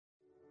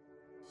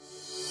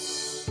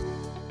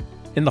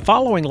In the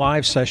following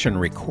live session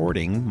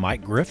recording,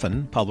 Mike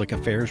Griffin, Public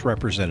Affairs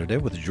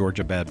Representative with the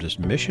Georgia Baptist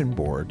Mission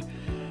Board,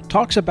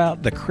 talks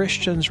about the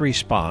Christian's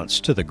response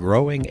to the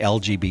growing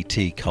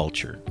LGBT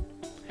culture.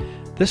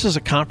 This is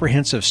a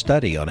comprehensive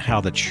study on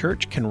how the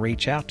church can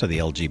reach out to the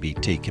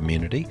LGBT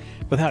community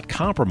without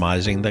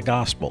compromising the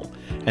gospel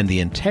and the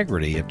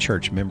integrity of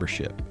church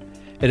membership.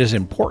 It is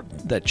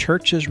important that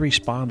churches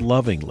respond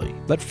lovingly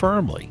but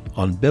firmly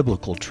on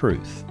biblical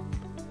truth.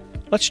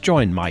 Let's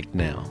join Mike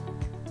now.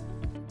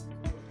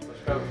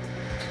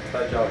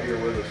 Glad y'all here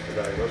with us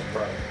today. Let's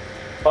pray.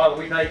 Father,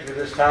 we thank you for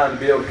this time to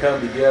be able to come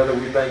together.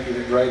 We thank you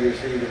that greater is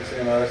He that's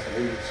in us than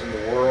He that's in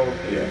the world.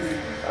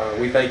 Yes.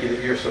 We thank you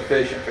that you're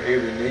sufficient for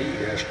every need.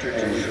 Yes,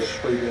 and we just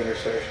plead the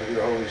intercession of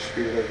your Holy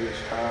Spirit over this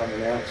time,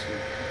 announcing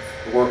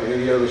the work of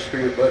any other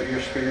spirit but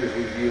your Spirit as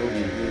we yield to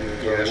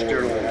you as our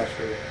Lord and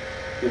Master.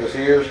 Give us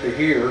ears to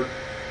hear,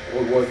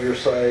 Lord, what you're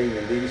saying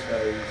in these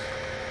days,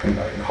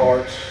 and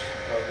hearts,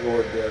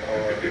 Lord, that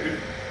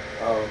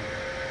are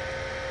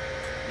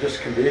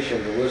just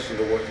conditioned to listen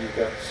to what you've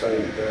got to say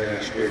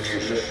today. Give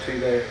us submit to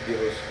that. Give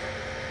us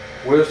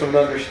wisdom and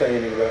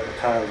understanding about the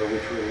times in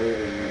which we're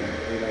living. And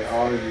we may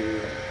honor you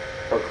and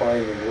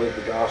proclaim and live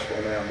the gospel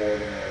now more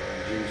than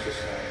ever. In Jesus'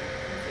 name.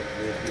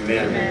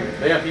 Amen. Amen.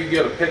 Now, if you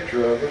get a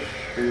picture of us,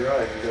 you're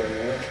right. You got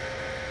that.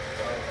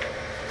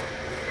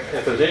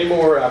 If there's any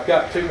more, I've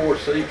got 2 more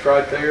seats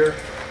right there.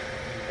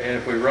 And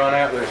if we run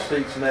out, there's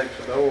seats next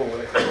to the door.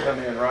 They can come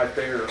in right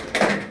there.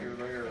 You're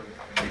there.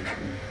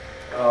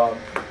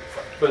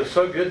 But it's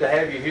so good to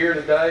have you here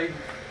today,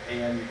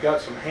 and you've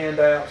got some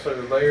handouts that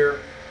are there,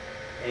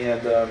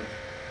 and there's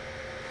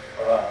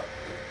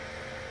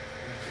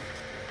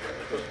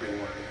supposed to be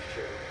one of these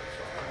chairs.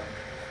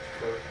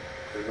 That's all right.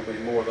 There's going to be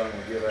more that I'm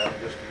going to give out in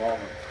just a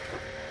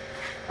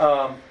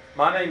moment.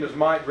 My name is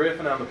Mike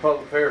Griffin. I'm the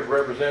Public Affairs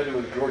Representative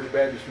with the Georgia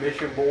Baptist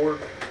Mission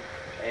Board,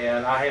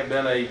 and I have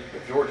been a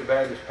Georgia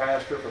Baptist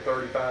pastor for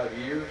 35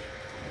 years.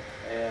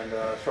 And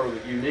sort of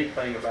the unique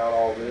thing about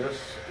all this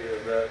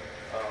is that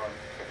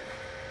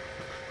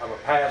I'm a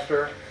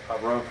pastor,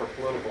 I've run for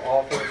political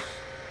office,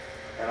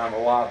 and I'm a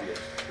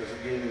lobbyist. Does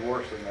it get any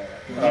worse than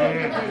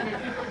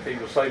that?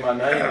 People say my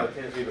name, I have a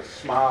tendency to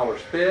smile or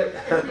spit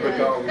because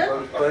of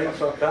those things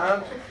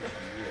sometimes.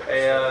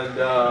 And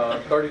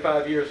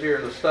 35 years here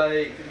in the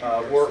state,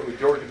 worked with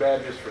Georgia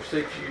Baptist for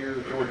 6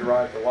 years, Georgia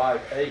Right to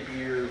Life 8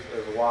 years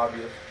as a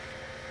lobbyist.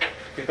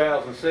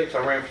 2006,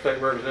 I ran for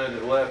state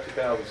representative, left.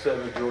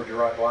 2007, Georgia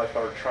Right to Life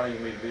started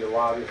training me to be a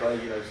lobbyist.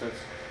 Since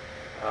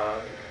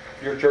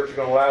your church is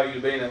going to allow you to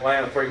be in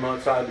Atlanta 3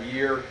 months out of the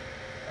year,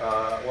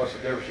 what's the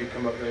difference? You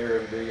come up there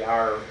and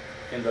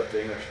end up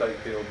being their state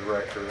field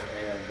director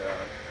and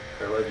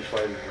their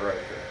legislative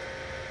director.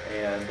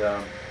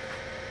 And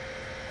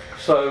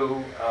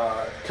so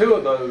 2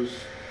 of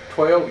those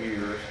 12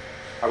 years,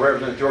 I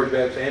represented Georgia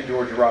Baptist and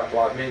Georgia Right to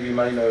Life. Many of you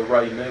may know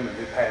Ray Newman,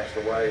 who passed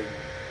away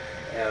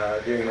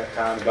during that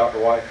time. Dr.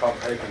 White called,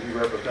 hey, can you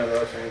represent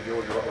us and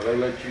Georgia Right? Well, they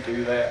let you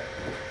do that.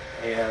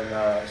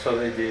 And so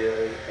they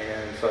did,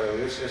 and so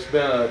it's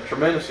been a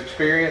tremendous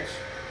experience.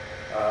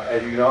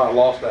 As you know, I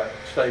lost that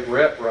state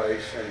rep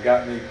race and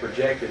got me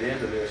projected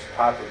into this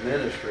type of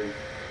ministry.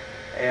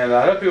 And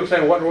I know people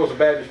saying, what was a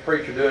Baptist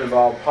preacher doing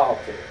involved in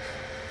politics?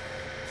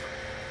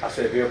 I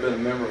said, have you ever been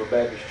a member of a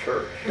Baptist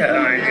church?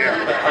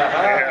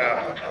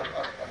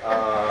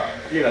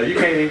 You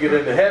can't even get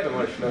into heaven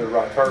unless you know the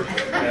right person.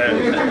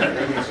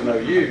 He needs to know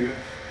you.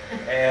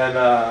 And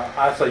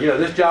I say,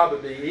 this job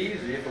would be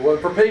easy if it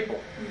wasn't for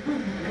people.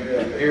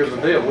 Here's the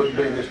deal. It wouldn't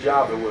be this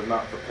job if it was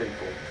not for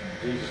people.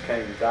 Jesus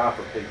came to die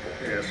for people.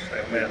 Yes,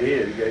 amen. He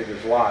did. He gave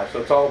his life. So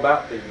it's all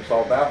about people. It's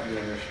all about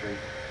ministry.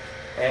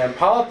 And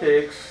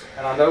politics,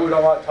 and I know we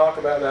don't like to talk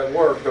about that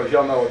word because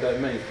y'all know what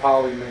that means.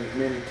 Poly means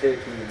many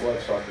ticks, many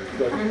bloodsuckers.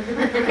 But,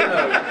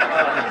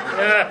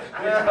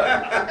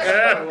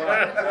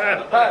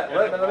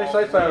 let me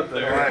say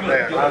something.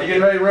 I was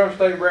getting ready to run for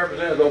state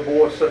representative. The old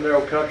boy sitting there,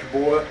 old country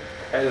boy,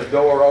 had his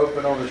door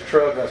open on his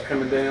truck. I was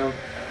coming down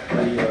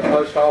the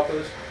post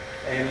office,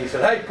 and he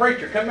said, hey,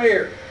 preacher, come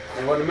here. And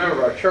he wasn't a member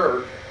of our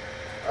church.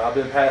 I've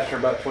been pastoring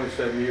about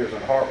 27 years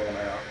in Hartwell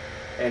now.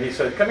 And he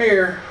said, come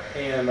here.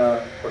 And,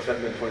 of course, it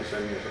hadn't been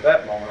 27 years at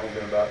that moment. It's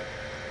been about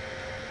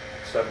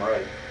 7 or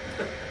 8.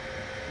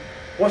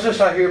 What's this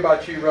I hear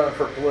about you running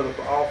for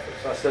political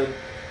office? I said,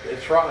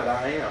 it's right,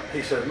 I am.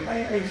 He said,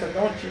 man,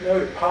 don't you know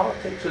that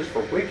politics is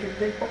for wicked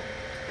people?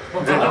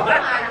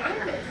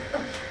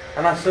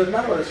 And I said,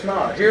 no, it's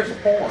not. Here's the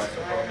point.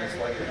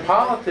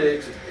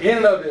 Politics, in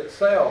and of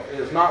itself,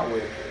 is not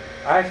wicked.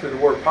 Actually, the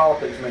word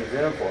politics means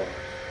influence.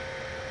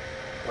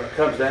 When it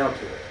comes down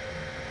to it,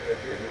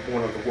 it's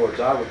one of the words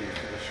I would use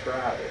to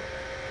describe it.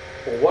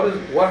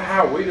 Well,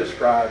 how are we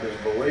described as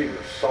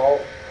believers?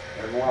 Salt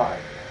and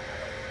light.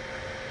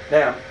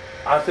 Now,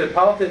 I said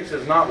politics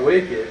is not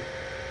wicked.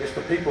 It's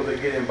the people that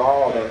get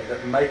involved in it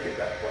that make it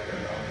that way.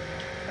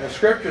 And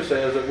Scripture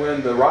says that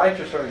when the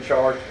righteous are in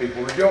charge,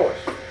 people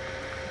rejoice.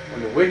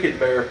 When the wicked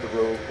beareth the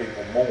rule,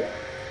 people mourn.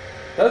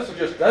 That's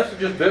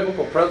just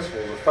biblical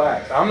principles of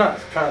facts. I'm not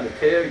trying to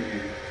tell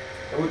you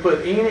And we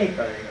put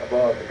anything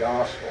above the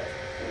gospel.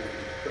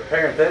 But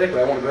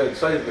parenthetically, I want to go ahead and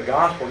say that the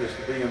gospel is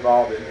to be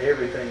involved in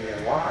everything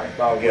in life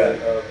by way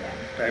of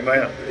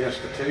the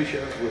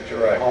institutions, which are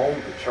the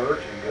home, the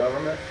church, and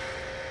government.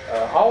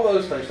 All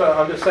those things. So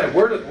I'm just saying,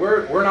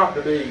 we're not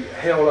to be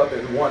held up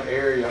in one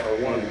area or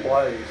one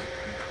place,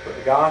 but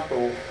the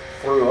gospel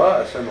through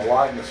us and the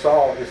light and the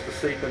salt is to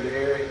seep into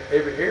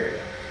every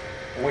area.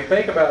 When we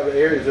think about the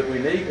areas that we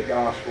need the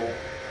gospel,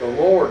 the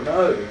Lord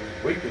knows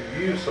we could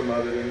use some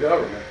of it in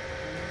government.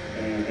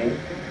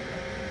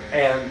 Mm-hmm.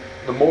 And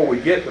the more we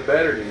get, the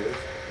better it is.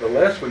 The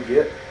less we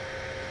get,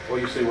 well,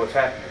 you see what's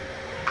happening.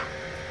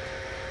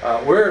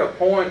 We're at a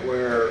point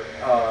where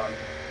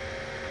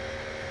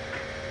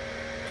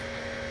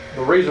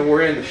the reason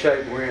we're in the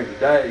shape we're in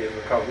today is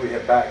because we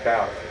have backed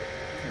out of it.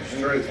 It's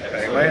true.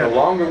 So the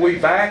longer we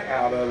back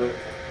out of it,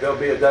 there'll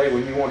be a day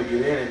when you want to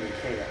get in and you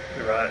can't.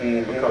 Right.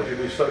 Mm-hmm. Because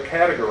you'll be so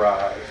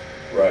categorized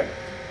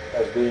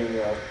as being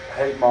a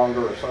hate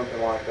monger or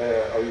something like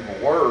that, or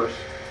even worse,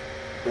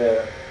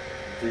 that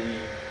the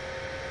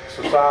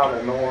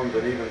societal norms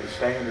and even the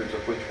standards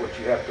of which what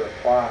you have to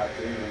apply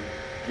to even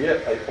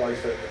get a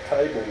place at the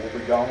table will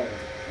be gone.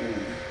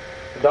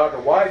 Mm-hmm. Dr.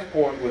 White's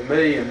point with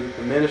me and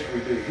the ministry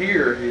we do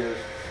here is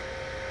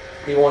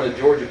he wanted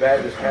Georgia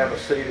Baptist to have a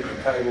seat at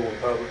the table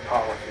with public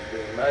policies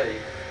being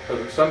made, so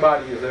that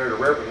somebody is there to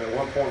represent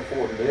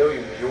 1.4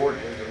 million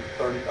Georgians and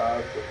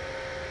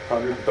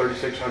 3,500 to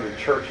 3,600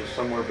 churches,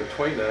 somewhere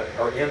between that,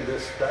 are in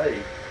this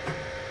state.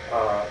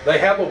 They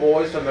have a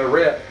voice and they're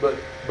rep, but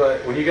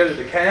when you go to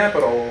the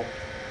Capitol,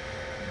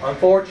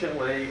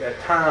 unfortunately, at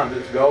times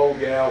it's gold,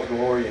 gals,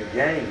 glory, and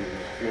gains.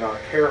 If you're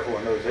not careful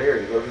in those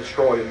areas, they'll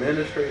destroy a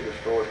ministry,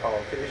 destroy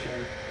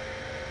politicians.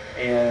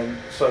 And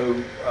so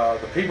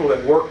the people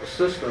that work the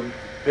system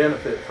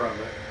benefit from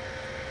it.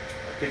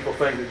 People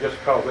think that just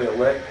because they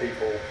elect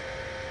people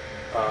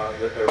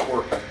that their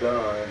work is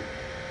done.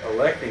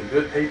 Electing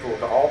good people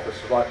to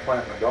office is like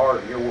planting a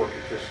garden. Your work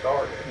has just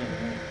started.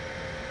 Mm-hmm.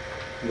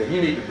 And then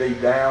you need to be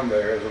down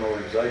there as an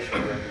organization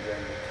representing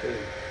it too.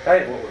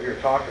 That ain't what we're here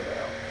to talk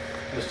about.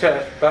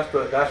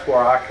 That's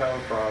where I come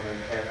from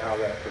and how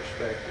that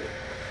perspective.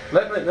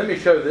 Let me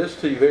show this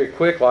to you very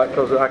quick,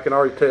 because I can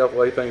already tell the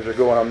way things are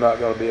going. I'm not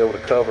going to be able to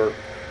cover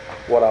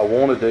what I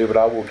want to do, but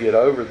I will get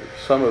over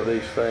some of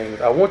these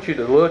things. I want you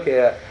to look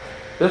at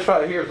this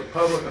right here is a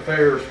public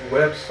affairs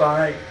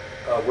website,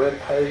 web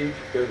page.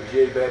 Go to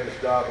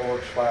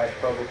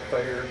gabaptist.org/public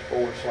affairs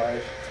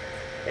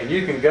 / and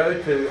you can go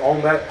to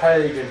on that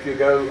page, and if you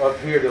go up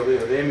here to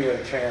the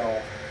Vimeo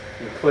channel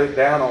and click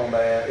down on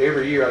that,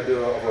 every year I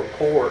do a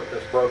report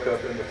that's broke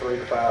up into 3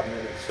 to 5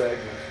 minute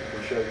segments that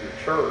can show you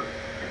the church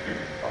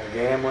on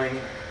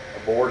gambling,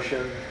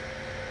 abortion,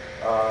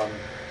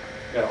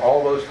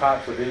 all those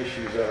types of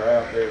issues that are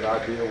out there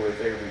that I deal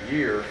with every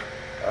year.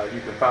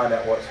 You can find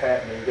out what's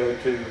happening. Go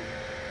to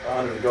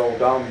under the Gold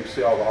Dome, you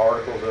see all the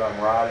articles that I'm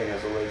writing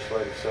as the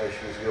legislative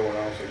session is going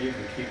on, so you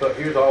can keep up.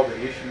 Here's all the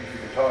issues you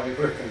can talk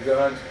anywhere from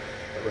guns,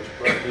 which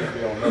probably can't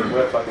be on another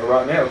website, but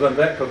right now it's done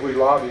that because we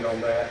lobbied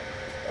on that,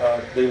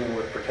 dealing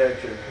with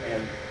protection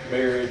and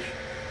marriage,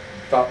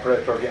 stop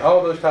predatory,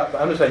 all those types.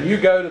 I'm just saying, you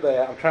go to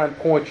that. I'm trying to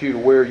point you to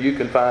where you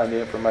can find the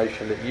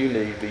information that you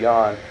need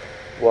beyond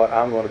what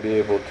I'm going to be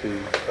able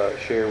to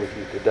share with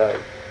you today.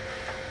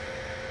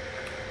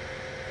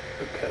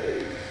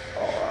 Okay,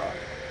 all right.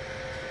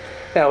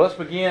 Now let's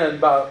begin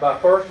by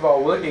first of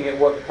all looking at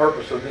what the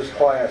purpose of this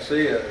class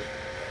is.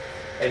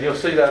 And you'll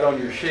see that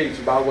on your sheets.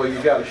 And by the way,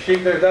 you've got a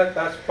sheet there.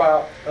 That's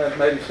about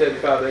maybe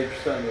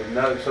 75-80% of the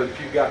notes, so that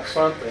you've got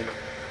something.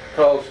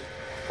 Because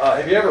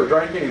have you ever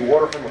drank any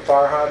water from a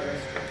fire hydrant?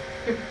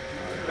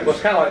 Well,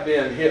 it's kind of like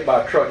being hit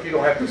by a truck. You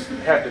don't have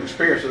to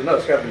experience it enough.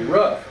 It's got to be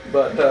rough.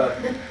 But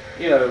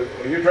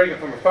when you're drinking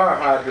from a fire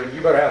hydrant,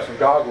 you better have some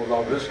goggles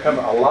on. This is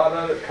coming a lot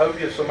of it,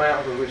 copious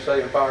amounts, as we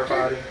say in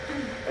firefighting,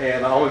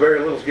 and only very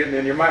little's getting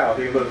in your mouth,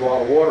 even though there's a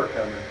lot of water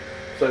coming.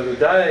 So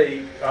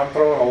today, I'm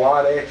throwing a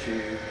lot at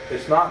you.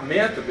 It's not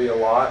meant to be a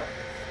lot,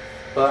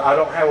 but I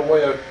don't have a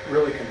way of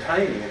really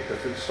containing it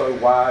because it's so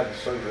wide and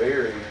so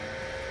varied.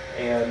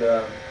 And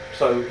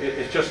so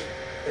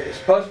it's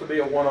supposed to be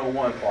a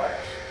one-on-one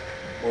class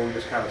where we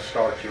just kind of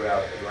start you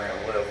out at the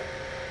ground level.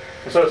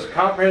 And so it's a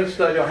comprehensive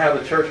study on how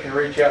the church can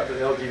reach out to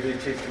the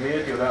LGBT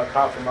community without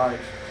compromising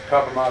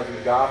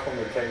the gospel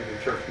and maintaining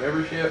the church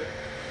membership,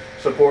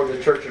 support the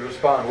church to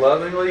respond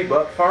lovingly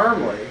but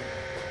firmly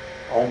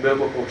on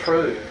biblical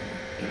truth.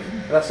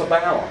 And that's a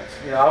balance.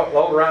 The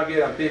older I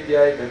get, I'm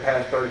 58, been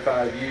past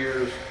 35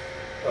 years.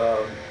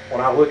 When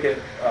I look at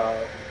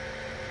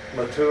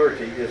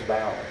maturity, is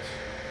balance.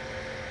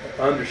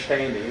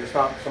 Understanding. It's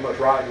not so much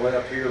right and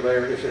left, here or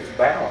there. It's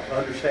balance,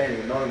 understanding,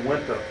 and knowing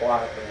when to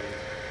apply things.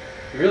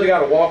 You really got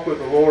to walk with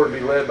the Lord and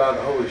be led by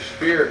the Holy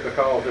Spirit,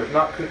 because there's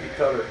not cookie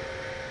cutter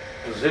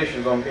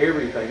positions on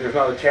everything. There's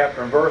not a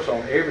chapter and verse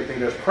on everything.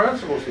 There's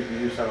principles to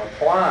use and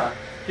apply.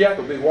 You have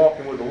to be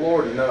walking with the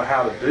Lord to know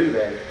how to do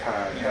that at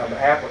times. How the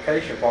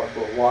application part,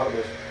 for a lot of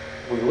us,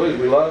 we lose.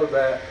 We love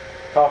that,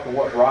 talking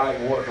what's right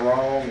and what's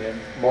wrong and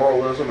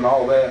moralism and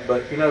all that.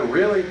 But,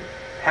 really,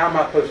 how am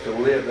I supposed to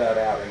live that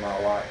out in my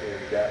life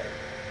every day?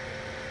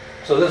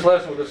 So this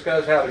lesson will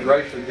discuss how to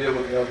graciously deal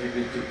with the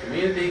LGBT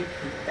community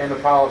and the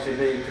policy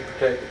needed to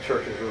protect the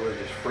church's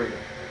religious freedom.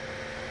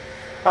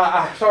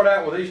 I start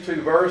out with these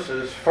two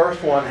verses.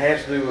 First one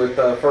has to do with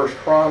 1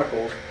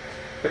 Chronicles,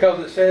 because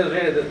it says in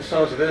it that the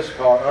sons of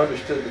Issachar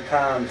understood the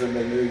times and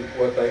they knew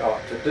what they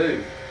ought to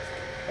do.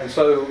 And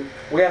so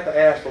we have to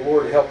ask the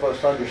Lord to help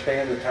us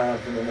understand the times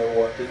and to know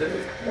what to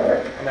do.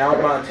 I mean, I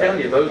don't mind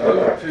telling you, those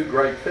are two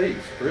great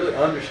feats, really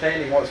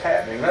understanding what's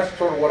happening. And that's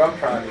sort of what I'm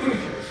trying to get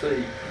you to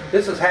see.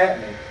 This is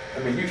happening. I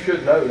mean, you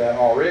should know that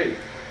already.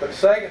 But the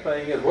second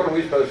thing is, what are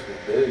we supposed to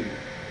do?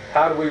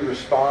 How do we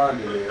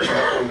respond to this?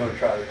 That's what we're going to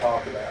try to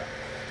talk about.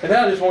 And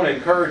then I just want to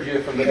encourage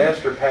you from the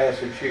Esther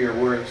passage here,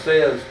 where it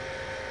says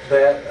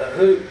that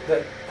who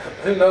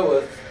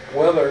knoweth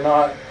whether or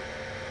not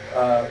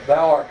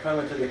thou art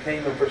coming to the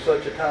kingdom for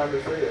such a time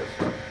as this.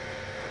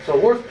 So the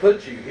Lord's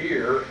put you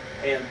here,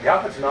 and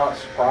God's not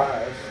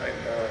surprised.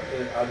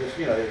 I just,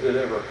 has it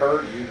ever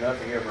occurred to you?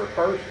 Nothing ever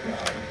occurs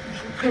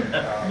to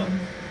God.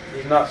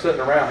 He's not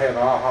sitting around having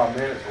aha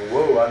minutes.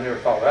 Whoa, I never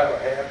thought that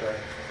would happen.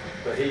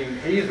 But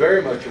he's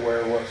very much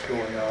aware of what's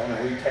going on,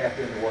 and we tap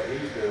into what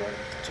he's doing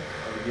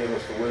and to give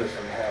us the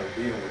wisdom how to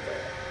deal with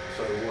that.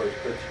 So the Lord's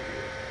put you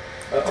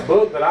here. A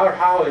book that I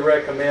highly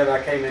recommend,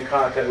 I came in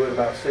contact with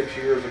about 6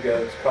 years ago.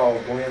 It's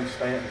called Glenn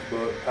Stanton's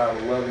book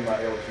titled Loving My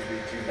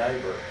LGBT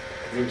Neighbor.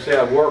 And you can see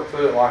I've worked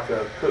through it like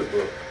a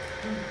cookbook.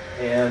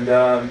 And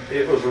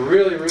it was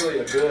really, really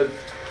a good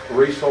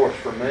resource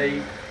for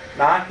me.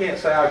 Now, I can't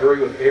say I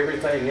agree with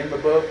everything in the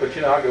book, but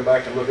I go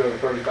back and look over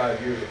 35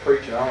 years of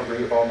preaching. I don't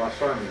agree with all my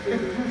sermons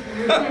either.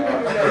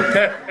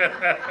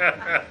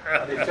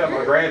 I need to tell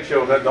my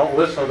grandchildren, don't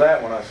listen to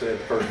that when I said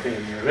the first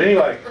 10 years.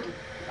 Anyway,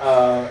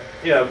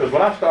 because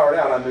when I started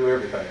out, I knew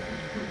everything.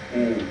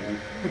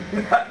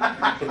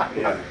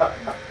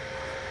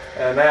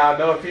 And now I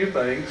know a few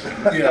things.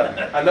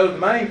 I know the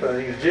main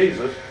thing is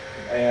Jesus,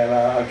 and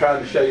I'm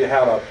trying to show you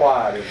how to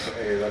apply it in some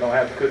areas. I don't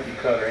have the cookie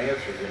cutter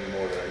answers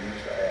anymore that I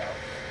used to have.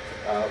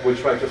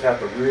 Which makes us have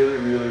to really,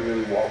 really,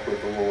 really walk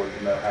with the Lord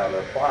to know how to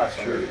apply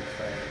some of these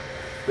things.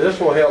 This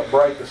will help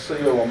break the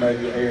seal on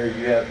maybe an area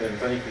you have been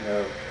thinking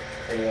of.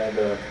 And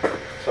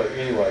so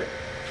anyway,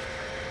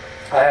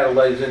 I had a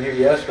lady in here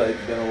yesterday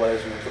who's been a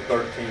lesbian for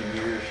 13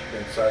 years. She's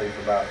been saved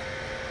for about,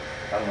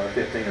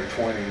 15 or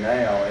 20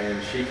 now.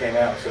 And she came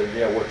out and said,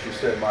 yeah, what you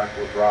said,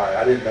 Michael, was right.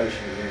 I didn't know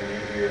she was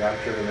in here. And I'm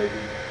sure that maybe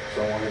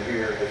someone in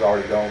here has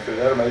already gone through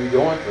that or maybe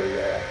going through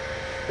that.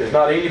 There's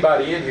not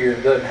anybody in here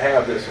that doesn't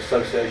have this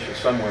association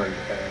somewhere in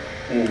your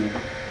family.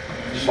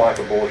 Just like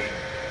abortion.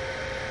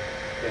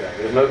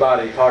 There's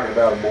nobody talking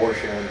about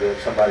abortion that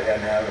somebody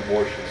hadn't had an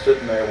abortion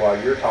sitting there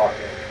while you're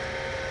talking,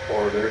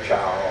 or their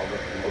child,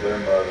 or their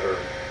mother.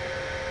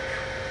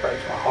 It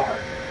breaks my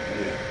heart.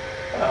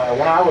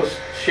 When I was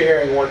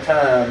sharing one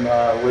time,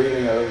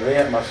 leaving an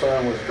event, my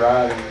son was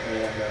driving,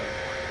 and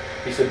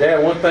he said,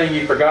 Dad, one thing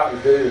you forgot to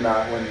do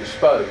tonight when you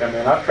spoke. I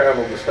mean, I've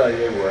traveled the state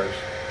everywhere,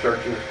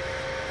 churches,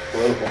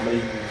 political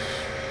meetings,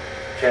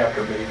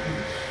 chapter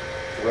meetings,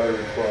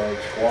 Rotary clubs,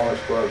 Kiwanis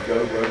clubs,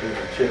 goat roaders,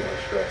 and chitlin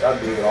stretch. I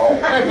do it all.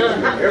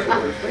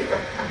 Everywhere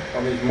speaking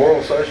on these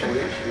moral social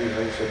issues.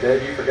 And he said,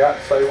 Dad, you forgot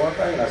to say one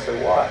thing. And I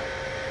said, what?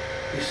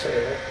 He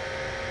said,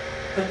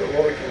 that the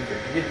Lord can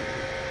forgive you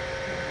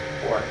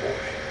for an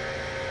abortion.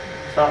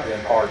 It's not the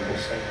unpardonable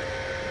sin.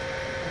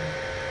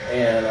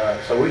 And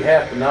so we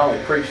have to not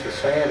only preach the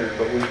standard,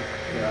 but we,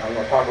 I'm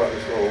going to talk about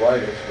this a little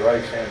later. It's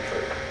grace and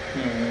truth.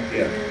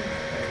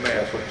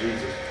 That's what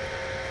Jesus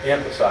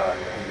emphasized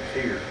when he was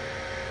here.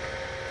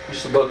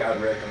 Just a book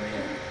I'd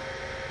recommend.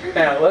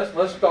 Now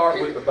let's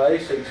start with the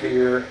basics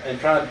here and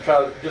try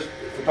to just,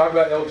 if we talk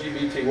about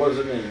LGBT, what does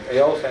it mean?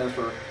 L stands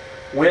for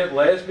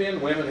lesbian,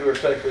 women who are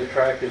sexually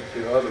attracted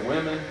to other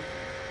women.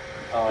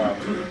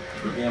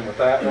 Begin with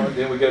that one.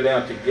 Then we go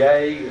down to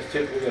gay. It's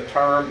typically a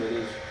term that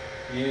is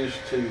used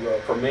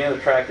for men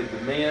attracted to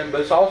men,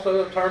 but it's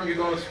also a term you're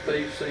going to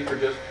see for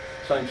just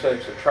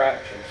same-sex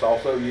attraction. It's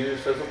also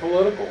used as a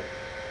political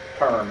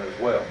term as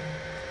well.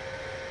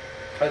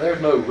 And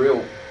there's no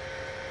real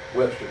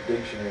Webster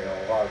dictionary on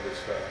a lot of this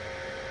stuff.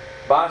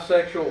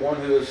 Bisexual, one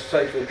who is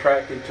sexually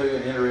attracted to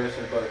and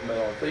interested in both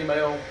male and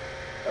female.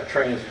 A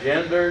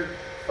transgender,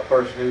 a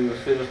person who is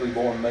physically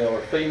born male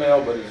or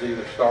female but is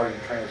either starting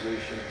to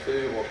transition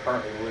to or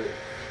currently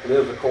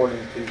lives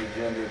according to the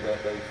gender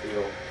that they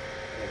feel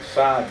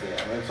inside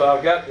them. And so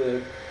I've got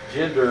the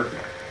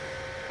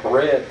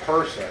gender-read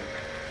person.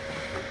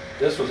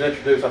 This was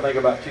introduced, I think,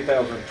 about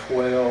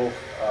 2012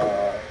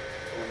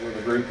 with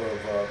a group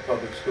of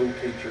public school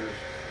teachers,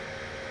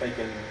 I think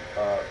in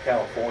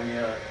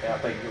California, and I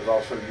think it was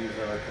also used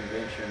in a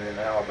convention in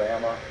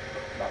Alabama.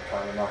 I'm not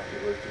trying to knock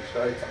you with two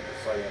states, I'm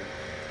just saying,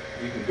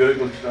 you can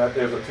Google it tonight.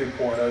 There's a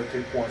 2.0,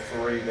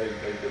 2.3, they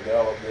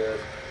developed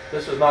this.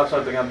 This is not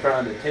something I'm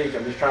trying to teach,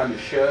 I'm just trying to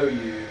show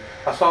you.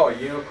 I saw a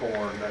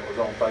unicorn that was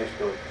on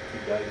Facebook a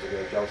few days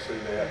ago. Did y'all see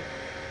that?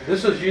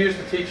 This is used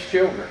to teach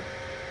children.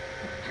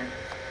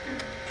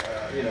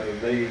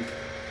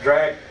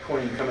 drag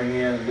queen coming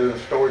in and doing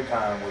story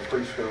time with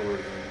preschoolers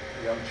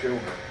and young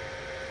children.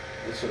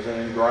 This is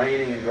an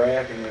ingraining and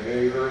grafting in a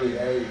very early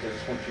age. I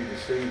just want you to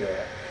see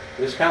that.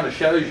 This kind of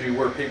shows you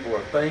where people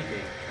are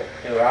thinking.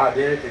 Their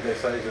identity, they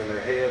say, is in their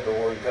head, the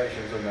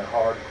orientation's in their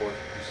heart. Of course,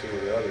 you see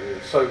where the other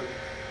is. So,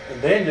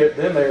 and then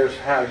there's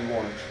how you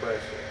want to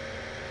express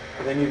it.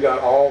 And then you've got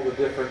all the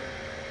different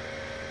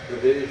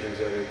divisions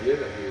that are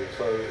given here.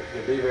 So it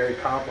can be very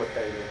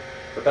complicated.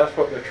 But that's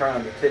what they're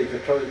trying to teach.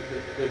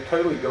 They're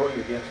totally going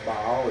against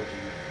biology,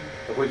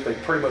 of which they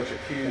pretty much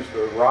accuse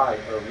the right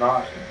of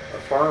not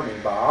affirming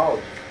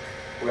biology.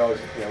 We're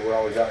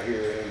always out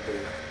here into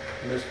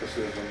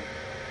mysticism.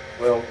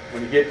 Well,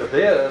 when you get to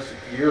this,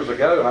 years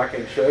ago, and I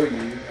can show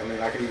you,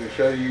 I can even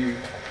show you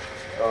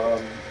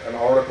an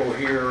article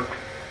here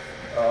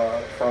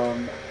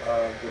from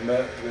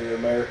the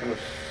American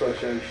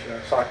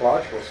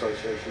Psychological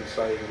Association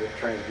saying that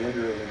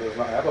transgenderism does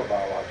not have a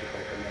biological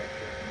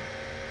connection.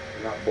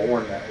 You're not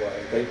born that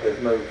way.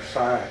 There's no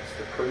science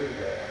to prove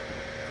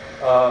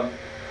that.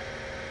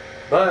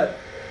 But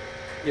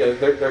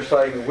they're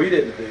saying that we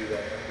didn't do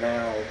that.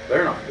 Now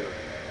they're not doing that.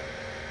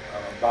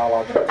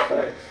 Biological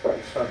sex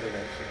is something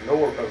that's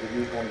ignored because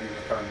we want to use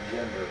the term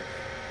gender,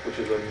 which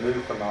is a new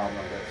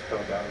phenomenon that's come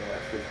about in the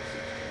last 50, 60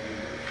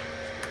 years.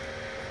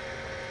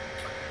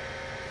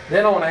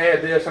 Then I want to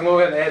add this. I'm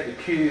going to go ahead and add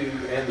the Q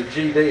and the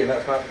GD, and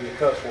that's not to be a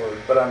cuss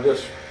word, but I'm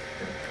just,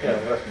 I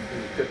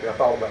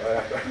thought about that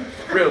after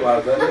I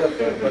realized that.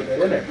 Put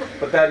that in there.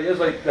 But that is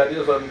a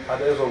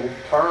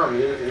term.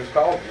 It is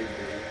called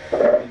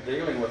GD. In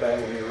dealing with that,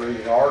 when you're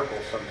reading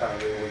articles,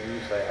 sometimes they will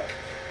use that.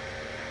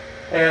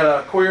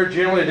 And queer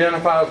generally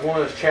identifies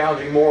one as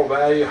challenging moral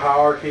value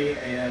hierarchy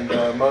and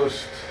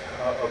most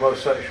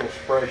sexual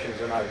expressions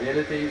and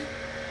identities.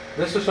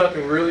 This is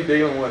something we're really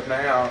dealing with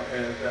now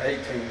in the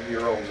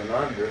 18-year-olds and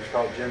under. It's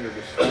called gender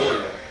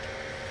dysphoria.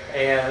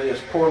 And it's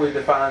poorly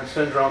defined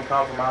syndrome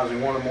compromising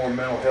one or more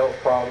mental health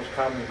problems,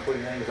 commonly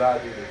including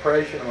anxiety and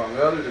depression, among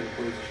others. It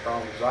includes a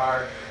strong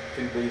desire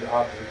to be the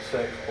opposite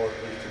sex or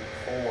at least to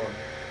perform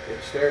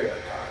its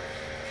stereotypes.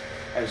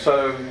 And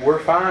so we're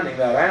finding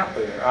that out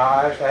there.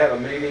 I actually had a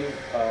meeting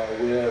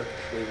with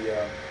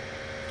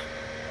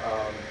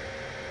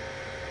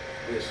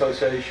the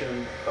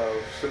Association of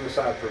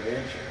Suicide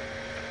Prevention,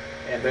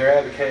 and they're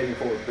advocating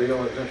for a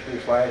bill that was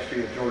introduced last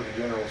year at Georgia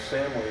General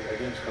Assembly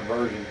against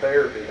conversion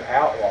therapy to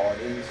outlaw in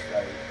any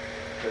state,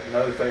 that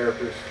no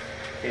therapist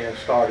can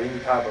start any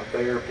type of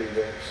therapy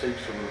that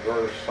seeks to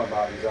reverse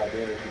somebody's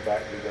identity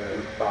back to their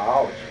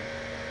biology.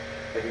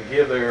 They can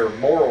give their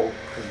moral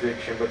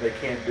conviction, but they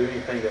can't do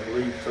anything that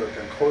leads to a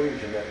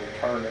conclusion that will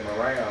turn them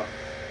around.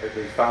 They'd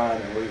be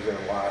fined and lose their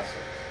license.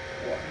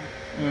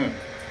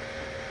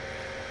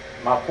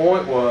 My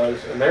point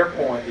was, and their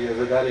point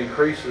is, that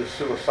increases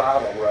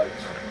suicidal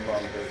rates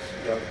among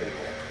these young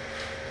people.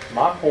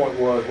 My point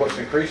was, what's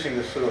increasing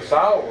the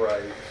suicidal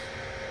rates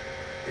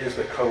is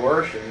the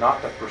coercion,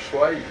 not the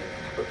persuasion,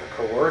 but the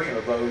coercion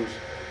of those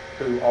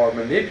who are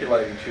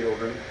manipulating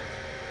children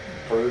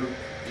through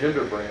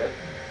genderbreed,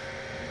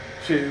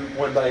 to,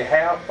 when they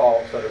have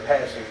thoughts that are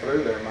passing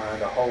through their mind,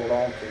 to hold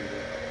on to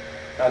them.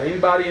 Now,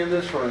 anybody in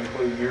this room,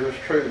 including yours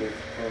truly,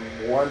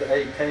 from 1 to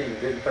 18,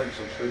 didn't think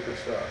some stupid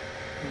stuff.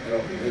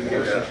 Didn't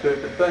do some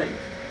stupid things.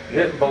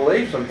 Didn't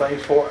believe some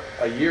things for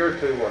a year or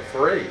 2 or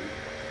 3.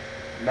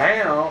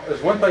 Now,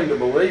 it's one thing to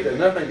believe it,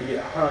 nothing to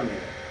get hung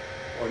in.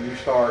 When you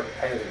start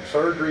having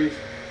surgeries,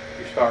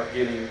 you start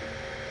getting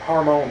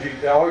hormones,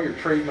 all your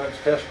treatments,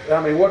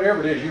 whatever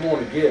it is you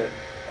want to get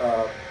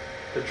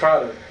to try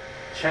to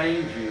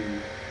change you,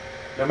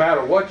 no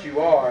matter what you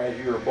are as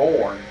you were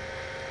born.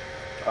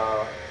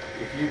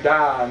 If you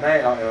die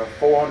now, and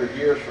 400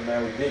 years from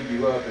now, we dig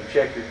you up and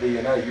check your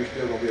DNA, you're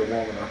still going to be a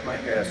woman or a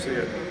man. That's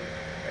it.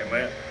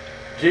 Amen.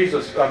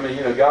 Jesus,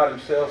 God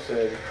himself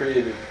said he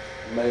created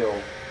male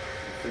and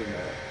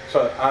female.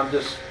 So I'm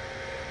just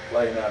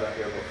laying that out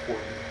here before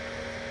you.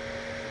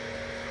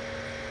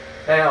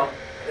 Now,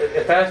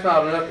 if that's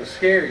not enough to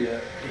scare you,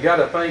 you got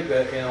to think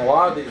that in a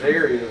lot of these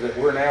areas that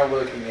we're now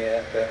looking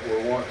at that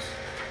were once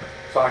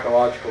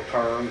psychological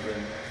terms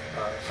and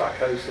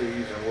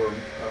psychoses and were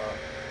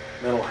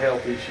mental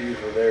health issues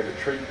were there to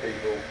treat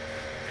people,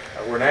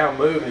 we're now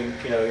moving,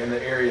 in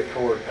the area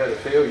toward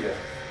pedophilia,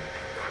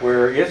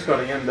 where it's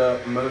going to end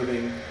up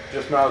moving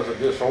just not as a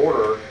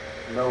disorder,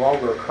 no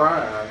longer a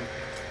crime,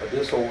 a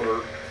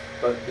disorder,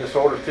 but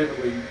disorders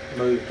typically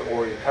move to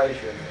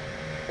orientation.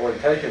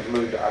 Orientations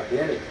move to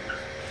identities,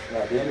 and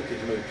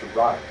identities move to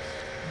rights.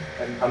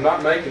 And I'm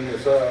not making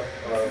this up.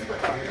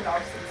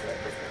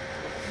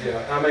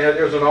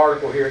 There's an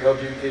article here,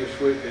 LGBT is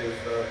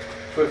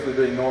swiftly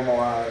being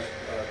normalized,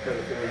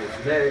 pedophilia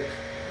is next.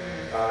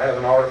 I have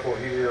an article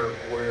here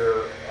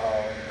where,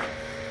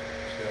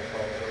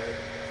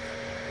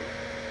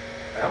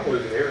 I'm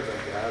losing everything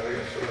tonight.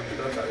 There's so much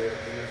stuff out there, I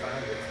can't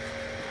find it.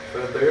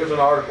 But there is an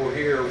article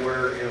here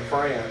where in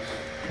France,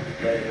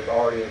 they have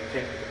already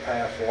attempted to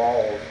pass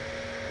laws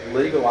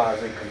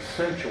legalizing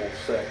consensual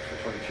sex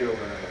between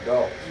children and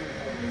adults.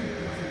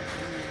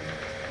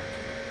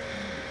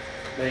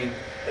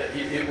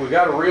 we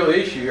got a real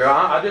issue here.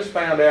 I just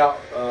found out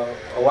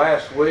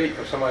last week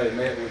from somebody that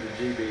met with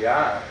the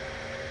GBI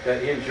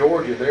that in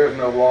Georgia there's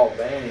no law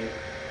banning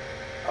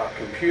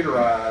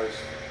computerized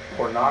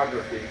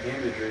pornography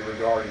imagery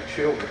regarding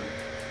children.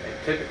 And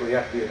typically you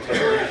have to be a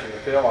technician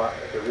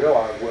to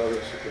realize whether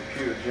it's a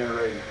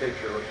computer-generated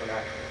picture or it's an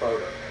actual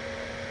photo.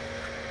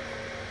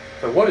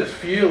 So what is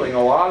fueling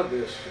a lot of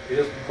this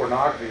is the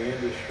pornography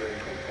industry,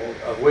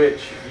 of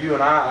which you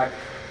and I,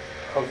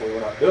 hopefully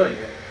we're not doing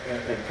it,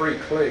 in 3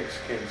 clicks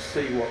can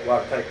see what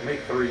will take me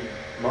 3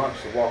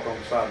 months to walk on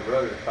the side of the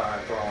road and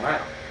find thrown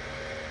out.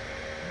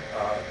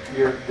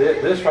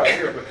 This right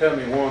here is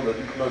becoming one of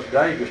the most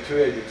dangerous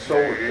two-edged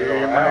swords that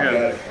are out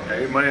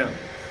there. Amen.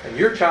 And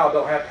your child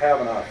don't have to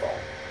have an iPhone.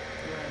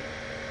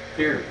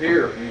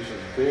 Peer abuse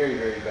is very,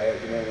 very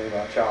bad. You know anything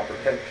about child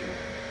protection,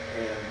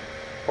 and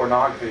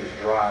pornography is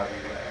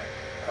driving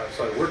that.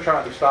 So we're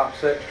trying to stop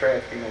sex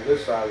trafficking on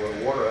this side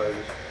with a water hose.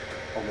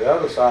 On the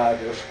other side,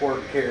 they're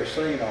squirting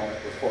kerosene on it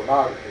with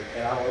pornography.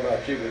 And I don't know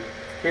about you, but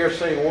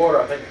kerosene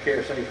water, I think the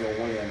kerosene is going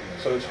to win.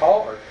 So it's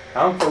hard.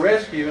 I'm for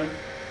rescuing,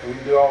 and we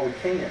can do all we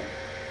can.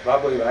 But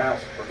I believe an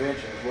ounce of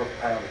prevention is worth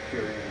a pound of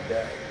cure any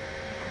day.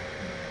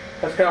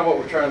 That's kind of what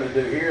we're trying to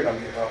do here, and I'm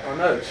getting off my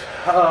notes,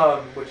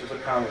 which is a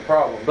common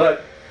problem.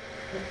 But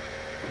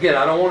again,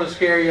 I don't want to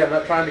scare you. I'm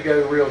not trying to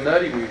go real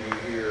nutty with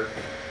you here,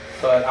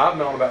 but I've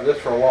known about this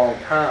for a long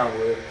time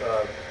with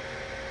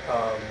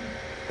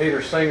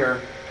Peter Singer,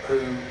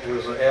 who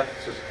was an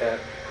ethicist at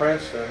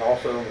Princeton,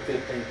 also on the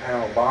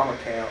 15-panel Obama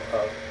panel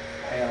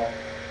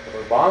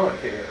of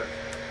Obamacare.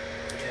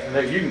 And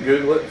there, you can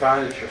Google it and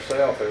find it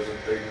yourself. You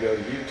can go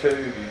to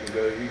YouTube. You can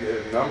go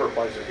to a number of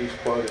places. He's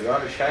quoted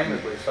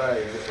unashamedly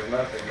saying that there's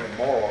nothing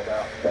immoral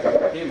about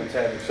humans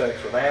having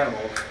sex with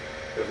animals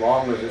as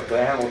long as the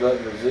animal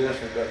doesn't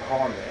resist and it doesn't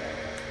harm the animal.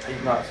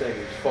 He's not saying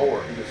he's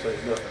for it. He just says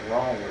there's nothing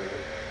wrong with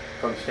it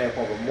from the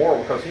standpoint of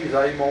moral, because he's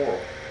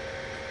amoral.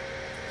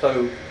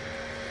 So,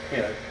 you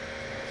know,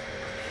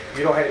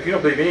 if you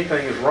don't believe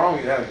anything is wrong,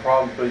 you have a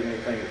problem believing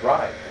anything is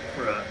right.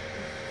 Right.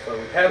 So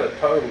we've had a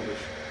total,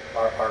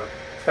 our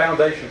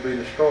foundation be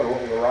destroyed. What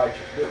will the righteous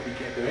do? You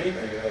can't do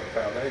anything without a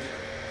foundation.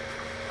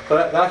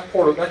 But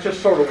that's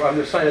just sort of, I'm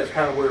just saying that's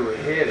kind of where we're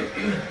headed.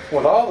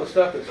 With all the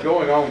stuff that's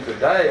going on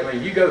today, I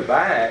mean, you go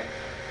back,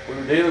 we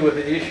were dealing with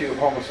the issue of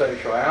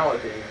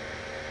homosexuality,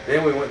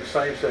 then we went to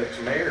same-sex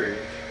marriage,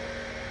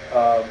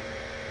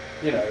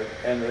 you know,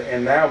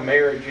 and now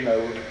marriage, you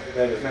know,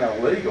 that is now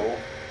legal,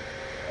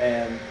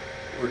 and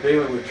we're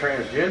dealing with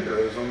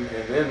transgenderism,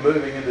 and then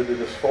moving into the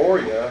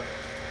dysphoria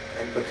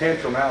and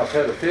potential now is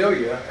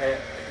pedophilia. And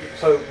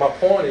so my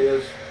point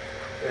is,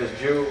 as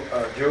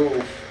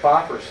Jules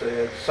Pfeiffer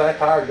said,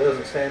 satire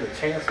doesn't stand a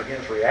chance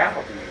against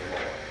reality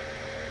anymore.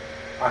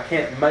 I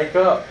can't make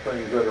up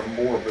things that are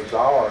more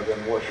bizarre than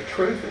what the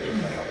truth is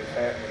now that's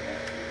happening.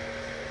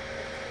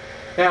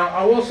 Now,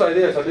 I will say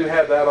this, I do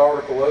have that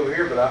article over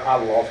here, but I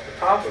lost the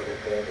top of it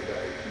the other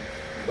day.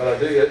 But I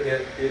do,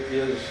 it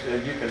is,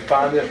 you can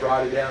find this,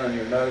 write it down in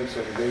your notes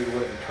and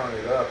Google it and turn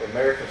it up.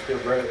 Americans still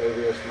greatly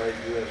overestimate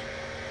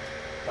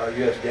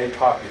U.S. gay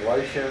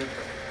population.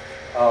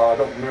 I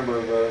don't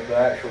remember the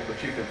actual,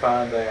 but you can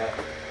find that.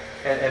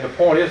 And the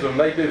point is, when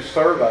they do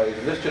surveys,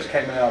 and this just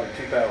came out in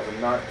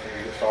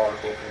 2019, this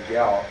article from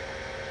Gallup,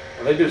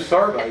 when they do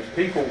surveys,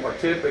 people are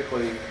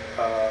typically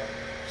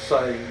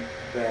saying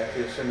that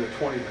it's in the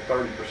 20 to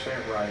 30%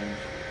 range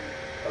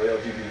of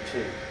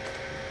LGBT.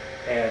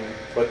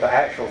 But the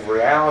actual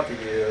reality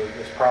is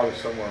it's probably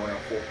somewhere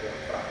around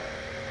 4.5.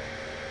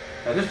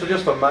 Now this is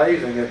just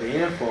amazing that the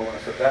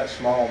influence of that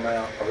small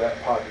amount of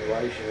that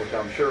population, which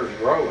I'm sure is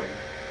growing,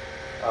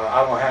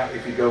 I don't know how,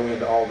 if you go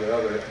into all the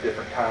other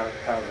different kinds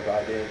of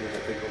identities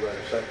of people that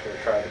are sexually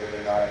attracted but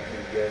they're not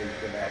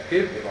engaged in the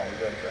activity of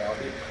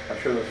homosexuality, I'm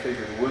sure those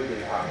figures would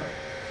be higher.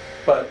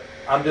 But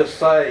I'm just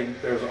saying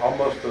there's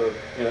almost a,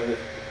 you know,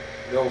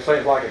 the old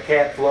saying, like a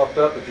cat fluffed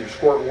up, but you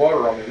squirt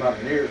water on, he's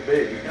not near as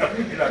big.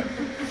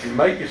 You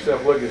make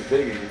yourself look as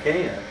big as you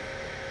can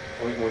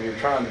when you're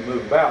trying to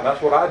move about. And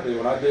that's what I do.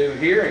 When I do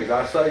hearings,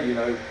 I say,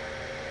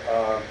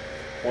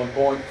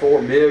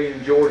 1.4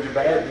 million Georgia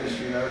Baptists,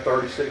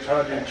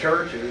 3,600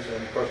 churches,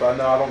 and of course I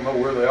don't know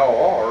where they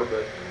all are,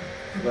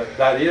 but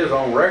that is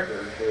on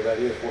record. That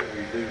is what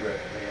we do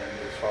recommend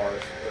as far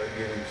as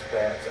getting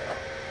stats out.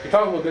 We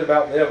talk a little bit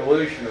about the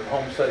evolution of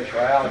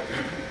homosexuality,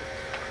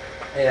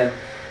 and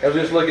as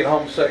we just look at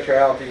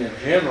homosexuality in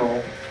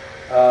general,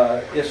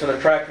 it's an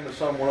attraction to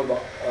someone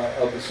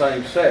of the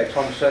same sex.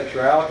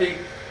 Homosexuality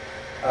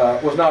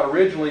was not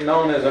originally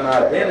known as an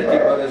identity,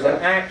 but as an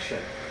action.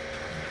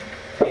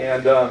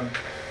 And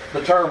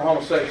the term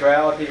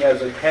homosexuality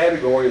as a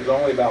category is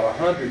only about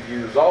 100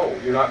 years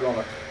old. You're not going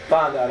to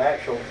find that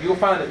actual. You'll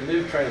find it in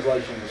new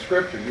translations of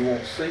Scripture. You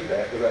won't see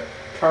that, because that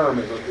term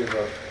is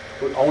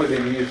only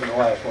been used in the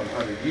last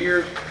 100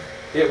 years.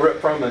 It went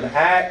from an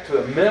act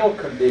to a mental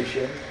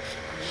condition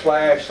 /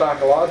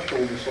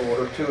 psychological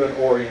disorder to an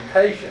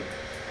orientation.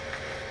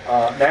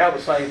 Now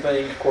the same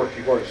thing, of course,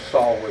 you've already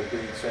saw what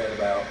being said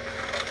about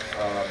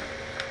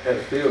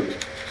pedophilia.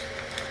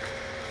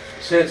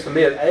 since the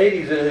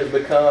mid-'80s, it has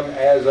become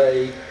as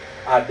a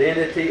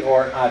identity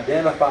or an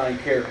identifying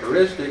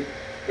characteristic.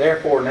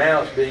 Therefore,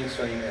 now it's being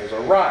seen as a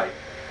right.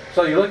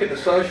 So you look at the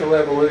social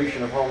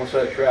evolution of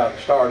homosexuality.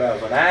 It started out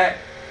as an act,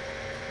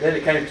 then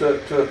it came to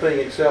a thing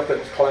itself that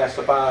was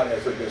classified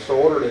as a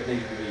disorder that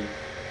needed to be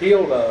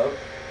healed of.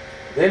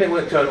 Then it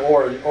went to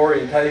an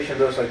orientation,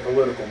 thus a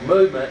political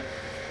movement,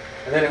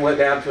 and then it went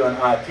down to an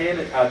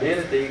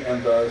identity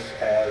and thus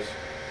as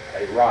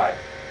a right.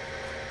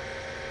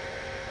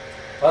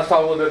 Let's talk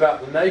a little bit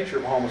about the nature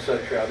of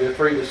homosexuality. There are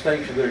three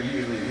distinctions that are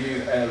usually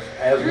viewed as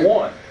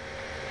one.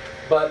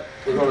 But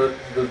we're going to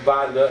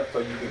divide it up so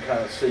you can kind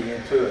of see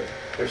into it.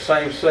 There's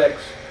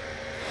same-sex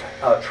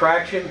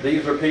attraction.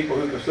 These are people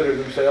who consider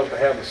themselves to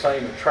have the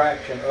same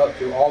attraction up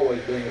to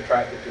always being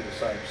attracted to the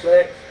same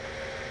sex.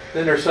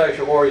 Then there's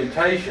sexual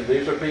orientation.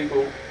 These are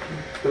people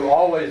who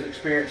always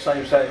experience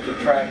same-sex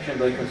attraction.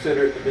 They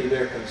consider it to be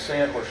their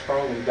consent or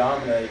strongly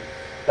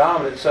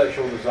dominant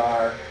sexual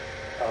desire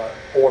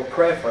or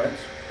preference.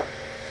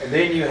 And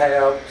then you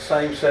have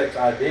same-sex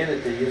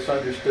identity. It's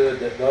understood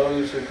that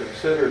those who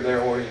consider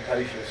their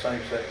orientation as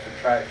same-sex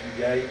attraction,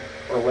 gay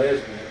or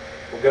lesbian,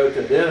 will go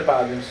to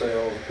identify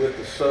themselves with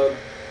the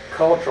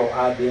subcultural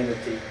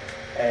identity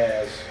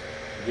as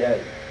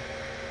gay.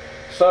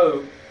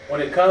 So, when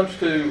it comes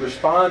to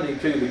responding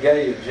to the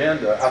gay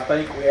agenda, I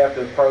think we have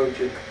to approach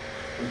it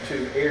from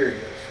two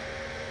areas.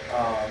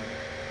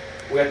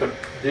 We have to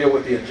deal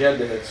with the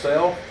agenda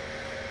itself,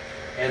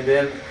 and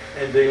then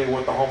dealing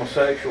with the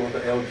homosexual and the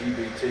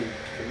LGBT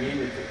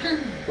community.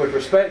 With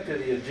respect to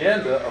the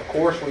agenda, of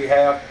course, we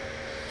have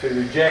to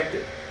reject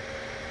it.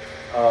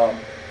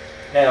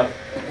 Now,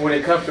 when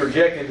it comes to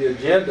rejecting the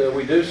agenda,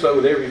 we do so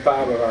with every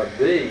fiber of our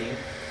being.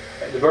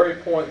 At the very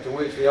point to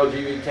which the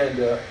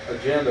LGBT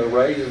agenda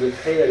raises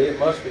its head, it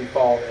must be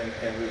fought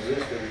and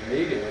resisted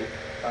immediately.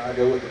 I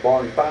go with the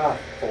Barney Fife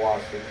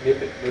philosophy,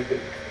 nip it, nip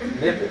it,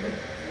 nip it.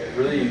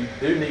 Really, you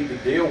do need to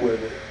deal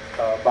with it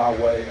by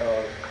way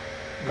of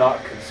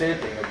not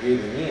consenting or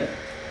giving in.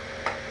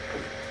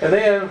 And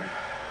then,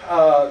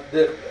 let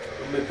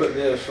me put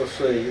this, let's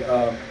see.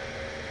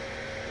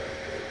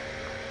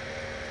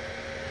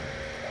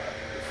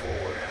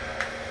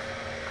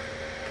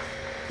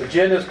 The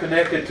agenda is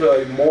connected to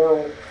a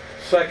moral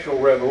sexual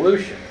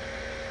revolution.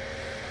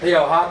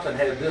 Theo Hobson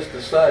had this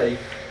to say,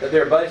 that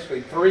there are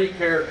basically three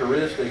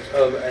characteristics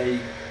of a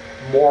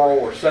moral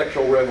or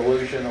sexual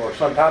revolution, or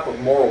some type of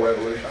moral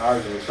revolution.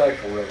 Ours is a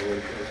sexual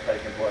revolution that's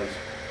taking place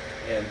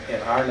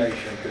in our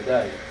nation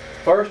today.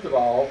 First of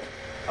all,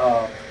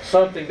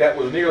 something that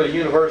was nearly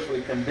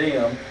universally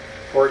condemned,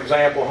 for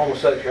example,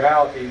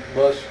 homosexuality,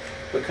 must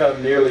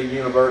become nearly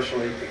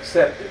universally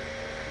accepted.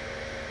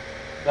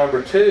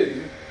 Number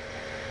two,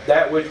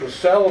 that which was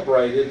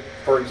celebrated,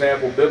 for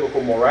example,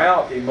 biblical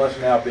morality, must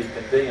now be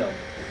condemned.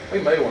 We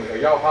may want to go,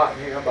 y'all hot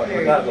in here? I'm about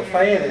to have a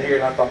fan in here,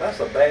 and I thought, that's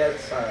a bad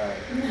sign.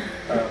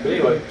 But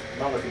anyway, I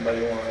don't know if you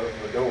may want to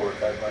open the door,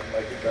 that might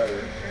make it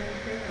better.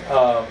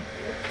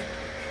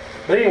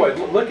 But anyway,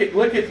 look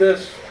at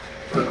this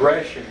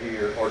progression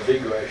here, or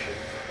digression.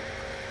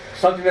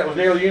 Something that was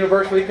nearly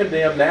universally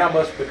condemned now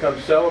must become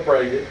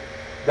celebrated.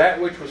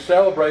 That which was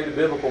celebrated,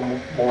 biblical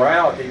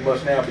morality,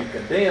 must now be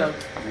condemned.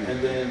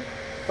 And then,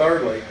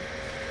 thirdly,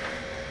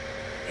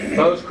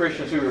 those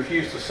Christians who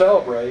refuse to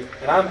celebrate,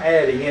 and I'm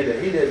adding in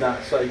that he did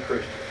not say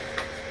Christians.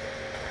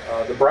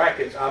 The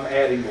brackets, I'm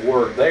adding the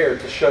word there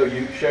to show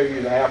you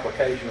the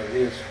application of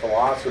his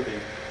philosophy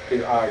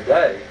to our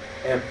day.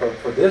 And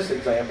for this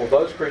example,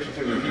 those Christians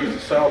who refuse to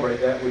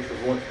celebrate that which was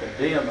once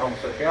condemned,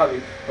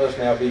 homosexuality, must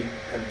now be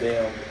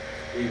condemned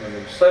even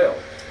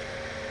themselves.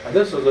 And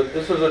this is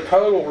a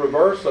total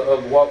reversal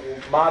of what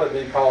might have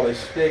been called a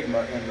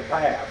stigma in the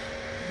past.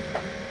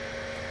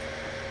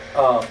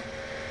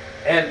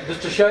 And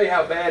just to show you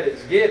how bad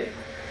it's getting,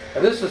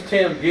 and this is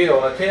Tim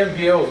Gill. Now, Tim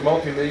Gill is a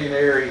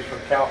multimillionaire. He's from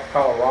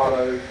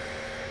Colorado,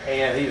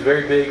 and he's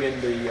very big in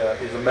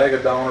he's a mega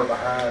donor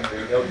behind the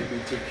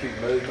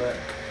LGBTQ movement.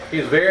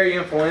 He's very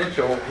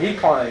influential, he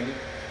claimed,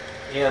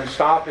 in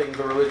stopping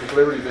the religious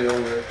liberty bill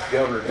that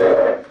Governor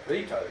Dean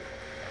vetoed.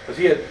 Because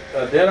he had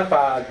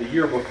identified the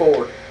year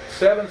before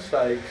 7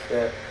 states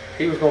that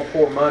he was going to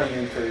pour money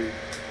into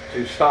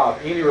to stop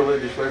any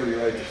religious liberty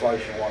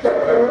legislation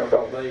whatsoever,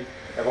 because they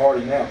have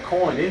already now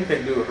coined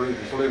anything to do with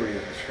religious liberty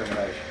as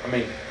discrimination. I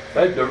mean,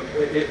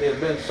 it has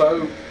been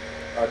so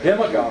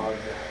demagogued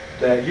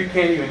that you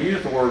can't even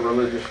use the word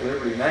religious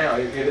liberty now.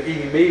 It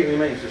immediately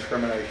means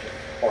discrimination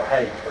or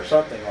hate or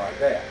something like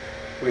that,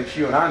 which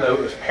you and I know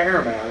is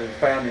paramount in the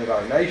founding of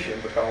our nation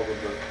because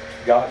of the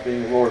God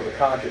being the Lord of the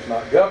conscience,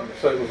 not government.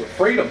 So it was a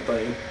freedom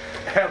thing.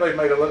 How they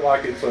made it look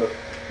like it's a,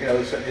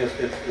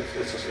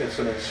 it's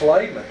an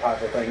enslavement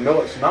type of thing.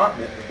 No, it's not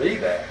meant to be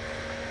that.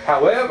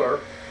 However,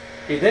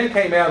 he then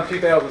came out in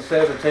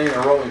 2017 in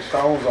a Rolling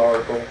Stones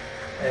article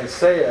and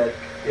said,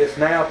 it's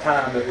now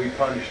time that we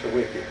punish the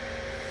wicked.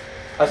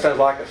 That sounds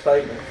like a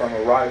statement from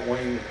a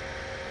right-wing,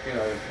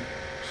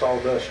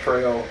 sawdust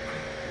trail,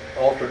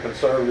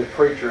 ultra-conservative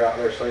preacher out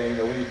there saying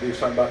that we need to do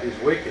something about these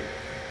wicked.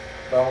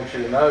 But I want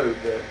you to know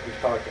that he's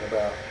talking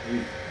about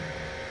you.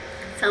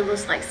 It's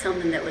almost like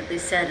something that would be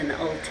said in the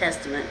Old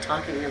Testament,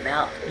 talking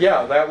about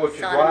Yeah, that which is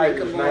Sodom right and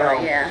is Gomorrah,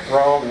 now yeah.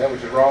 wrong, and that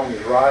which is wrong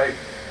is right.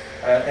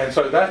 And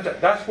so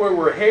that's where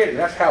we're heading.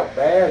 That's how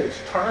bad it's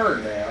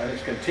turned now, and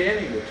it's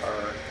continuing to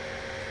turn.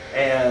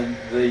 And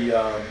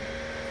the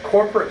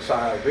corporate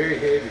side is very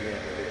heavy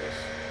into this,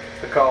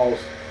 because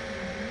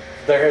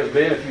there has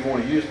been, if you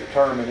want to use the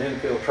term, an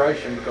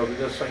infiltration, because it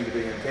does seem to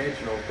be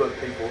intentional to put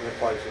people in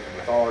places of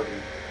authority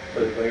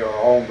so that they are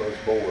on those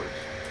boards.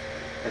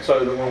 And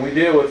so that when we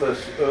deal with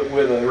this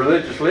with a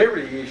religious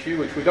liberty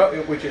issue,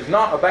 which is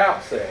not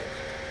about sex,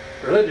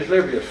 religious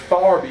liberty is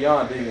far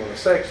beyond dealing with a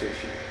sex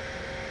issue.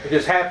 It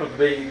just happens to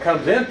be, it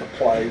comes into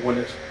play when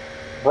it's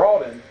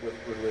brought in with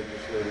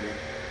religious liberty.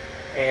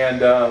 And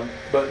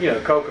but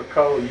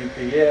Coca-Cola,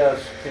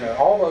 UPS,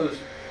 all those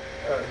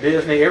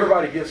Disney,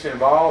 everybody gets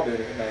involved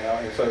in it now,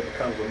 and so it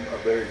becomes a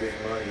very big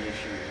money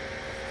issue.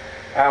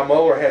 Al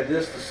Mohler had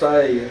this to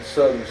say at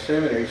Southern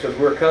Seminary. He says,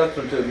 "We're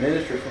accustomed to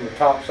ministry from the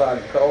top side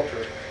of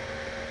culture,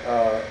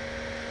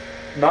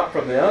 not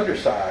from the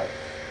underside."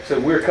 He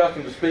said, "We're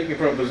accustomed to speaking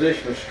from a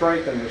position of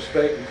strength and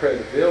respect and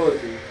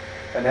credibility,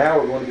 and now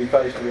we're going to be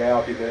faced with the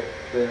reality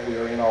that we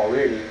are in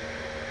already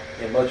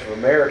in much of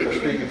America,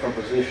 speaking from a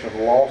position of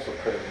loss of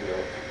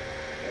credibility.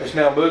 This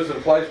now moves to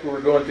the place where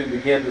we're going to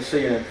begin to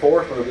see an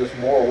enforcement of this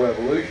moral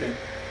revolution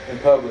in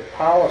public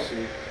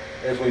policy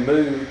as we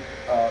move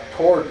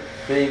toward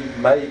being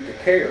made to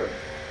care."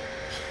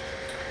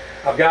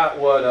 I've got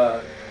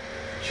what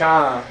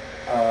Chai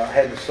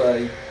had to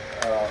say.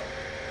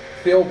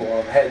 Phil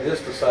Blum had this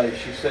to say.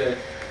 She said,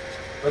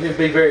 "Let me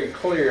be very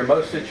clear. In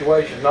most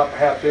situations, not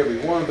perhaps every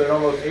one, but in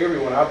almost every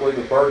one, I believe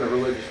the burden of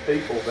religious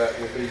people that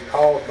will be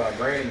caused by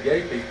granting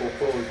gay people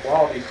full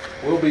equality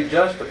will be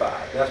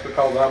justified. That's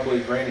because I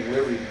believe granting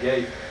liberty to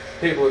gay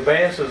people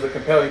advances the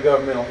compelling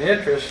governmental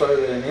interest, so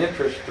that an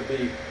interest to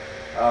be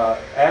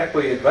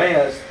adequately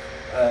advanced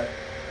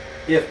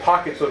if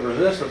pockets of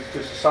resistance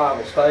to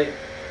societal statement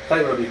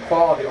of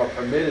equality are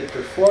permitted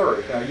to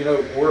flourish." Now,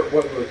 what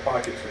were those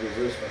pockets of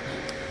resistance?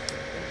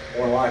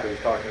 More likely, he's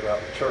talking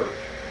about the church.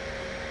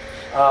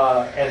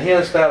 And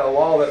hence that a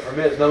law that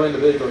permits no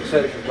individual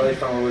exceptions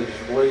based on religious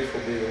beliefs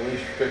will be the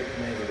least restrictive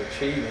means of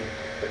achieving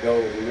the goal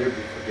of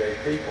liberty for gay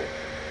people.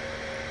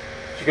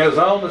 She goes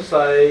on to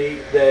say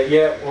that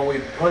yet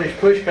when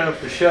push comes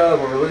to shove,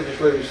 when religious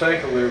liberty,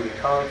 sexual liberty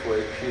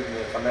conflict,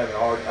 I'm having a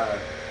hard time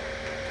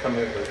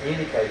coming up with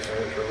any case in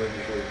which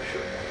religious liberty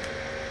should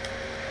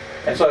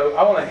be. And so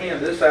I want to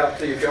hand this out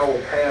to you if y'all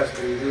will pass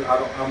through.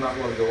 I'm not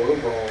going to go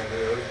over all of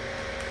this.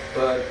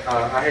 But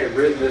I had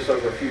written this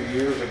over a few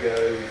years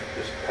ago,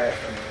 just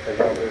passing as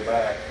y'all go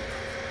back.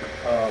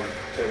 Tell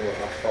you what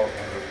I thought over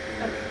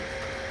here.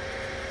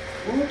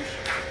 Whoops.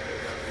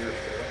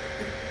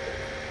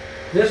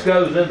 This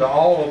goes into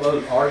all of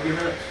those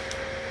arguments,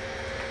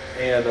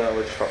 and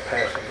let's start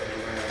passing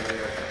those around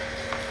there.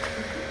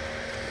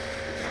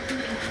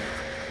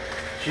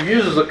 She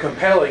uses a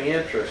compelling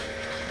interest,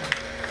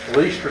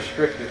 least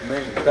restrictive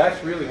means.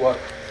 That's really what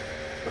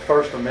the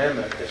First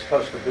Amendment is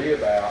supposed to be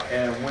about.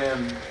 And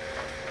when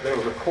there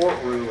was a court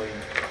ruling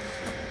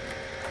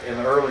in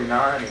the early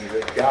 90s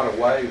that got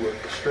away with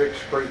the strict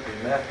scrutiny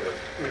method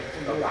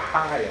of the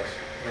highest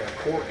in a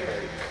court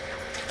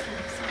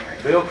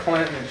case, Bill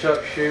Clinton and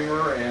Chuck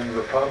Schumer and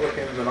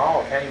Republicans and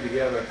all came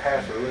together and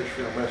passed the Religious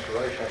Freedom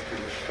Restoration Act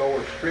to restore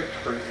strict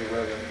scrutiny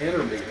rather than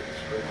intermediate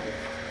scrutiny,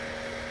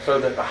 so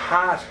that the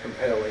highest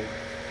compelling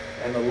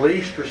and the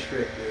least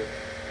restrictive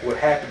would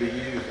have to be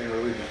used in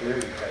religious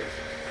liberty cases.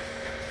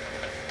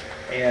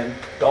 And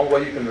the only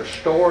way you can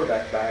restore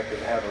that back is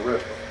to have a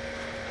referendum.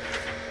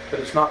 But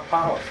it's not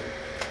policy.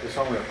 It's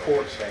only a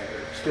court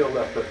standard. It's still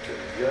left up to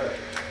the judge.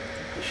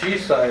 And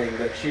she's saying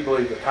that she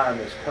believes the time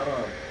has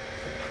come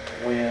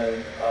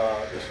when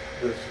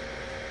the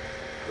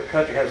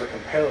country has a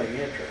compelling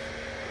interest.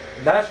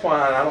 And that's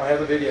why I don't have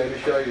the video to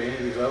show you any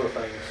of these other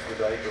things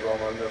today, because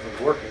almost nothing's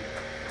working.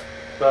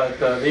 But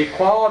the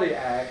Equality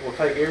Act will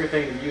take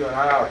everything that you and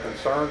I are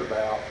concerned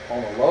about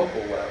on a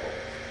local level.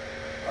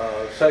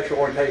 Sexual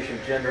orientation,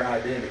 gender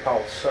identity,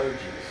 called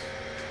SOGIs,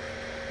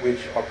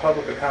 which are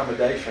public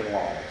accommodation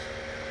laws.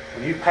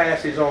 When you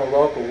pass these on a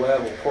local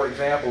level, for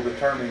example,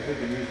 determining who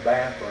can use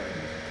bathrooms,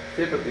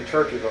 typically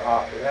churches are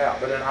opted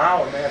out. But in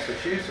Iowa,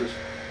 Massachusetts,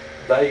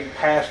 they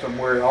passed them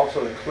where it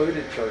also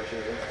included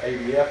churches, and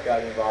ADF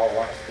got involved,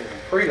 Life, Civil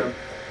Freedom,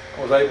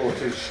 was able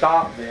to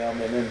stop them,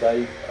 and then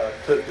they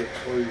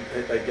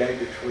gave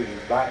the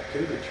exclusions back to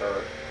the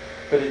church.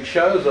 But it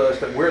shows us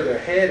that where they're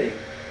heading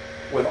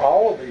with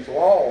all of these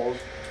laws,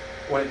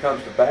 when it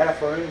comes to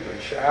bathrooms and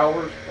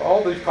showers,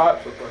 all these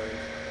types of things,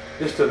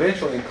 is to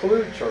eventually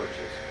include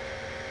churches.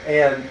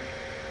 And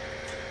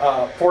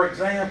for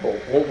example,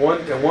 in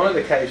one of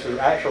the cases,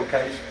 actual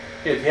case,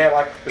 if you have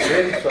like a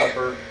spaghetti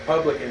supper,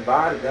 public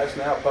invited, that's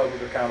now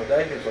public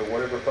accommodation. So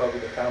whatever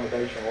public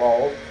accommodation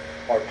laws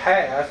are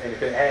passed, and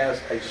if it has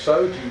a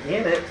SOGI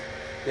in it,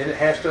 then it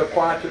has to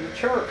apply to the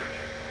church.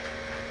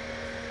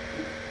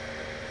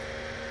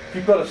 If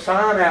you put a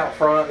sign out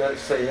front that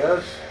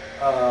says,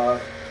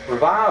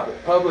 revival,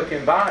 public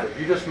invited.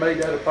 You just made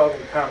that a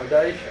public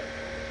accommodation.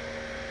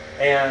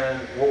 And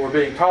what we're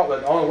being taught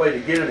that the only way to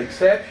get an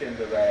exception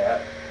to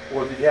that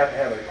was that you have to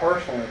have a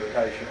personal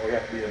invitation or you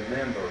have to be a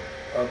member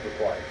of the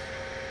place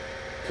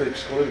to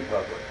exclude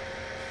public.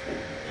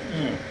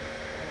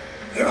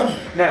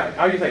 Now,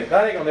 how do you think?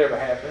 That ain't going to ever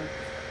happen.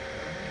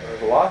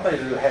 There's a lot of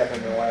things that have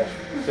happened in the last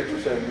 6 or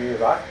 7 years.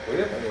 We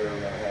didn't think we were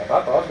going to happen.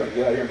 I thought I was going to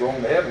get out here and go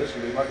on to heaven. This is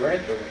going to be my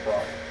grandchildren's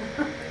problem.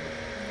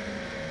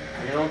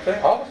 You know what I'm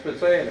saying? All of us been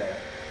saying that.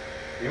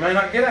 You may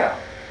not get out.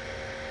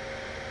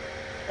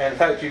 And the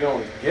fact that you're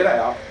going to get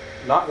out,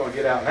 not going to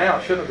get out now,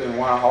 shouldn't have been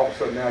why all of a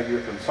sudden now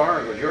you're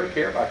concerned, because you already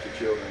care about your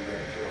children and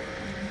grandchildren.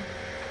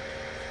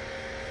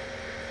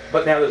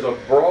 But now there's a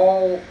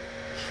broad,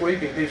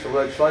 sweeping piece of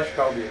legislation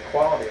called the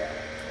Equality Act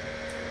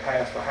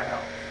passed the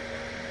House.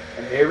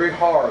 And every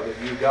horror that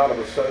you got of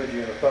a sojourn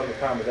and a public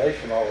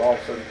accommodation law will all of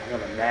a sudden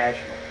become a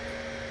national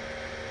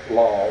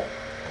law.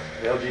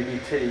 The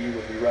LGBT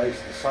would be raised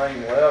to the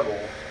same level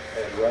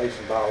as race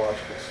and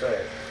biological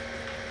sex.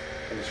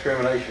 And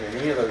discrimination in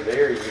any of those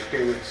areas is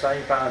carried with the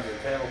same fines and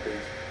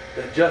penalties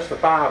that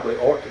justifiably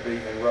ought to be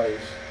in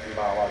race and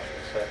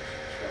biological sex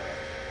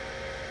discrimination.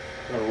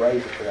 I'm going to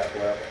raise it to that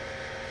level.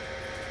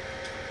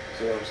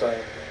 See what I'm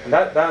saying? And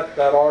that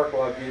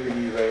article I've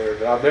given you there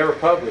that I've never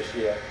published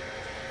yet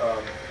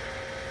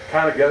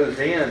kind of goes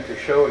into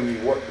showing you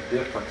what the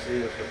difference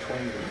is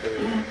between the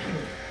two.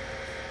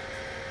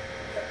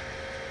 Okay.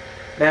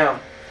 Now,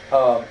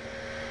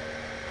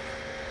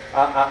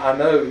 I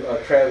know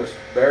Travis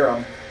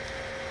Barham,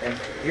 and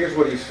here's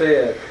what he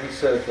said. He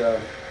said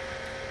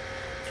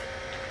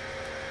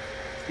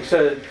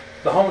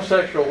the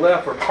homosexual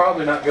left will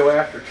probably not go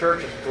after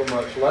churches until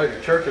much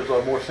later. Churches are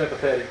a more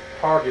sympathetic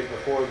target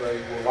before they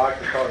will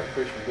likely target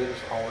Christian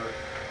business owners,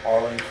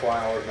 Arlene's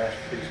Flowers,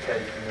 Masterpiece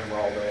Cake, remember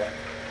all that.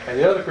 And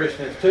the other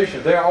Christian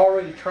institutions, they're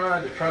already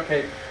trying to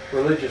truncate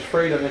religious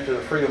freedom into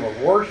the freedom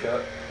of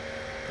worship.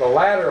 The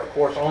latter, of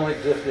course, only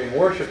exists during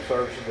worship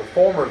services. The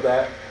former of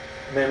that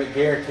amendment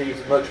guarantees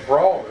it much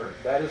broader.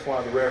 That is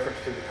why the reference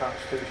to the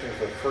Constitution is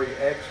the free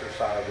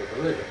exercise of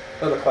religion.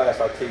 Another class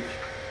I teach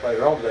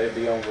later on today will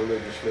be on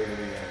religious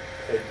liberty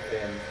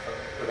and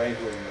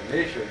evangelism and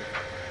missions.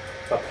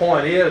 The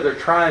point is they're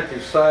trying to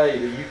say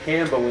that you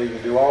can believe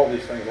and do all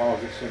these things as long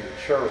as it's in the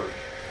church.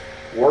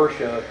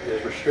 Worship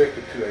is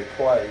restricted to a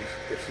place.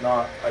 It's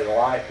not a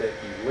life that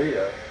you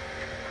live.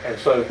 And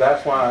so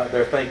that's why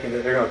they're thinking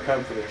that they're going to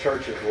come for the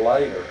churches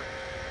later.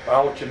 But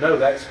I want you to know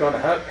that's going to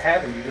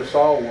happen. You just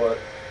saw what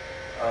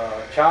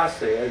Chai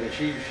said, and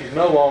she's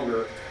no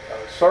longer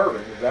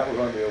serving. That was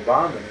under the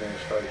Obama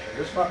administration.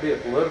 This might be a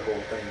political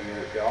thing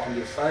here, y'all. I'm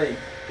just saying,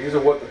 these are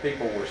what the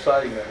people were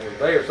saying that were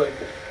there. So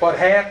what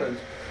happens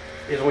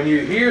is when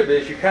you hear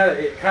this, it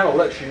kind of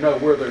lets you know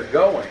where they're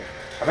going.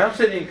 I mean, I'm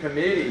sitting in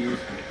committees,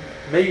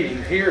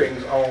 meetings,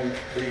 hearings on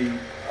the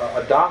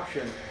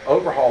adoption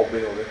overhaul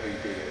bill that we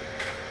did.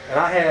 And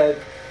I had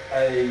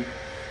a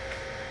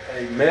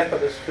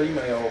Methodist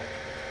female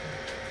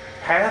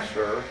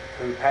pastor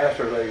who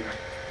pastors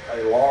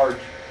a large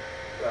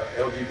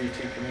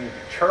LGBT community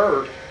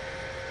church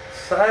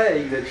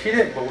say that she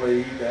didn't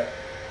believe that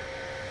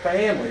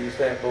families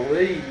that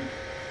believe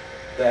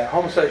that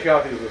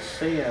homosexuality is a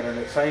sin and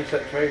that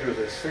same-sex marriage is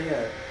a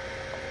sin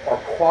are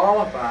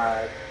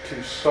qualified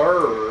to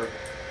serve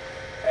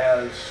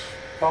as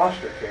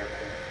foster care parents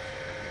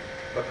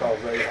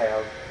because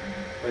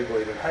they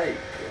believe in hate.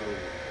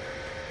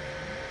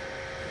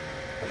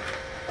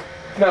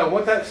 No,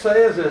 what that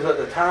says is that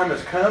the time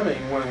is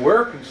coming when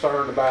we're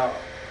concerned about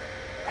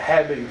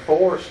having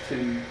forced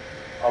to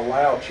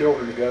allow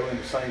children to go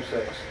into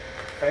same-sex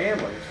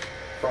families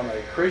from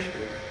a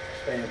Christian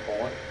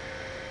standpoint.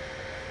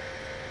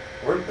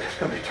 It's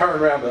going to be turned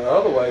around the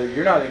other way.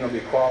 You're not even going to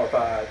be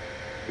qualified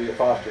to be a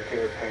foster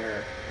care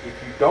parent if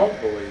you don't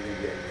believe in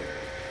gay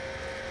marriage.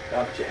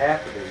 Not that you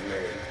have to be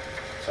married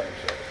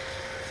same-sex.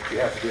 You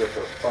have to do it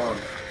to affirm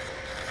it.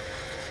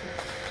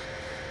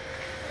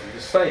 I'm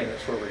just saying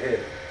that's where we're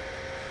headed.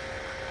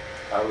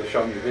 I will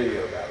show you a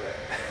video about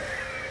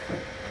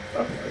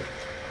that.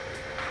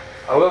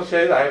 I will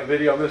say that I have a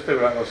video on this too,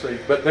 we're not going to see.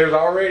 But there's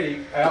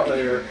already out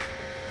there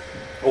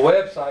a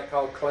website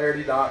called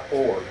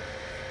clarity.org.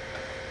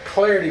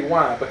 Clarity,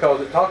 why?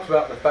 Because it talks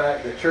about the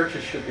fact that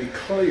churches should be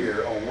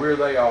clear on where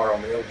they are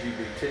on the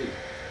LGBT.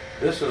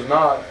 This is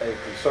not a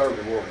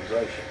conservative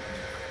organization.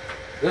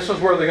 This is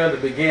where they're going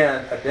to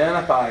begin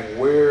identifying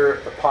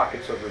where the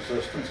pockets of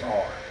resistance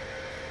are.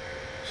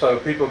 So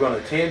people are going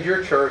to attend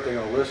your church, they're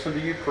going to listen to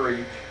you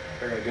preach,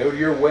 they're going to go to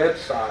your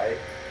website,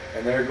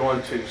 and they're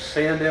going to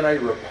send in a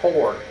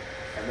report,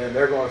 and then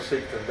they're going to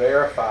seek to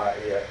verify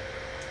it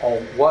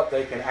on what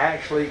they can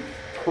actually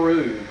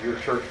prove your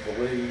church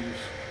believes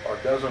or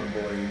doesn't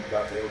believe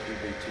about the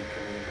LGBT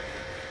community.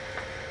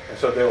 And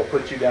so they'll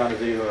put you down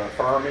as either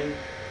affirming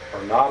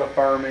or not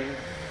affirming,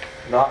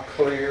 not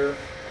clear,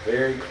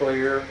 very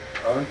clear,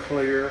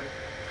 unclear.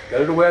 Go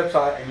to the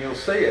website and you'll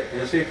see it.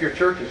 You'll see if your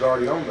church is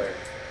already on there.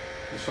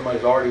 If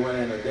somebody's already went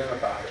in and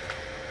identified it.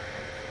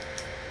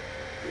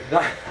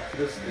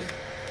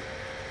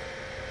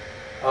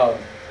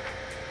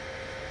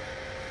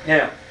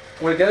 Now,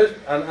 when it goes,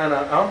 and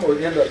I'm going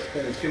to end up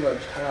spending too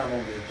much time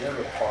on the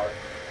agenda part,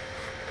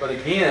 but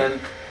again,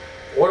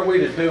 what are we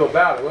to do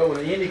about it? Well, when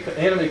the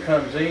enemy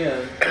comes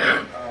in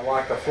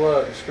like a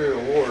flood, the Spirit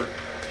of the Lord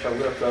shall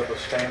lift up a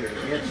standard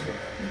against him.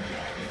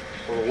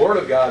 So the Word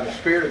of God and the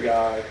Spirit of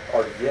God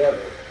are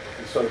together,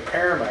 and so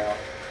paramount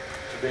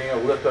to being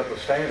able to lift up a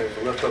standard is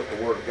to lift up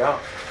the Word of God.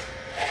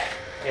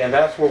 And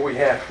that's where we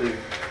have to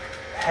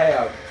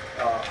have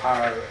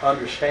our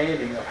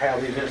understanding of how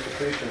these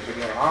institutions are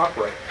going to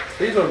operate.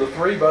 These are the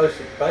three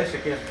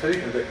basic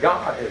institutions that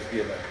God has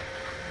given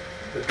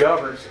the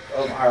governance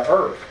of our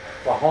earth.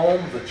 The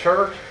home, the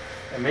church,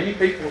 and many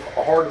people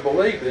are hard to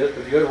believe this,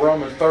 but if you go to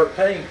Romans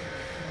 13,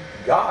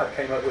 God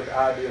came up with the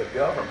idea of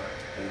government.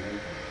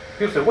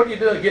 People say, what are you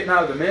doing getting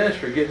out of the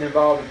ministry, getting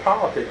involved in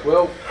politics?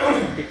 Well,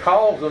 he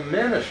calls them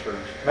ministers.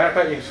 Matter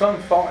of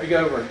fact, you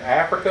go over in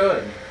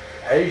Africa and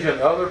Asia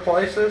and other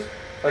places,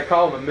 they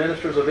call them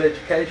ministers of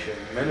education,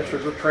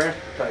 ministers of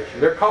transportation.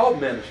 They're called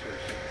ministers.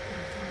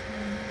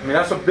 I mean,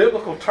 that's a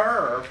biblical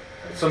term.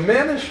 It's a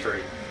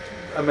ministry.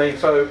 I mean,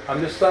 so I'm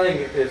just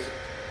saying it's,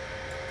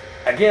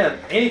 again,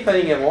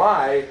 anything in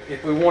life,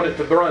 if we want it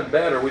to run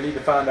better, we need to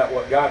find out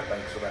what God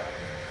thinks about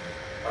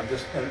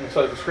it. And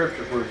so the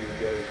Scripture's where you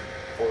go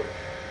for it.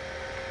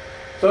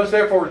 So let's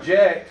therefore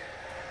reject,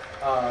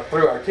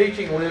 through our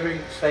teaching,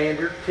 living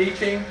standard,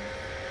 teaching.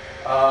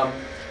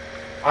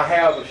 I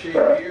have a sheet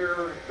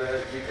here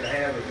that you can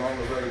have as long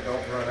as they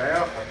don't run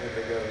out. I think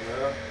they got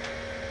enough.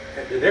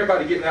 Did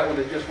everybody get that one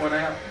that just went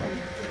out?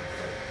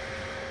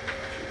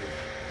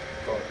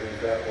 Thought these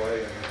that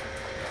way.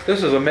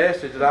 This is a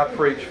message that I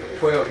preached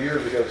 12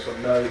 years ago,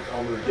 some notes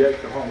on the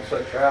rejection of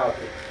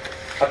homosexuality.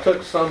 I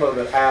took some of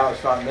it out.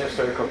 It's not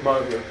necessary because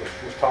most of it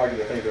was targeted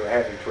to things that were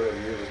happening 12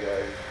 years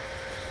ago.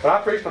 But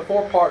I preached a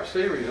 4-part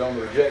series on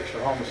the rejection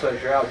of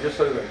homosexuality just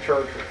so that the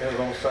church, it was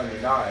on Sunday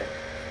night,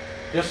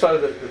 just so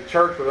that the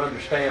church would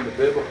understand the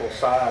biblical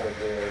side of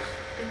this,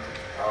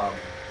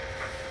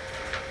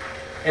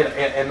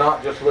 and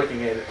not just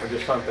looking at it for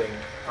just something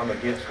I'm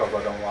against because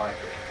I don't like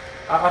it.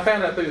 I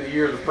found out through the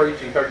years of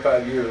preaching,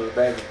 35 years as a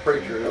Baptist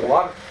preacher, there's a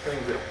lot of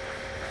things that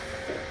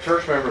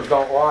church members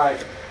don't like,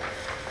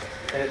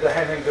 and it doesn't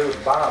have anything to do with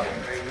the Bible.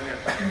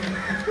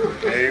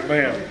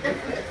 Amen.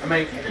 I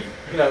mean,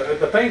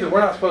 the things that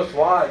we're not supposed to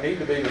like need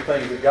to be the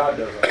things that God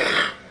doesn't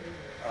like.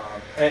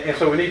 And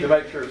so we need to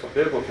make sure it's a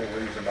biblical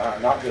reason behind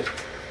it, not just,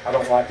 I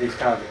don't like these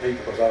kinds of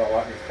people because I don't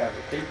like these kinds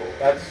of people.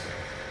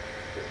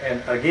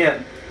 And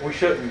again, there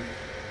shouldn't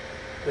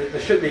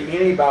be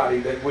anybody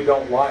that we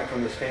don't like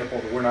from the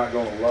standpoint that we're not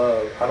going to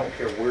love. I don't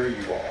care where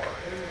you are.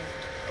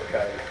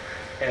 Okay?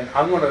 And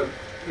I'm going to,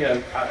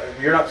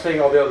 you're not seeing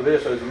all the other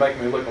videos that make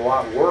me look a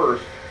lot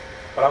worse,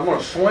 but I'm going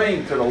to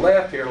swing to the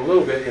left here a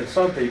little bit in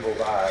some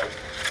people's eyes.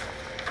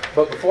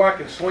 But before I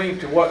can swing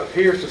to what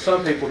appears to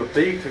some people to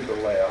be to the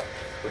left,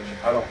 which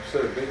I don't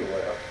consider to be the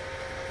left,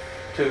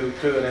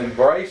 to an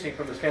embracing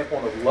from the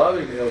standpoint of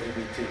loving the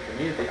LGBT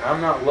community,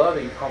 I'm not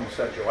loving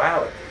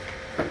homosexuality.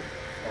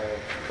 I'll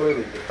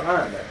clearly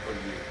define that for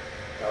you.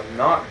 I'm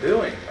not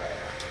doing that.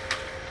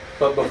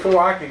 But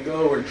before I can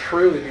go and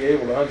truly be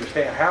able to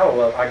understand how to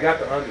love, I got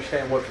to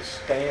understand what the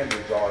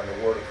standards are in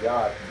the Word of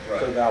God, right,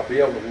 so that I'll be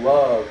able to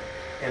love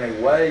in a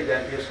way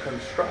that is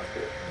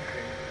constructive.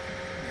 Okay.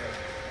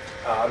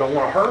 Yeah. I don't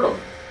want to hurt them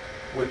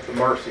with the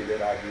mercy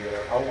that I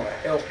give. I want to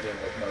help them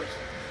with mercy.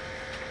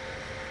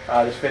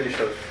 I just finished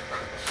a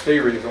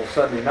series on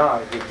Sunday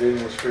night with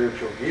dealing with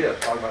spiritual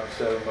gifts, talking about the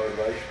 7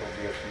 motivational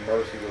gifts, and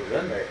mercy was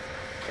in there.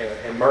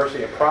 And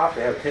mercy and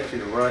prophecy have a tendency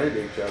to run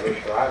into each other.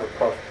 So I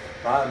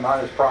have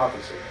mine is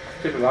prophecy.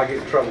 Typically I get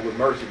in trouble with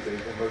mercy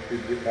people. Most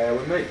people get mad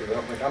with me because they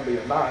don't think I'm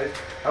being nice.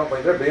 I don't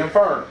think they're being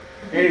firm.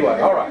 Anyway,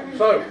 all right.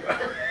 So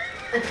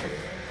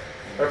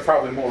they're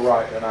probably more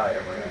right than I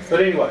am.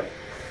 But anyway.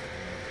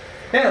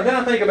 Now, then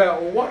I think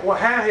about, well,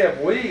 how have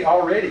we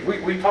already,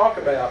 we talk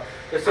about,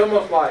 it's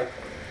almost like,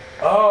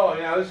 oh,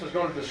 this is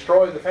going to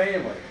destroy the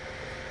family.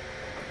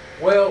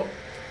 Well,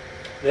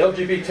 the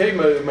LGBT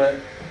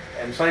movement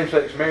and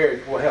same-sex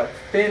marriage will help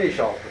finish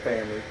off the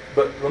family,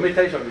 but let me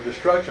tell you something, the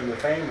destruction of the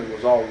family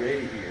was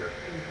already here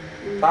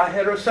by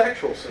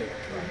heterosexual sin.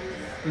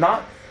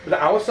 But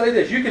I will say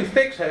this, you can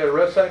fix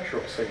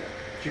heterosexual sin,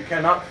 but you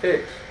cannot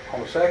fix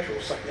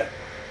homosexual sin.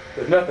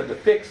 There's nothing to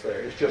fix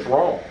there, it's just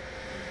wrong.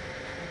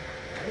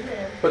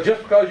 But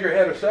just because you're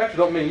heterosexual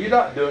don't mean you're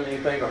not doing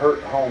anything to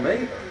hurt the home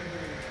either.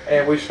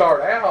 And we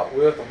start out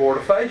with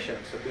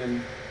abortifacients.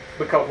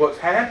 Because what's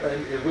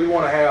happened is we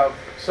want to have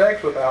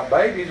sex without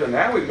babies, and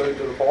now we move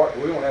to the part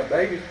where we want to have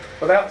babies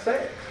without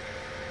sex.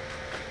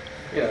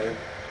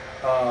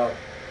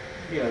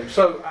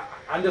 So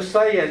I'm just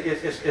saying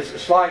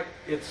it's like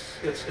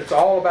it's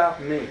all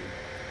about me.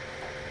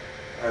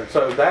 And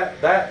so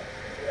that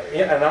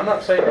and I'm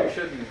not saying you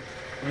shouldn't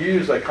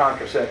use a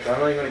contraception. I'm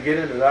not even going to get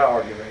into that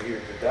argument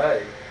here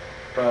today.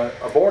 But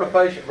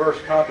abortifacient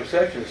versus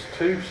contraception is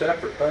 2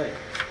 separate things.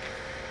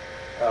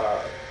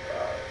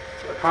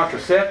 A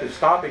contraceptive,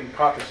 stopping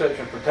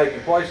contraception from taking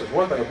place, is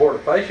one thing.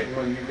 Abortifacient,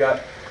 when you've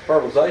got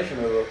fertilization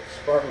of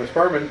a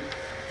sperm and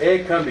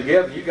egg come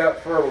together, you got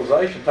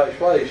fertilization takes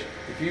place.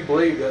 If you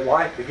believe that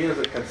life begins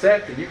at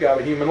conception, you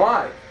got a human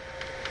life.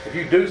 If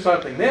you do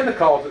something then to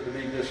cause it to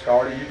be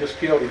discarded, you just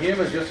killed a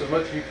human just as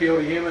much as you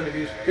killed a human if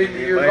he's 50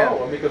 years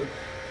old. I mean, because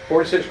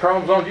 46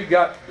 chromosomes, you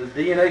got the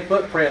DNA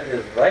footprint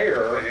is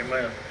there.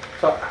 Amen.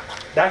 So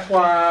that's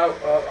why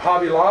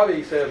Hobby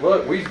Lobby said,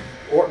 look, we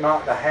ought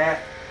not to have,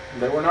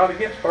 they were not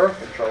against birth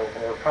control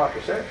or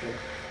contraception.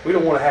 We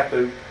don't want to have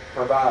to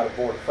provide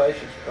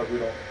abortifacients because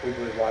we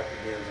believe life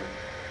begins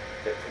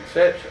at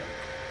conception.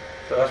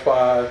 So that's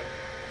why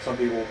some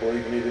people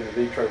believe in in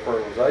vitro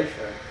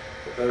fertilization,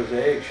 but those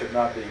eggs should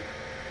not be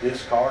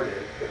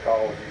discarded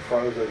because you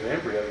froze those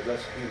embryos.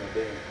 That's a human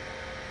being.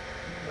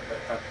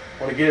 I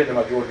want to get into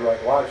my Georgia Right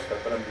to Life stuff,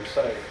 but I'm just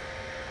saying.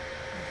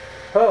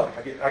 Oh,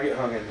 I get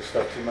hung into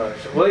stuff too much.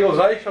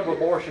 Legalization of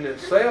abortion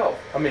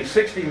itself. I mean,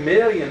 60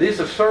 million.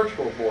 These are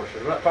surgical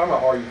abortions. We're not talking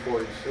about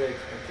RU46,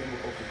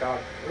 continual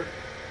concoction.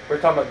 We're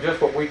talking about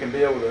just what we can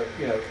be able to,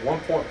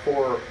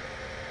 1.4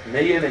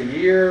 million a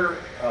year.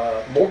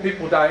 More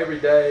people die every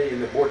day in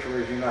the abortion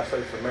areas in the United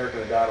States of America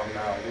than died on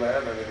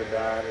 9/11. They've been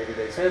dying every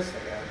day since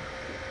then.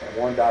 And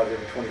one dies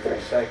every 23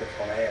 seconds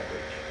on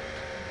average.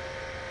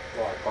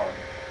 A lot of carnage.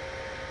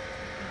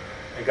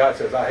 And God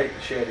says, I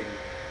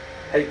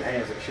hate the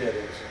hands that shed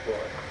innocent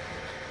blood.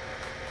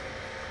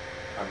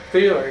 I'm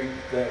feeling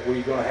that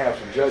we're going to have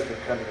some judgment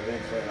coming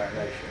eventually in our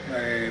nation.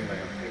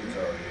 Amen. It's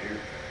already here.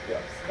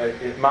 Yeah.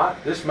 It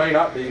might. This may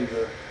not be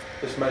the.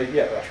 This may.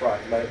 Yeah, that's right.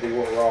 It may be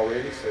what we're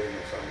already seeing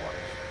in some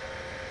ways.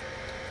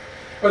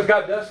 But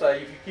God does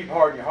say, if you keep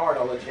hard in your heart,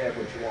 I'll let you have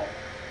what you want.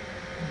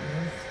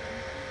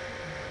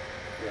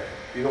 Yeah.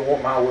 If you don't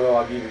want my will,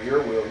 I'll give you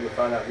your will. You'll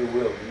find out your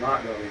will is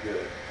not going to be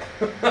good.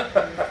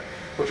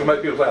 Which will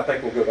make people say, I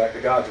think we'll go back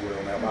to God's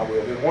will now. My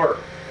will didn't work.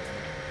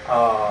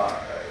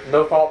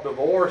 No fault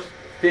divorce,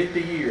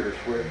 50 years.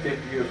 We're at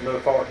 50 years of no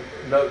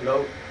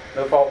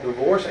fault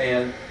divorce.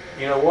 And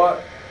you know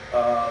what?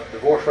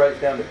 Divorce rate's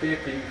down to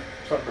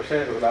 50-something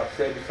percent. It was about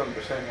 70-something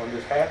percent when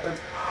this happened.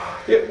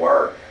 It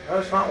worked. No,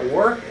 it's not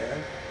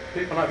working.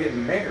 People are not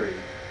getting married.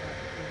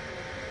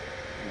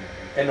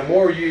 And the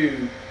more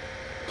you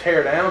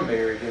tear down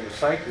marriage and the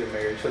sanctity of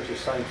marriage, such as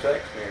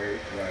same-sex marriage,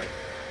 Right.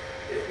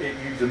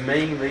 You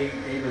demean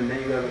even the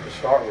need of it to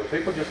start with.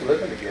 People just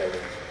living together.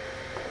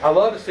 I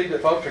love to see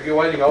that folks are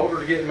getting older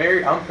to get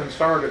married. I'm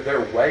concerned that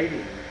they're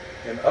waiting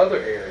in other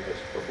areas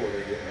before they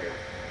get married.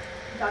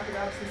 Dr.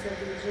 Robinson said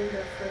the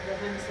agenda for the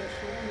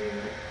homosexual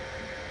union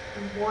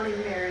and wanting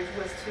marriage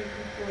was to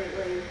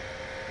completely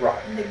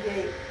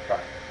negate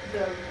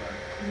the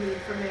need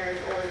for marriage,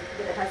 or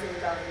that it hasn't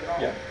been done at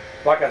all. Yeah.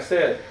 Like I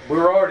said,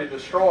 we're already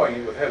destroying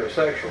it with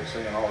heterosexual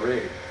sin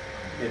already,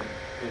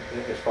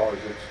 as far as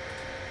it's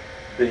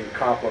being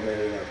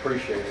complimented and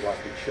appreciated like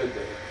it should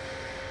be.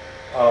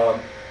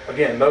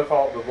 Again, no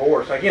fault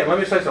divorce. Again, let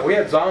me say something. We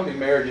had zombie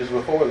marriages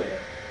before then.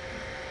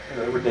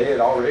 They were dead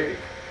already.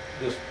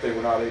 Just they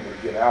were not able to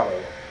get out of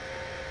them.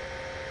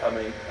 I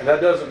mean, and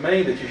that doesn't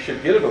mean that you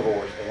should get a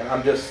divorce then.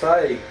 I'm just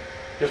saying,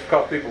 just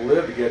because people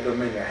live together doesn't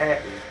mean they're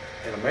happy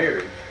in a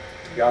marriage.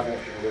 God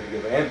wants you to live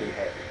together and be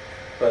happy.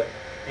 But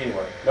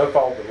anyway, no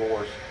fault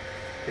divorce.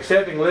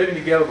 Accepting living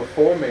together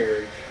before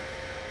marriage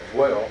as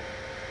well.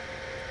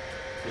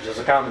 It's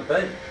just a common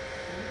thing.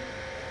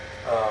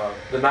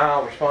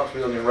 Denial of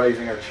responsibility in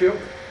raising our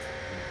children.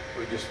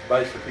 We just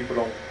basically people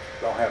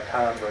don't have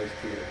time to raise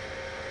kids.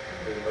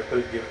 They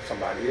could give it to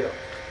somebody else.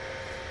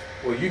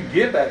 Well, you can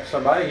give that to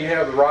somebody. You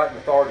have the right and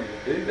authority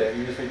to do that.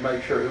 You just need to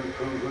make sure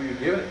who you're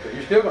giving it to.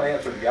 You're still going to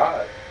answer to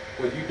God.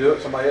 Whether you do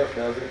it, somebody else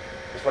does it.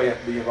 That's why you have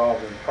to be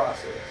involved in the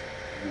process.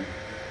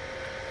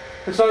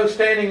 And so,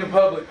 standing in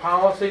public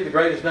policy, the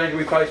greatest danger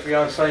we face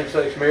beyond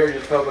same-sex marriage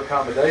is public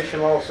accommodation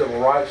law, civil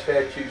rights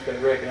statutes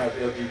that recognize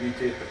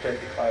LGBT as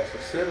protected class of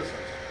citizens.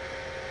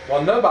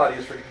 While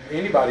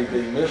anybody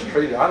being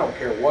mistreated, I don't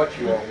care what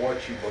you are and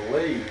what you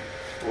believe,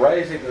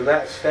 raising to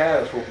that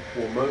status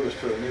will move us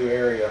to a new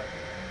area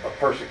of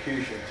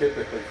persecution,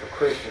 typically for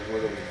Christians,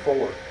 moving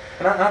forward.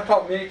 And I've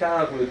talked many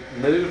times with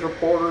news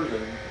reporters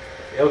and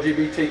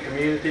LGBT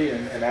community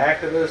and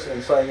activists,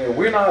 and saying,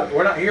 we're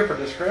not here for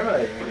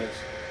discriminating against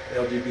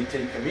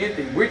LGBT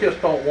community. We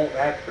just don't want to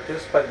have to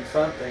participate in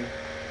something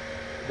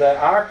that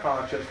our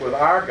conscience with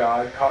our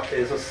God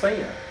is a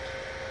sin.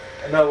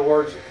 In other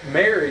words,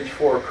 marriage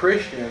for a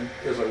Christian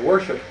is a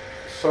worship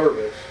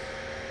service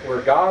where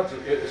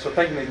it's a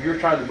thing that you're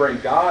trying to bring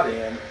God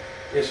in.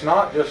 It's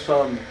not just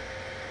some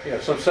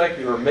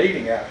secular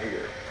meeting out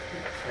here.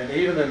 And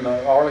even in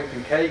the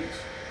Arlington Cates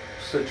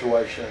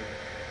situation,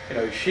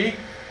 she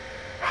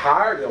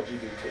hired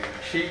LGBT.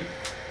 She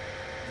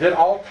did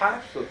all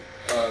types of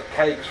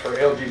cakes for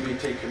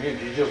LGBT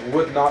community. She just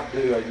would not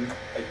do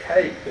a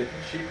cake that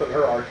she put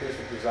her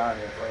artistic design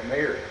in for a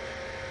marriage.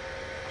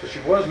 So she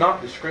was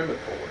not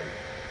discriminatory.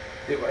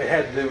 It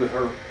had to do with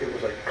her. It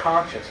was a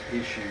conscience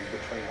issue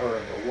between her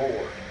and the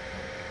Lord.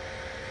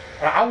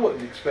 And I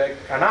wouldn't expect.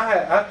 And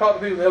I've talked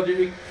to people in the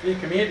LGBT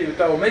community who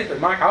told me that,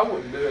 Mike, I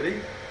wouldn't do it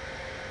either.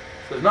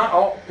 Because not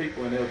all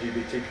people in the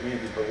LGBT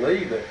community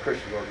believe that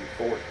Christians are to be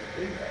forced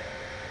to do that.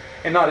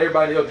 And not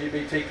everybody in the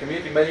LGBT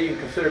community may even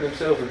consider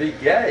themselves to be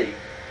gay,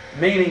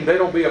 meaning they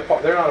don't be a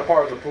part. They're not a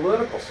part of the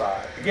political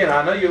side. Again,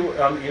 I know you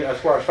know,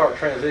 that's where I start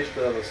transitioning to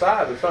the other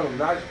side. But some of the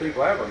nicest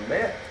people I ever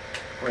met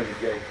were in the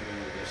gay community.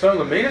 Some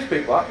of the meanest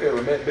people I've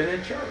ever met been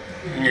in church.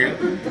 Yeah.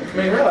 I mean,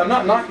 really, I'm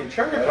not knocking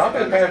church. I've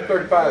been past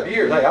 35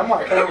 years. Hey, I'm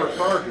like former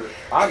surgeon.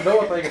 I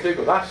know a thing or two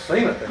because I've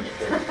seen a thing or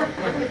two.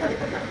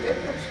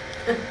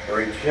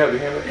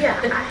 Yeah,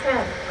 I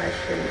have a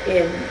question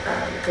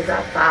because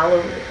I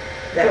followed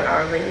that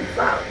Arlene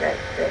followed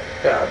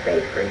that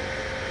bakery.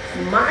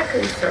 My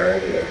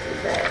concern is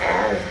that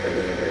as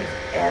believers,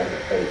 as a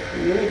faith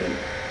community,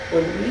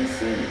 when we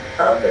see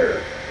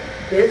other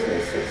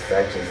businesses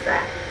such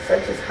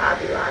as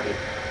Hobby Lobby,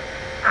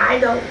 I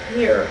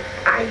hear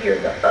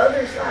the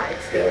other side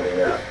standing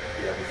up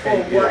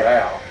for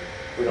what?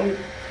 We don't.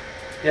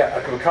 Yeah,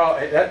 I can call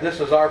that. This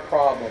is our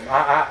problem.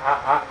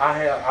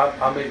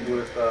 I meet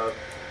with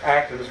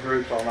activist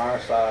groups on our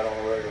side on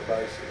a regular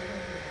basis,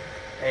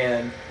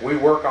 and we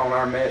work on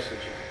our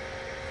messaging,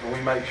 and we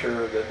make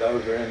sure that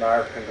those that are in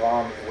our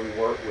conglomerate that we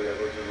work with,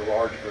 which is a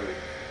large group,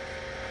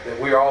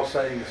 that we're all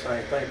saying the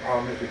same thing.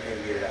 Problem is we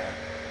can't get it out.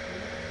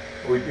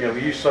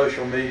 We use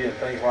social media and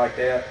things like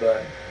that,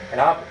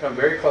 and I've become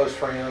very close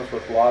friends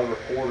with a lot of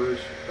reporters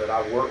that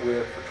I've worked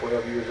with for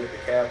 12 years at the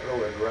Capitol.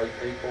 They're great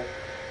people.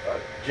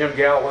 Jim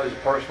Galloway is a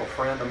personal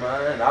friend of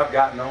mine, and I've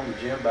gotten on to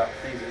Jim about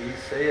things that he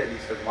said. He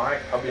said,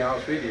 Mike, I'll be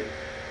honest with you,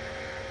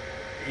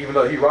 even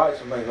though he writes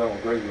some things I don't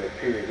agree with,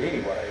 period,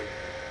 anyway,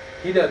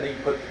 he doesn't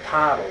even put the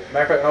title.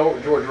 Matter of fact, I know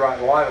what George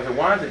Wright Live, I said,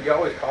 why is it you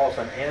always call us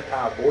an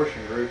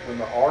anti-abortion group when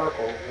the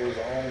article was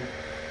on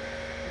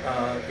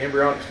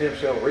embryonic stem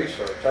cell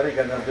research? That ain't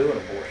got nothing to do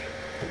with abortion.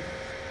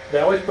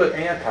 They always put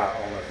anti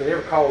on us. They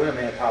never call them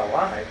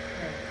anti-life.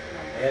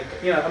 And,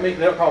 they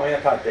don't call them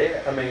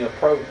anti-death. A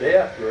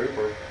pro-death group.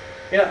 Or,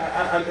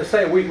 I'm just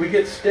saying, we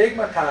get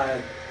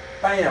stigmatized,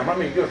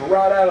 bam, just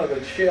right out of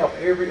the shelf,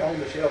 every time.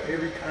 That's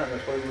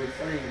what we're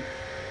saying.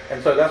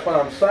 And so that's what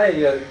I'm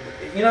saying.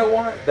 You know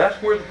what? That's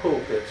where the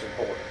pulpit's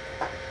important.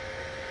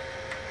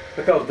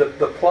 Because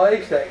the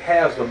place that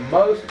has the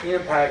most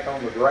impact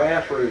on the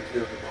grassroots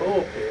is the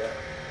pulpit.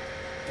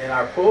 And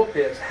our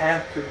pulpits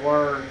have to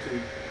learn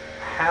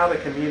how to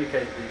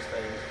communicate these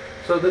things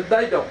so that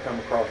they don't come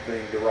across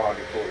being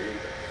derogatory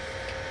either.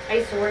 I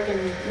used to work in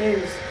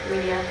news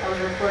media. I was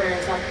a reporter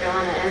in South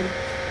Carolina, and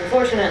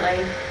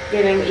unfortunately,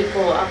 giving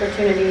equal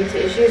opportunity to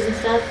issues and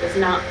stuff is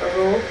not a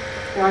rule.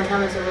 The only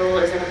time it's a rule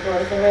is in a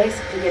political race.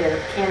 If you get a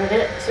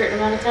candidate a certain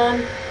amount of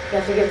time, you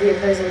have to give the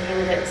opposing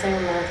candidate the same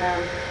amount of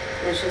time.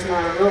 And it's just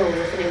not a rule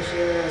with an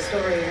issue or a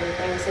story or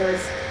anything. So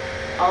it's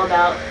all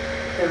about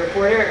the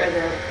reporter or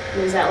the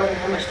news outlet and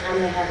how much time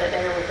they have that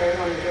day or what they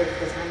want to give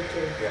the time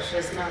to. Yeah. It's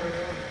just not a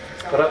rule.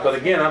 But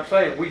again, I'm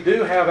saying we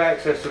do have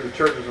access to the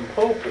churches and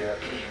pulpit,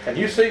 and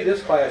you see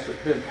this class has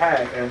been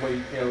packed, and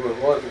it was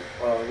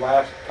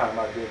last time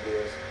I did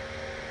this.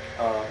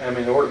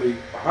 There ought to be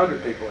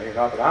 100 people in here.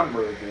 Not that I'm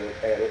really good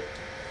at it,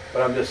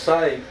 but I'm just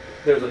saying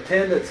there's a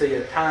tendency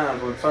at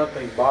times when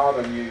something's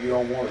bothering you, you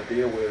don't want to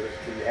deal with it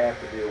until you have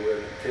to deal with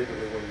it.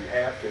 Typically, when you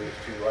have to,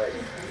 it's too late.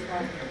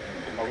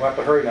 I'm going to have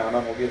to hurry now, and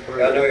I'm going to get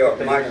through. I know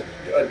you might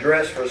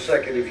address for a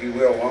second, if you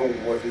will, along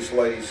with what this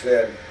lady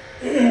said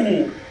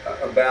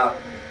about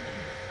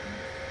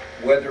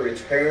whether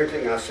it's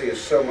parenting. I see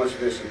so much of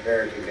this in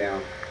parenting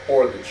now,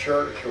 or the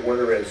church, or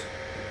whether it's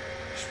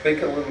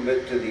speak a little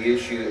bit to the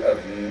issue of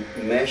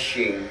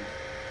meshing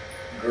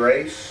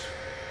grace,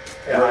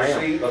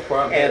 mercy,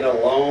 and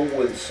along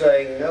with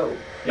saying no. Yep.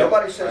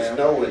 Nobody says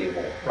no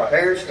anymore. Right.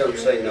 Parents don't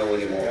say no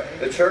anymore. Yep.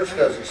 The church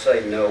doesn't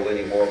say no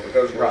anymore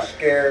because we're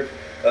scared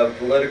of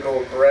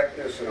political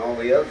correctness and all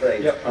the other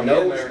things. Yep,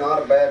 no is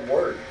not a bad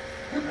word.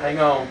 Hang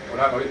on, we're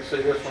not going to get to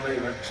see this one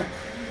either.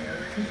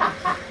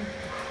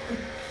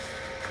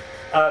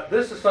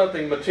 This is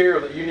something material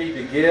that you need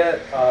to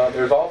get.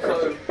 There's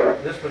also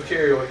this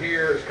material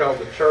here. It's called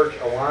the Church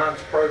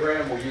Alliance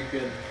Program, where you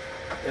can,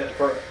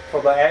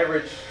 for the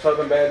average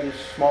Southern Baptist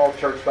small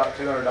church, about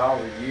 $200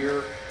 a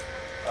year,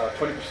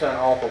 20%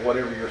 off of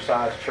whatever your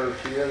size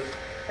church is,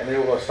 and they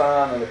will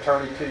assign an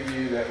attorney to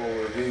you that will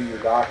review your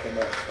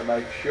documents to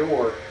make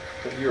sure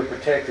that you're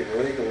protected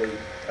legally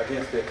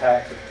against the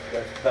attacks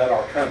that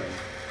are coming,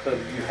 so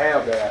that you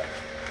have that.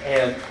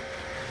 And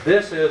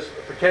this is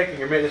protecting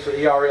your this is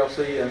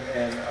ERLC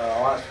and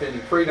Alliance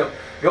Defending Freedom,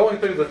 going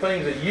through the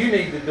things that you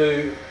need to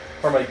do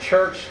from a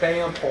church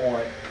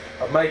standpoint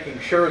of making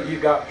sure that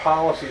you've got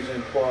policies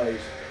in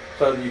place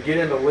so that you get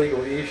into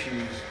legal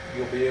issues,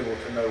 you'll be able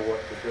to know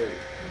what to do.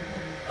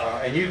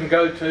 And you can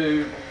go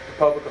to the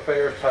Public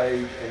Affairs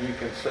page and you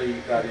can see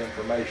that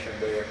information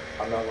there.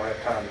 I'm not going to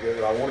have time to go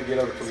there. I want to get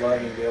over to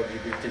loving the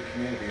LGBT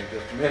community in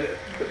just a minute.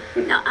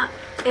 Now,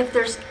 if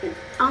there's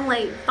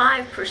only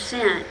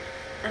 5%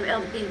 of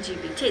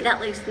LGBT, that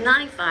leaves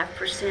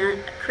 95%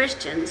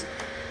 Christians.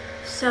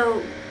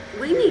 So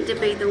we need to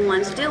be the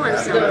ones doing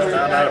something.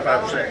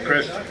 95%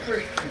 Christian.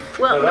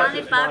 Well,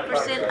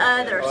 95%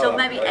 other, so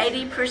maybe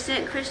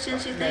 80%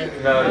 Christians, you think?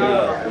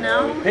 No.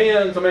 No?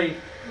 Depends. I mean,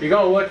 you're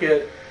going to look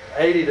at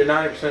 80 to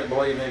 90%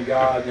 believe in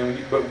God.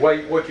 And but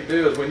wait, what you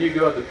do is when you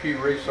go in the Pew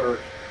Research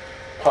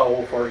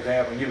poll, for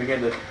example, you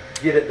begin to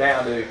get it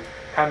down to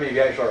how many of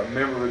you actually are a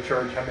member of the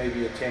church, how many of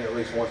you attend at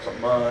least once a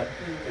month.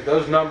 If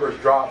those numbers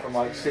drop from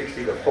like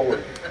 60 to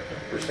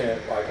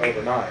 40%, like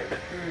overnight.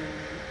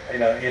 You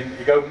know, and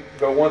you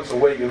go once a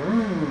week, and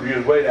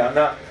you're way down.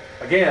 Now,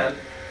 again,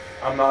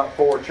 I'm not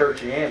for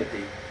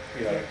churchianity.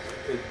 You know,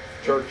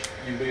 church,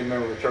 you be a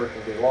member of the church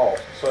and be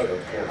lost. So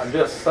I'm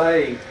just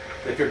saying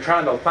that if you're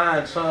trying to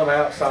find some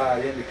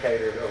outside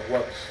indicator of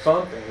what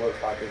something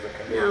looks like as a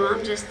community. No,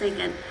 I'm just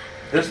thinking.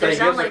 This thing is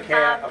a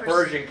cat, a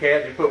Persian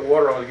cat. You put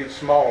water on it, it gets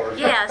smaller.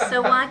 Yeah,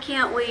 so why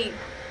can't we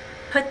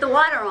put the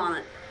water on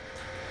it?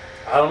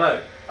 I don't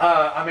know.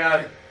 I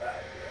mean,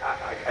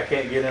 I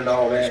can't get into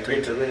all that and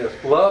get to this.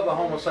 Love the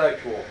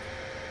homosexual.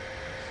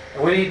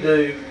 And we need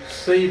to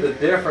see the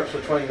difference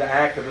between the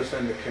activists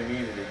and the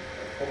community.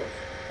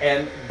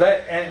 And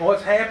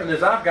what's happened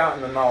is I've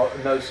gotten to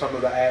know some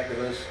of the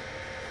activists,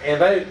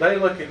 and they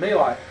look at me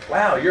like,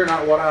 wow, you're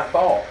not what I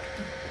thought.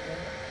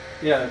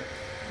 You know,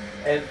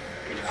 and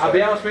I'll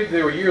be honest with you,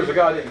 there were years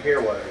ago I didn't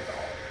care what they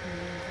thought.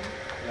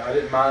 You know, I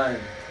didn't mind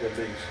them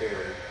being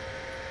scared.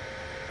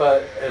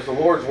 But as the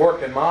Lord's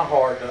worked in my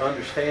heart to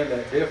understand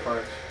that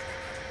difference,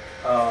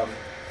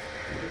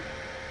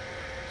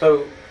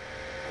 so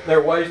there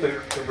are ways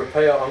to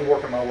repel. I'm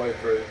working my way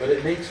through it, but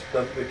it needs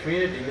the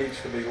community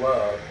needs to be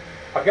loved.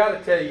 I got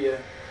to tell you,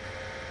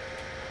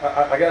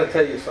 I got to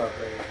tell you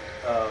something.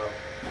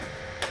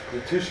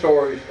 The two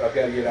stories I've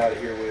got to get out of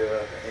here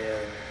with,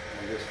 and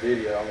in this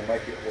video, I'm gonna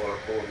make it work,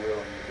 Lord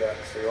willing. You've got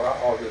to see, or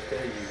I'll just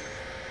tell you.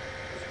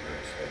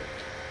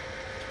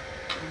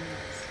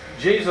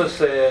 Jesus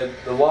said,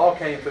 "The law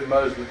came through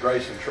Moses, but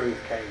grace and truth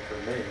came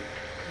through me."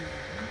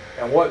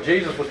 And what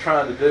Jesus was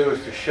trying to do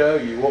is to show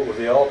you what was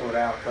the ultimate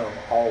outcome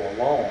all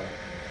along.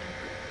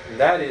 And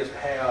that is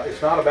how,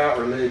 it's not about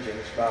religion,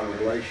 it's about a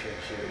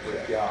relationship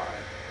with God.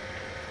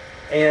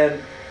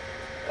 And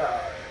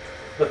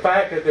the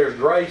fact that there's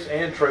grace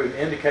and truth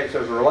indicates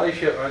there's a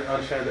relationship, and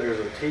understand that there's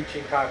a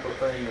teaching type of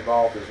thing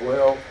involved as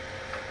well.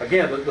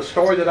 Again, the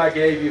story that I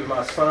gave you of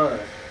my son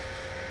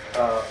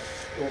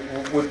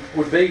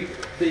would be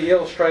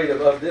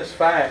illustrative of this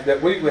fact that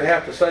we would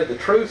have to say the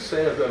truth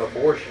says that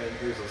abortion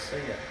is a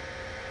sin.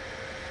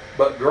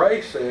 But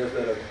grace says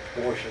that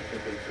abortion can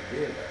be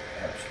forgiven.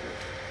 Absolutely.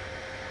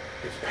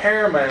 It's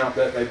paramount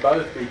that they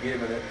both be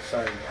given at the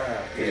same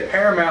time. It's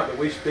paramount that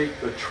we speak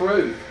the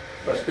truth,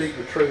 but speak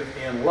the truth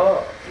in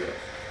love. Yes.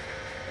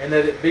 And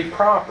that it be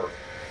proper.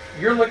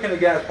 You're looking at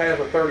guys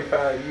past for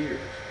 35 years.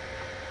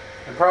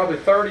 And probably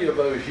 30 of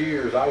those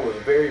years I was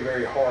very,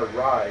 very hard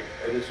right.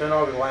 And it's been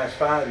over the last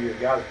 5 years,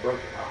 God's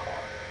broken my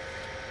heart.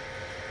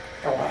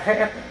 And what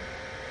happened?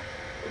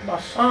 My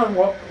son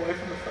walked away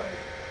from the faith.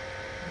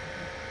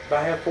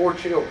 I have 4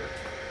 children,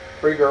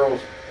 3 girls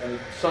and a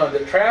son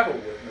that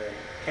traveled with me,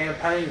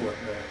 campaigned with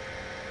me,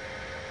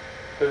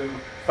 who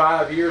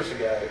 5 years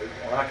ago,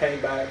 when I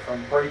came back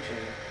from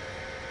preaching,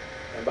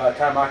 and by the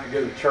time I could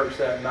go to church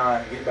that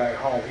night and get back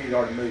home, he'd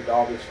already moved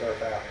all this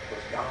stuff out. It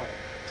was gone.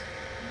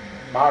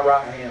 My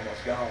right hand was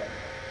gone.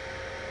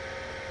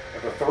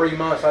 And for 3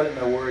 months, I didn't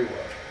know where he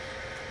was.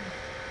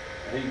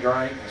 And he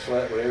drank and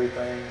slept with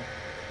everything.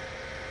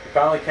 He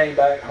finally came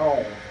back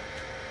home,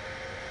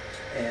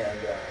 and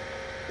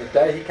the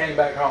day he came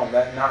back home,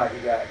 that night he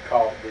got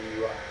caught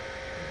DUI.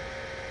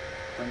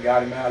 And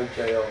got him out of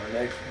jail. And the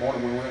next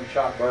morning we went and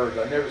shot birds.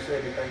 I never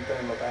said anything to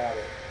him about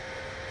it.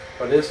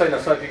 But I did say, now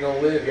son, if you're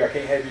going to live here, I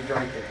can't have you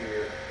drinking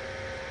here.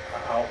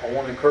 I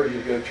want to encourage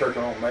you to go to church.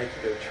 I don't make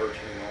you go to church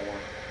anymore.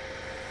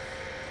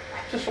 I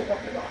just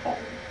wanted a home.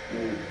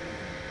 Mm-hmm.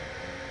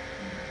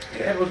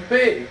 Yeah. And it was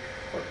big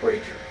for a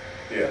preacher.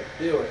 Yeah. To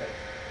deal with it.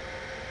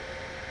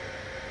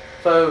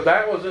 So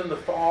that was in the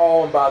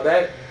fall, and by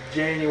that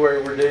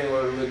January we're dealing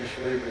with religious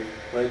liberty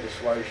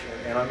legislation,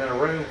 and I'm in a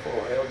room full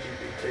of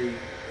LGBT.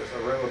 It's a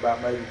room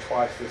about maybe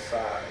twice this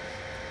size.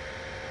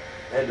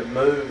 I had to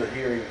move the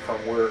hearing from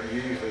where it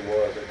usually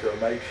was into a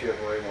makeshift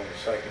room on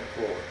the 2nd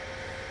floor.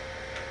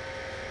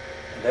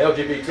 And the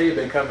LGBT had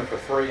been coming for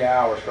 3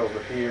 hours because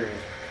the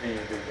hearings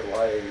continued to be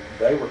delayed.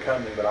 They were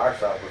coming, but our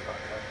side was not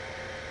coming.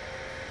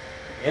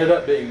 It ended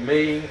up being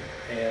me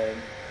and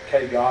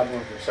Kay Godwin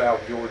from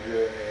South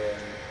Georgia and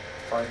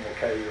Frank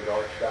Mulcahy of the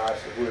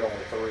Archdiocese. We were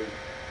only 3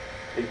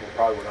 people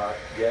probably were not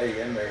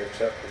gay in there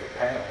except for the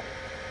panel.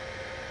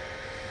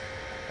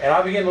 And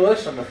I began to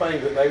listen to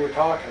things that they were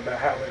talking about,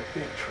 how they were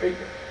being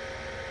treated.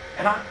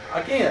 And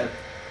again,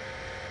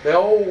 the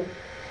old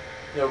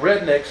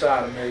redneck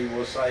side of me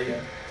was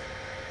saying,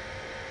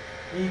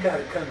 you got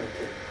it coming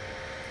to you.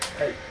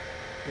 Hey,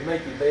 you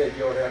make your bed,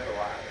 you ought to have to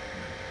lie.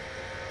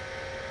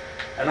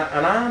 And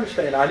I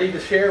understand, I need to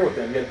share with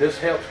them that this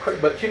helps,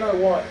 but you know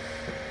what?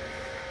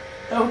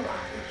 Nobody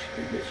should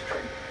be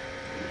mistreated.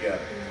 You got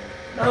it.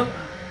 Nobody.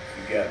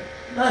 You got it.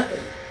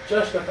 Nothing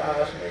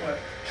justifies me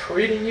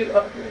treating you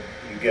ugly,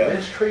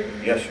 mistreating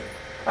you. Yes, sir.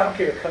 I don't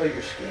care the color of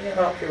your skin. I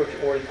don't care what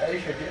your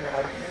orientation or gender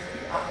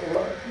identity. I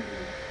love you.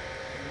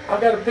 I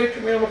got a picture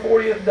of me on the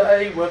 40th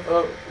day with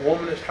a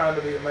woman that's trying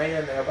to be a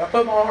man now. But I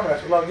put my arm around. I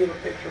said, "I'll give a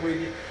picture with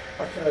you."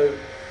 I said,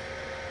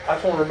 I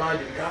just want to remind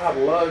you, God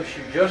loves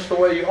you just the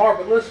way you are.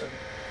 But listen,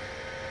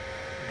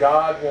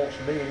 God wants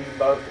me and you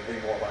both to be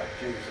more like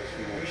Jesus.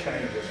 He will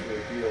change us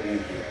with reveal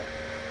Him.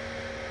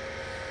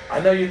 I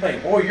know you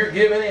think, boy, you're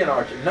giving in,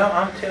 aren't you? No,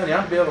 I'm telling you,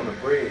 I'm building a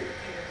bridge.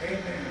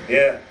 Amen.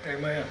 Yeah.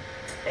 Amen.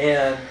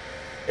 And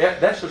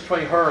that's just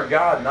between her and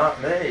God,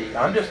 not me.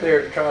 I'm just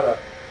there to try to,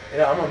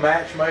 I'm a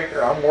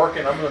matchmaker. I'm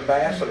an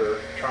ambassador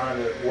trying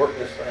to work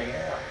this thing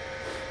out.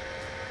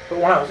 But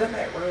when I was in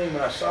that room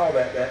and I saw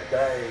that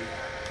day,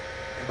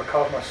 and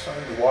because my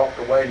son had walked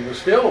away, and he was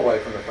still away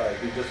from the faith,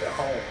 he was just at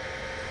home,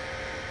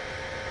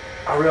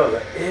 I realized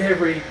that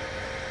every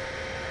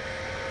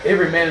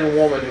man and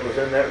woman that was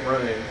in that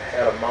room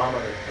had a mom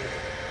and a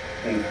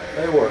dad.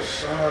 They were a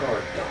son or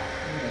a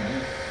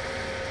daughter.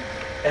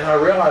 And I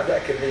realized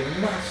that could be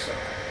my son.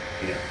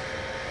 Yeah.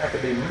 That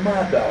could be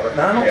my daughter.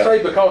 Now, I don't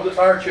say because it's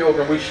our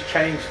children we should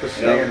change the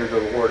standards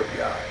of the Word of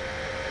God.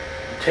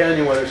 I'm telling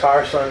you, when it's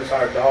our son, it's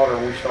our daughter,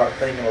 we start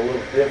thinking a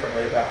little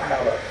differently about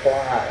how to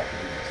apply it.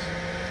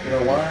 You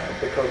know why?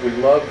 Because we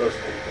love those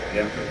people.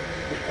 Yeah.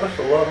 We're supposed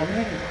to love them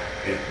anyway.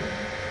 Yeah.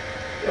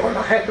 They don't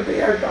have to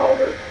be our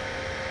daughter.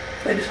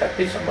 They just have to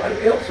be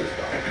somebody else's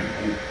daughter.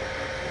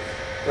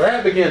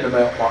 That began to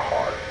melt my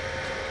heart.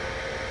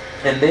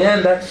 And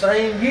then that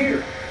same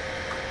year,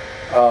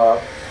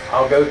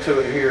 I'll go to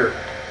it here.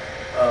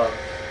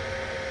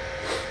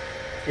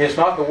 It's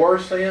not the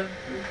worst sin.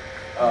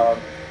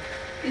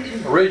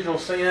 Original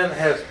sin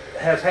has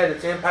had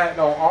its impact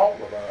on all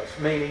of us,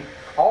 meaning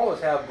all of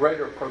us have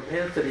greater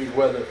propensities,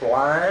 whether it's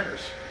lying or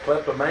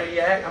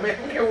kleptomaniac. I mean, I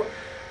don't care what,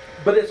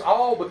 but it's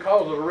all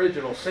because of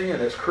original sin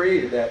that's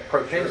created that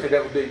propensity.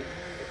 That would be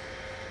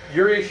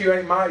your issue,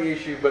 ain't my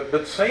issue,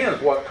 but sin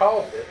is what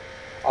caused it.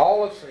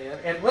 All of sin.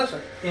 And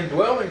listen,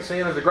 indwelling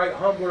sin is the great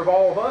humbler of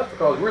all of us,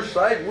 because we're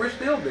saved, we're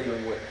still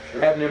dealing with it.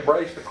 Having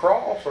embraced the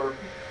cross. Or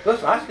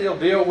listen, I still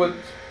deal with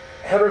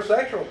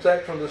heterosexual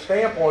sex from the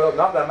standpoint of,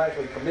 not that I'm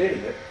actually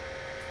committing it,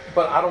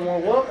 but I don't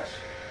want to lust.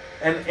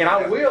 And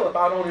I will if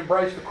I don't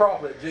embrace the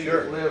cross that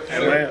Jesus lived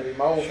through me.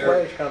 My old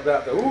flesh comes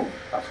out to, ooh,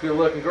 that's a good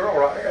looking girl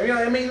right there. You know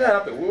what I mean? That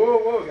I think,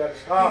 whoa, got to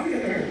stop.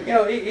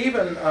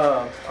 Even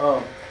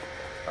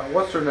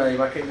what's her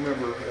name? I can't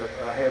remember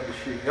if I have the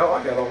sheet.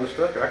 I got all this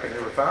stuff here. I can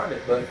never find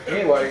it. But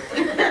anyway,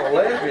 a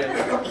lesbian.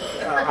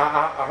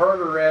 I heard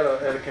her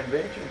at a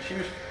convention. She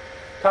was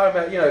talking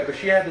about,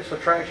 because she had this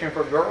attraction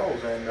for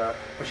girls, and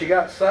when she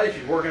got saved,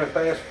 she's working at a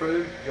fast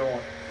food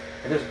joint,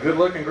 and this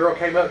good-looking girl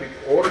came up to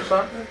order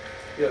something.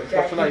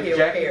 What's her name?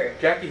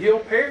 Jackie Hill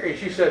Perry.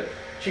 She said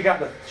she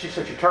turned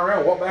around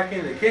and walked back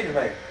into the kitchen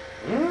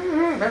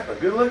and that's a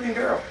good-looking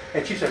girl.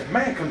 And she said,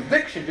 man,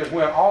 conviction just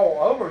went all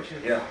over.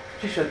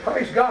 She said,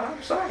 praise God,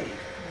 I'm saved.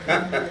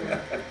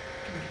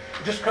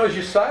 Just because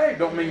you're saved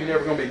don't mean you're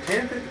never going to be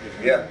tempted.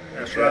 Yeah,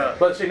 that's right.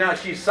 But see, now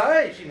she's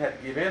saved. She didn't have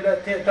to give in to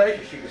that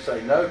temptation. She could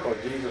say no because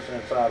Jesus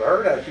inside of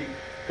her. Now she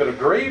could have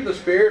grieved the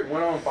Spirit and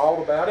went on and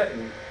thought about it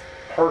and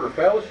heard her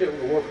fellowship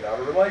with the Lord without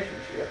a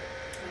relationship.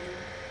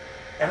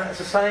 And it's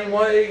the same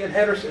way in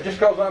heterosexual. Just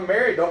because I'm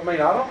married don't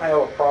mean I don't have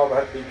a problem.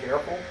 I have to be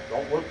careful.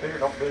 Don't look there.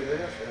 Don't do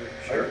this.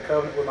 Make a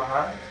covenant with my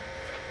eyes.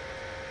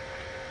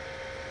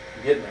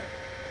 I'm getting there.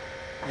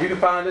 You can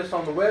find this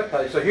on the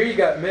webpage. So here you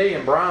got me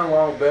and Brian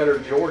Longbetter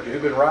of Georgia,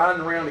 who've been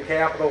riding around the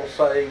Capitol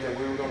saying that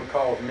we were going to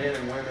cause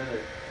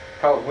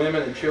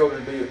women and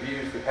children to be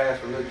abused to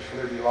pass religious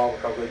liberty law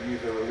because they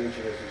use their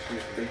religion as an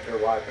excuse to beat their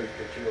wife, beat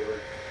their children.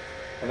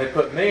 And they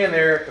put me in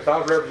there because I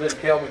was representing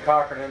Kelvin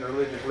Cochran in the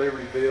religious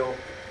liberty bill.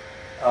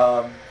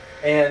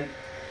 And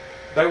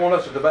they want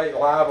us to debate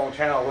live on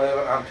Channel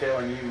 11. I'm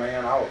telling you,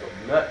 man, I was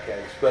a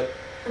nutcase. But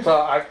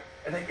so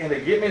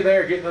they get me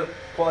there, get to the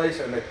place,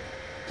 and they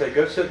say,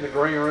 go sit in the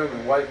green room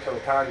and wait till the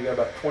time. You got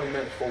about 20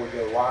 minutes before we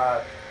go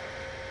live.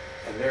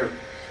 And there's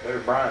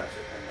Brian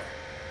sitting in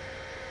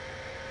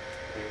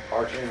there.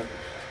 Arch enemies.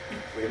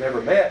 We had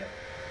never met.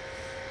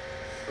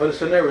 Put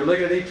us in there, we're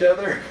looking at each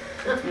other.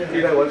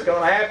 You know what's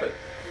going to happen.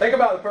 Think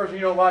about the person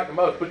you don't like the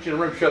most. Put you in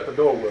the room, shut the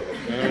door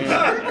with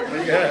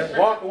them.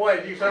 Walk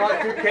away. You sound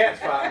like two cats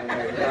fighting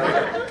in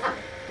there.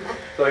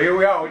 So here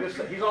we are.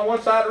 He's on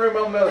one side of the room,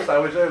 I'm on the other side.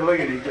 We're just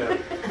looking at each other.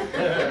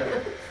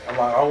 I'm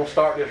like, I'm going to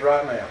start this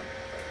right now.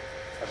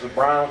 I said,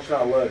 Brian,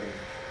 I love you.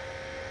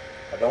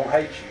 I don't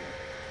hate you.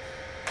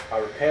 I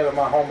repent of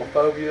my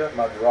homophobia,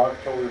 my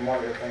derogatory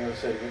remark, everything I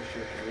said against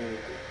your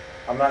community.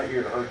 I'm not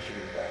here to hurt you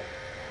today.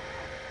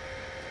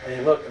 And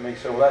he looked at me and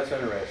said, well, that's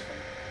interesting.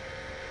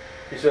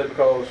 He said,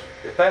 because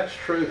if that's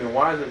true, then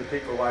why is it that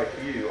people like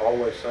you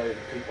always say that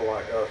people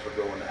like us are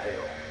going to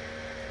hell?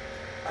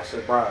 I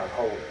said, Brian,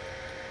 hold it.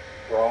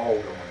 We're all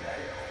going to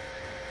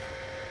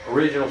hell.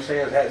 Original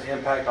sin has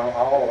impact on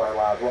all of our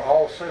lives. We're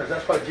all sinners.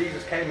 That's why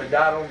Jesus came and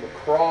died on the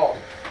cross,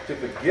 to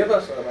forgive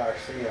us of our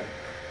sin,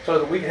 so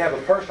that we can have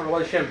a personal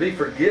relationship and be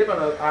forgiven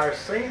of our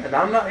sin. And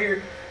I'm not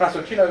here. And I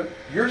said,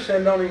 your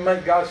sin don't even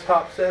make God's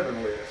top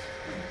 7 list.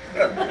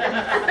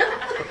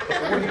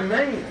 What do you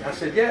mean? I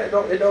said, yeah, it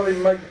don't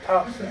even make the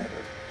top 7.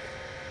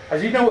 I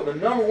said, you know what the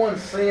number 1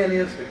 sin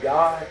is to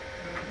God?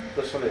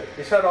 Listen to this.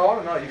 He said,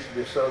 I know I used to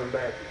be a Southern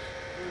Baptist.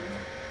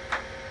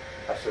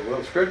 I said, well,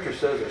 the Scripture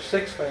says there's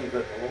 6 things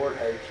that the Lord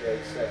hates, yea,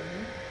 7.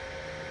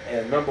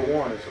 And number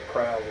 1 is a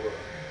proud look.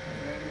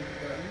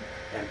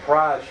 And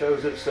pride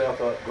shows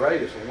itself up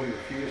greatest when we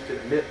refuse to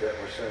admit that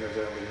we're sinners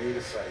and we need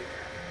a Savior.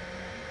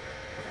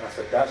 And I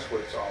said, that's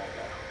what it's all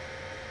about.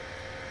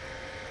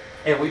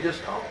 And we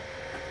just talked.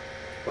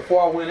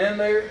 Before I went in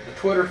there, the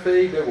Twitter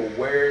feed, they were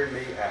wearing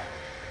me out.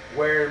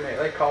 Wearing me.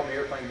 They called me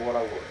everything but what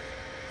I was.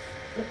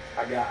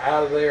 I got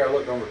out of there. I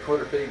looked on the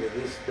Twitter feed to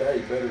this day,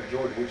 Better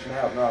Georgia, which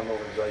now is not an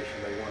organization.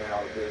 They went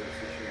out of business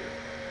this year.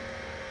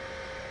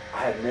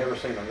 I had never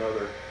seen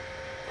another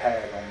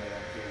tag on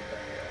them,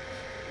 anything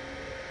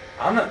else.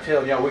 I'm not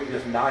telling y'all we can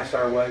just nice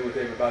our way with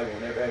everybody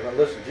whenever everybody.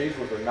 Listen, Jesus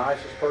was the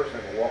nicest person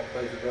ever walked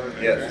the face of the earth.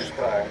 Yes. On the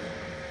cross.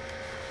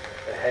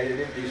 They hated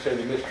him. Jesus said,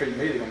 they mistreat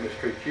me, they're going to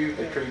mistreat you.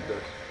 They treat the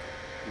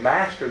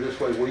master this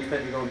way. What do you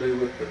think you're going to do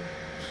with the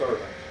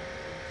servants?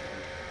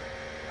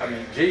 I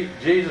mean,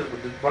 Jesus,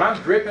 when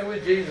I'm dripping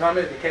with Jesus, I'm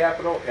at the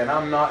Capitol, and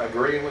I'm not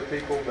agreeing with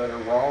people that are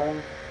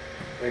wrong,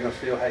 they're going to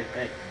still hate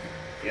me.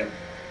 Yep.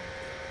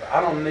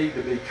 I don't need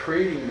to be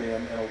treating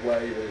them in a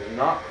way that is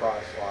not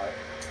Christ-like,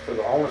 so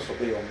the onus will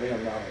be on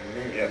them, not on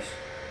me. Yes.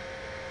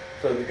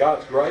 So that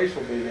God's grace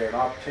will be there, an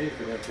opportunity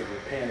for them to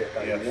repent if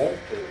they Yes. want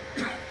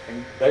to.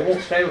 And they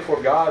won't stand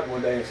before God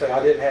one day and say,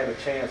 I didn't have a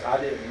chance, I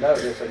didn't know.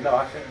 They'll say, no,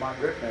 I sent Mike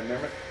Griffin there,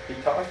 remember? He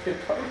told you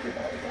about the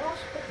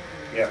gospel.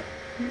 Yeah.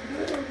 You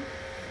did.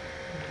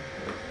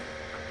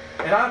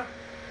 And I've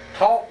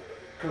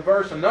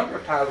conversed a number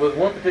of times with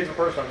one particular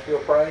person I'm still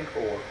praying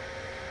for.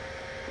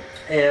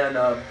 And,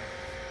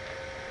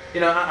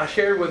 I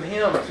shared with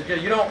him, I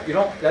said, you don't,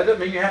 that doesn't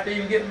mean you have to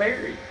even get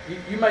married.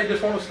 You may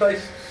just want to stay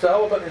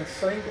celibate and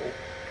single.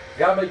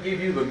 God may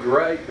give you the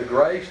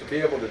grace to be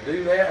able to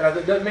do that. And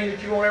it doesn't mean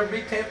that you won't ever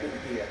be tempted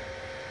again.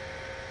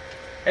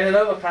 And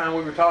another time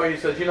we were talking, he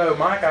said,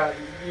 Mike,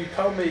 you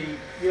told me,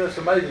 it's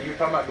amazing. You're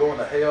talking about going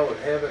to hell and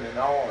heaven and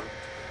all. And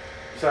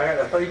so I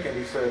got to thinking,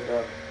 he said,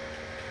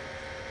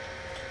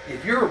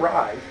 if you're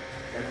right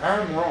and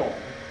I'm wrong,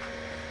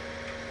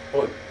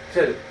 well, he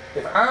said,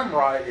 if I'm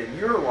right and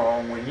you're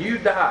wrong, when you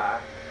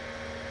die,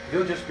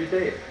 you'll just be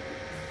dead.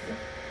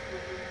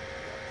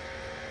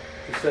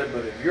 He said,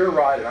 but if you're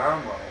right and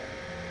I'm wrong,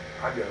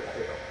 I go to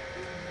hell.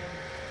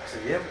 I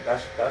said, yeah, but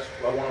that's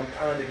what I'm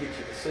trying to get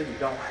you to see. You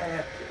don't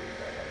have to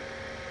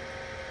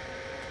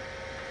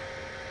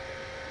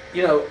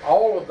do that.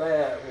 All of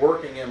that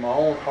working in my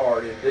own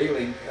heart and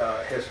dealing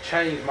has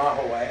changed my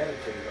whole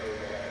attitude over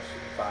the last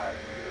 5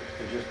 years.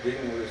 And just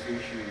dealing with this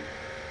issue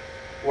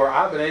where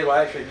I've been able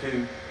actually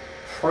to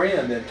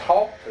friend and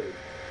talk to.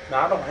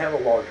 Now, I don't have a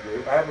large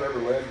group. I haven't ever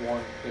led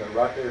one,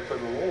 right there to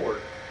the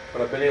Lord,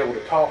 but I've been able to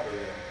talk to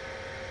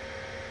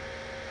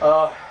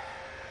them.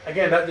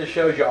 Again, that just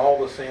shows you all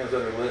the sins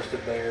that are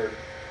listed there.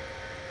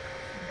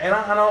 And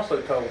I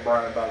also told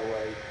Brian, by the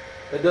way,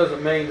 that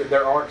doesn't mean that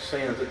there aren't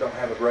sins that don't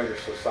have a greater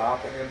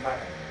societal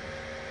impact.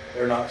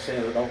 They're not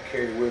sins that don't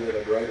carry with it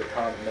a greater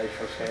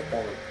condemnation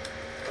standpoint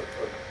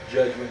of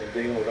judgment and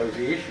dealing with those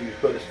issues.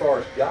 But as far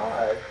as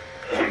God,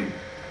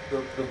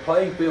 the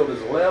playing field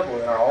is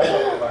level in all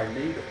of our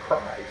need of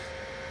Christ.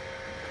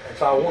 And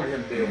so I wanted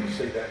him to be able to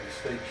see that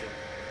distinction.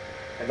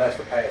 And that's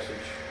the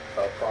passage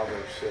of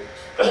Proverbs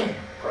 6,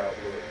 proud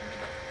look.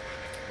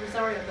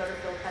 Rosaria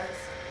Butterfield has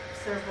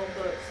several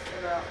books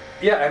about...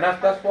 Yeah, and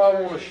that's why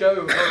I want to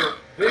show her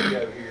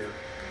video here.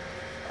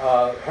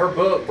 Her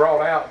book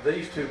brought out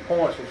these 2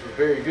 points, which was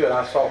very good.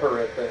 I saw her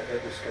at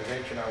this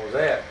convention I was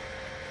at.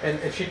 And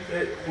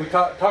we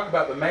talk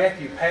about the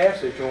Matthew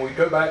passage, and we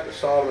go back to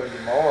Sodom and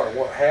Gomorrah and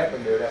what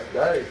happened there that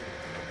day.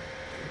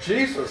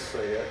 Jesus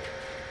said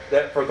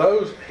that for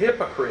those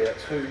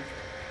hypocrites who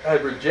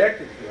had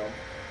rejected him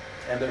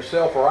and their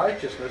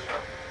self-righteousness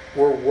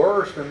were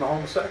worse than the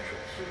homosexuals.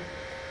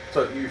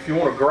 So if you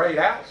want to grade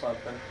out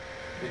something,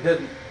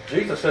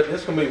 Jesus said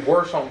it's going to be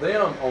worse on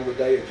them on the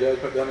day of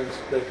judgment than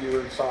if you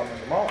were in Sodom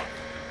and Gomorrah.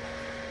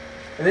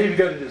 And then you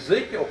go to the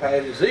Ezekiel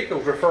passage.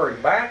 Ezekiel's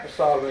referring back to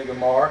Sodom and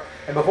Gomorrah.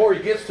 And before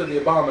he gets to the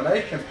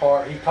abomination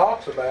part, he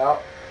talks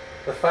about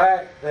the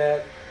fact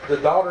that the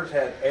daughters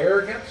had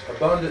arrogance,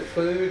 abundant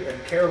food,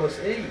 and careless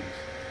ease.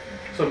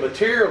 So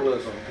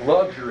materialism,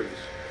 luxuries,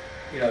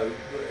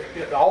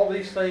 all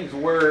these things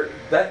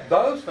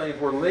those things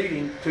were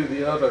leading to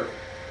the other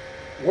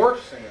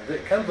worse sins.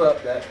 It comes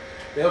up that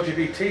the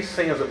LGBT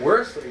sins that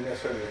we're seeing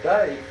necessarily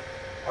today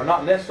are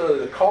not necessarily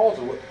the cause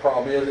of what the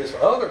problem is. It's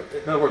other.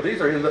 In other words,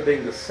 these end up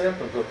being the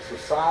symptoms of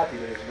society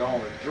that has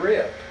gone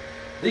adrift.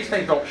 These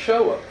things don't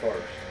show up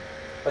first.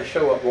 They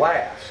show up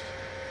last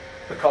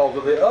because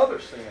of the other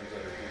sins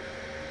that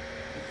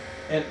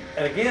are here.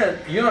 And again,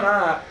 you and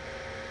I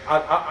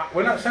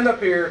we're not sitting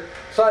up here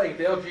saying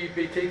the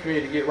LGBT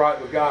community to get right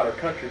with God, our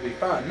country will be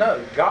fine.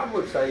 No, God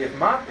would say if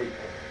my people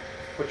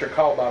which are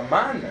called by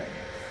my name,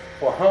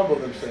 will humble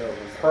themselves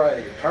and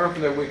pray and turn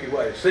from their wicked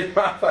ways, seek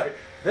my face,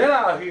 then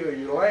I'll heal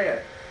your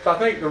land. So I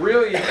think the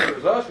real issue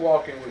is us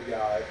walking with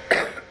God,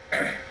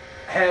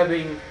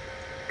 having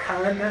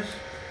kindness,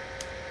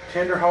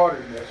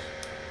 tenderheartedness,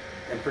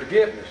 and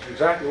forgiveness.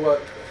 Exactly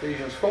what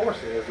Ephesians 4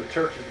 says the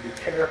church is to be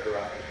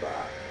characterized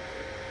by.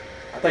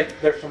 I think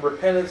there's some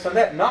repentance in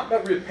that. Not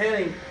that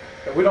repenting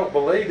that we don't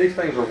believe these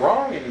things are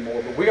wrong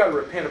anymore, but we got to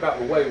repent about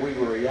the way we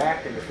were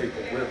reacting to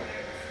people living.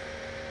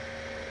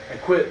 And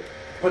quit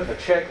putting a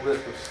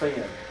checklist of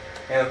sin.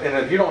 And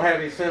if you don't have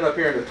any sin up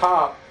here in the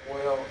top,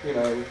 well,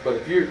 but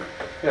if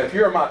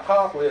you're on my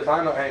top list,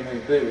 I know I ain't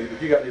anything to do with it,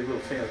 but you got these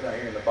little sins down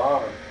here in the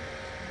bottom.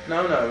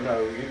 No,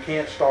 you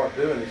can't start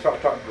doing it. You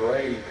start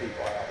grading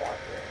people out like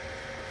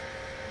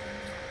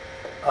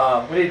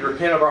that. We need to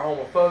repent of our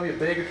homophobia,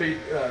 bigotry,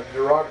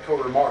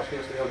 derogatory remarks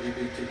against the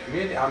LGBT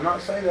community. I'm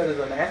not saying that as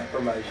an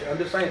affirmation. I'm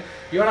just saying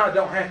you and I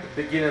don't have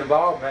to get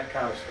involved in that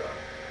kind of stuff.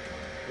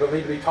 We don't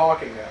need to be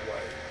talking that way.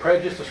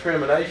 Prejudice,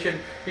 discrimination.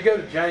 You go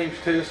to James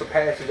 2, it's a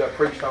passage I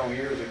preached on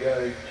years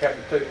ago,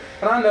 chapter 2.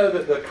 And I know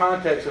that the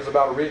context is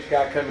about a rich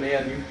guy coming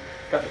in. You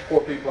got the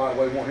poor people out of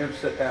the way, want him to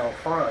sit down in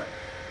front.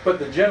 But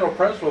the general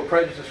principle of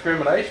prejudice,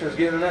 discrimination is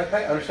given in that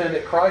passage. Understand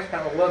that Christ's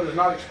kind of love is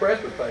not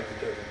expressed with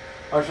favoritism.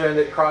 Understand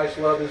that Christ's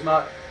love is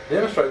not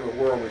demonstrated with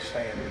worldly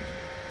standards.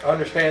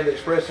 Understand that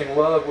expressing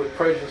love with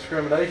prejudice and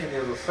discrimination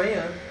is a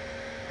sin.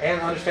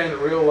 And understand that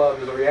real love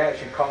is a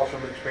reaction caused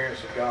from the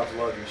experience of God's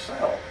love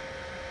yourself.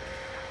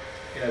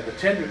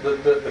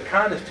 The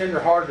kindness,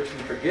 tenderheartedness,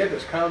 and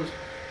forgiveness comes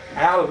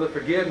out of the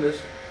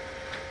forgiveness,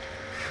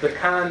 the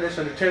kindness,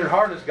 and the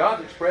tenderheartedness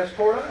God's expressed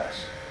toward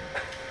us.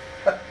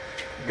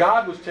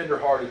 God was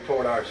tenderhearted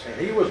toward our sin.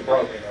 He was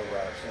broken over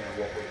our sin,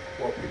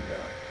 what we've done.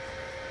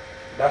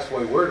 That's the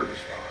way we're to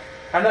respond.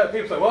 I know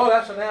people say, well,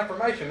 that's an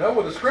affirmation. No,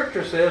 well, the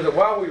Scripture says that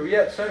while we were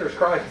yet sinners,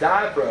 Christ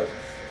died for us.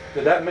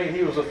 Did that mean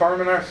He was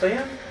affirming our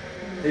sin?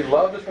 He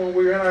loved us when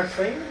we were in our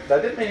sin?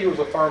 That didn't mean He was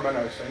affirming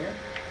our sin.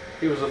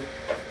 He was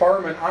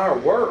affirming our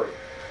worth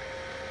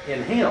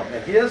in Him,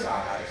 in His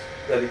eyes,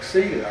 that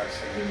exceeded our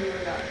sin.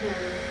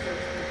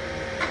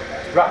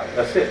 Right,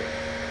 that's it.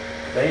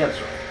 The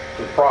answer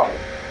to the problem.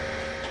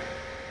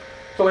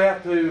 So we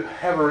have to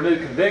have a renewed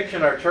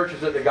conviction. Our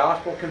churches that the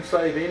gospel can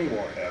save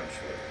anyone.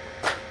 Absolutely.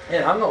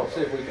 And I'm going to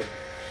see if we can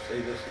see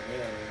this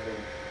again.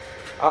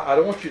 I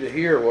don't want you to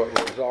hear what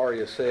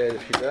Rosaria said.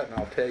 If she doesn't,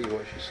 I'll tell you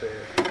what she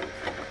said.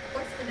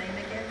 What's the name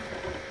again?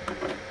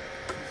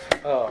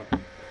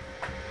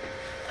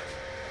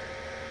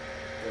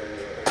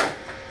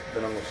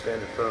 Then I'm going to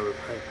stand in front of the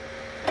paint.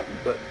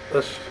 But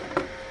let's...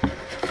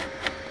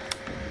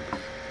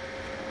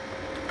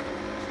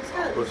 She's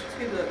got at least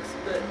 2 books,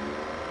 but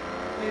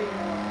maybe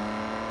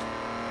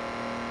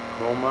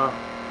I'm on my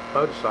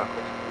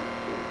motorcycle.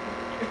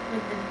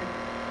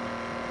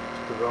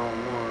 It's the wrong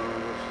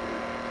one. Let's see.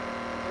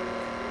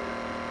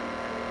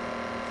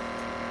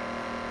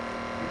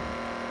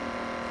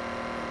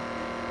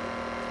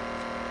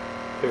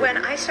 When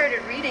I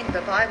started reading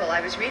the Bible,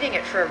 I was reading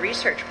it for a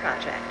research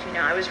project.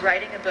 I was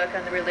writing a book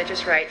on the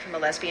religious right from a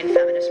lesbian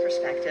feminist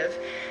perspective.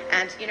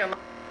 And,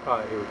 All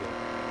right, here we go.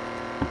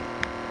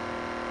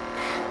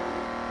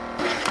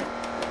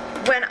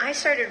 When I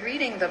started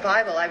reading the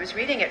Bible, I was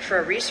reading it for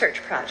a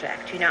research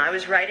project. I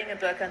was writing a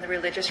book on the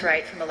religious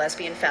right from a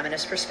lesbian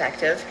feminist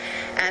perspective.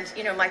 And,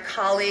 my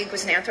colleague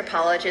was an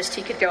anthropologist.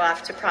 He could go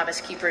off to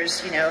Promise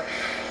Keepers,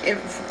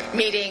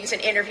 meetings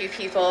and interview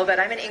people. But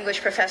I'm an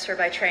English professor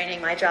by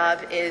training. My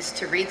job is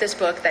to read this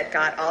book that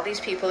got all these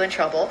people in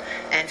trouble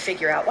and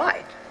figure out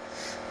why.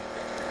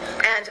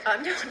 And,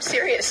 no, I'm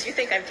serious. You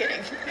think I'm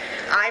kidding.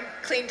 I'm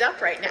cleaned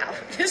up right now.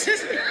 This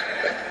is...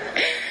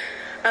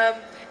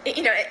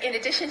 in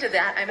addition to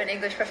that, I'm an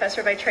English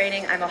professor by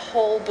training. I'm a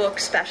whole book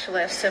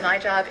specialist, so my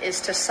job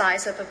is to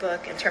size up a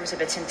book in terms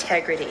of its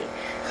integrity.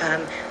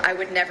 I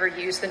would never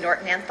use the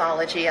Norton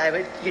Anthology.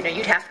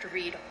 You'd have to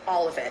read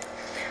all of it.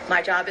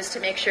 My job is to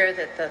make sure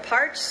that the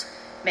parts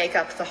make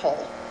up the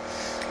whole.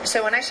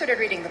 So when I started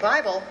reading the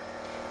Bible,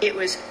 it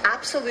was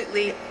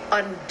absolutely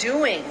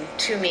undoing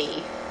to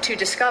me to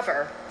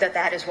discover that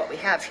that is what we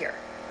have here.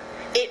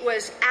 It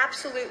was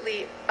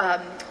absolutely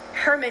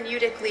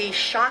hermeneutically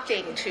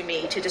shocking to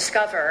me to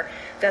discover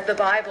that the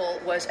Bible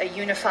was a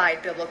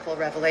unified biblical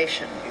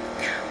revelation.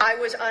 I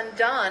was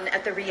undone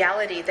at the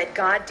reality that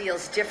God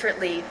deals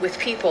differently with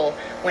people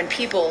when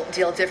people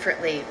deal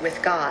differently with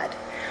God.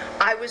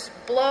 I was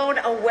blown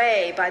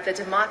away by the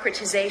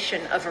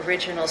democratization of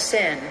original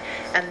sin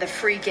and the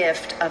free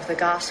gift of the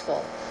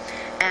gospel.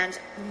 And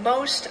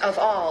most of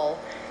all,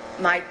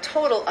 my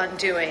total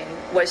undoing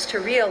was to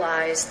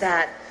realize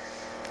that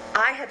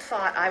I had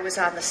thought I was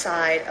on the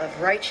side of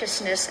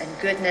righteousness and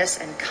goodness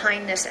and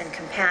kindness and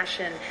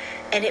compassion,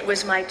 and it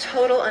was my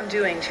total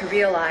undoing to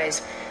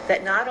realize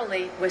that not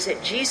only was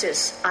it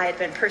Jesus I had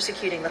been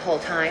persecuting the whole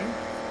time,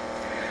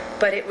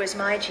 but it was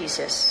my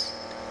Jesus,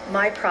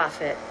 my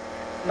prophet,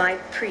 my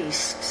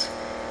priest,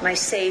 my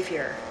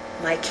Savior,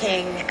 my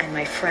King, and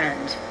my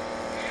friend.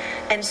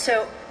 And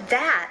so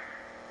that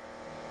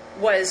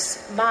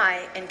was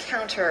my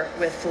encounter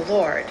with the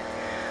Lord.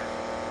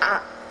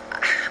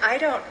 I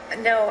don't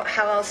know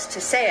how else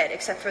to say it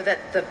except for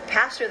that the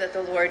pastor that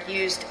the Lord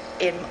used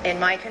in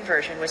my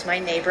conversion was my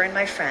neighbor and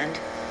my friend.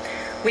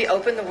 We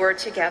opened the Word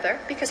together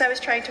because I was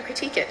trying to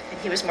critique it, and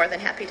he was more than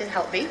happy to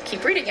help me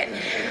keep reading it.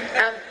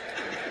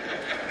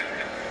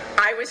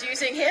 I was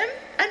using him,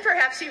 and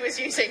perhaps he was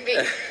using me.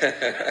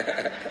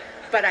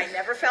 But I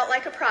never felt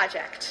like a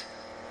project.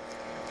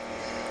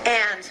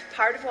 And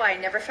part of why I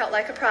never felt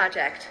like a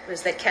project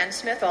was that Ken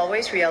Smith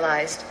always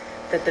realized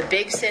that the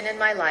big sin in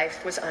my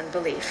life was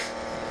unbelief.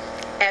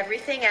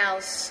 Everything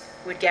else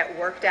would get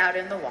worked out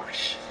in the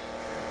wash.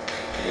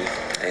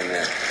 Amen.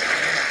 Amen.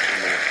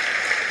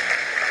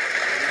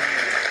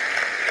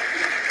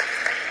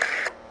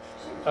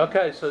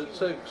 Okay, so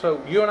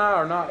you and I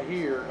are not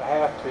here to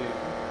have to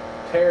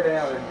tear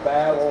down and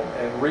battle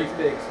and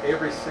refix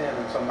every sin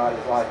in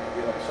somebody's life to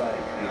get them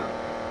saved. No.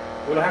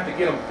 We don't have to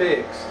get them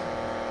fixed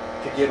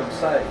to get them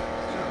saved.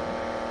 No.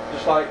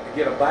 Just like to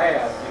get a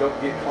bath, you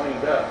don't get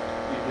cleaned up.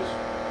 You just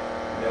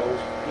know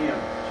Him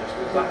just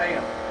as I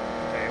am.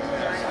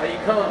 That's how you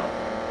come.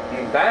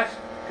 And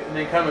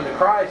then coming to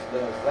Christ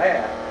does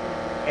that.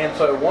 And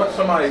so once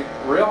somebody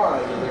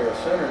realizes they're a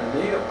sinner in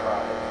need of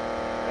Christ,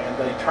 and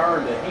they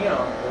turn to Him,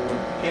 well, you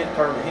can't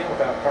turn to Him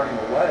without turning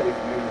away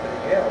from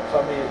anything else.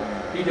 I mean,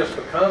 He just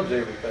becomes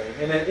everything.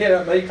 And then,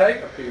 it may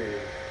take a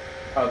period.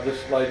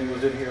 This lady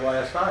was in here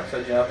last night,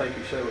 said, I think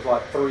you said it was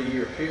like a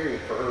 3-year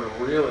period for her to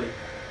really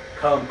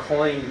come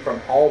clean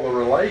from all the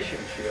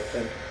relationships.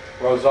 And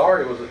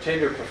Rosario was a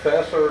tenured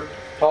professor,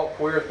 taught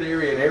queer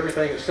theory and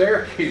everything at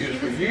Syracuse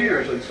for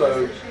years. And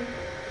so,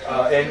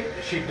 and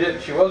she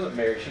wasn't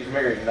married. She's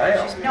married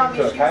now. No, I mean,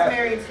 she was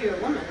married to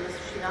a woman, was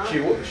she not?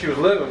 She was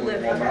living with a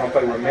woman. I don't know if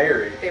they were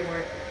married. They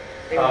weren't.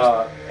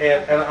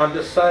 And I'm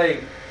just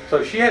saying,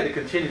 so she had to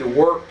continue to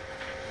work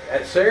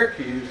at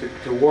Syracuse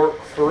to work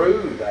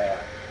through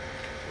that.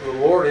 The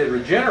Lord had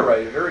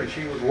regenerated her, and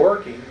she was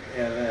working,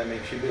 and I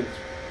mean, she'd been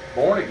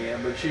born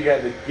again, but she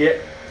had to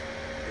get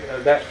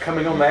that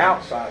coming on the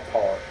outside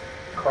part,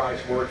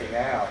 Christ working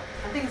out.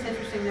 I think it's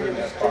interesting that it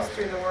was just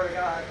through the Word of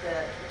God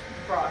that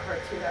brought her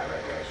to that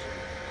revelation.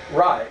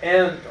 Right,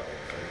 and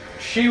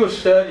she was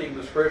studying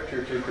the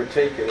Scripture to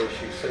critique it, as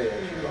she said.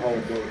 She was a whole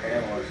book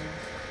analyst,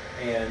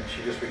 and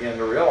she just began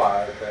to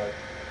realize that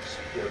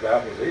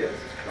that was it.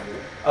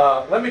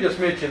 Let me just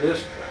mention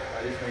this.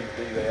 I just need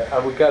to do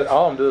that. We've got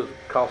all I'm doing is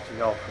costing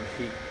y'all from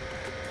heat,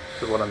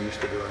 to what I'm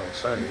used to doing on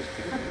Sundays.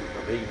 People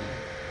are eating.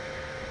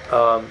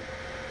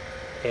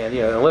 And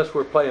unless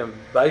we're playing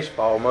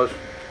baseball, most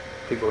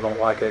people don't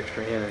like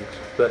extra innings.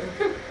 But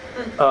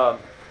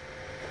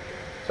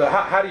so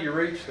how do you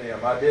reach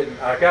them? I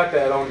got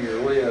that on your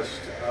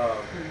list.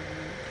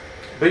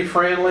 Be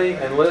friendly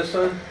and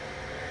listen.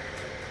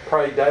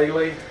 Pray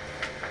daily.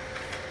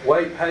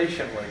 Wait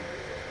patiently.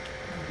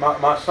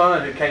 My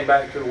son, who came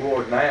back to the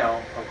Lord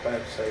now, I'm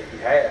glad to say he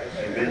has.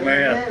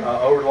 Amen.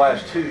 Over the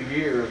last 2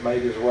 years,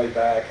 made his way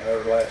back, and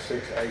over the last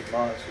 6 to 8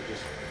 months,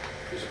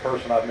 he's a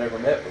person I've never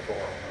met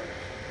before.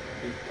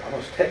 He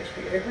almost texts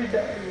me every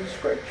day with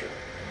Scripture.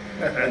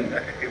 And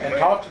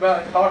talks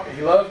about talking.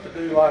 He loves to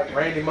do like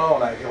Randy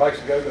Mullen. He likes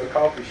to go to a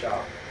coffee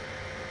shop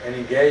and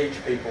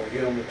engage people and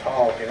get them to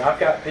talk. And I've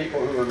got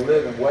people who are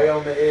living way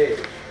on the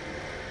edge.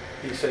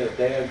 He says,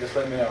 "Dad, just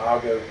let me know. I'll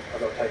go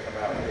take them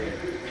out and eat."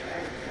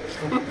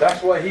 That's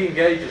the way he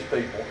engages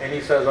people. And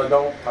he says, I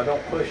don't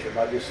push him.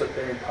 I just sit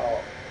there and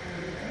talk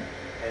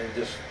and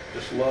just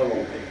love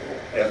on people.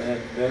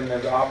 And then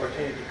there's an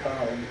opportunity to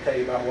come and tell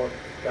you about what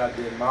God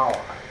did in my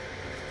life.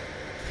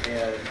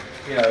 And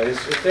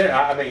it's in.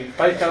 I mean,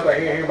 faith comes by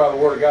hearing by the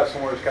Word of God.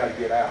 Somewhere it's got to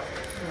get out.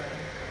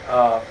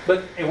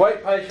 But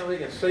wait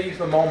patiently and seize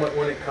the moment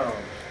when it comes,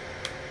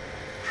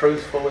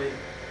 truthfully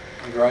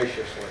and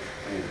graciously.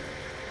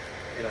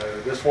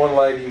 This one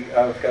lady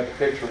I've got the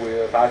picture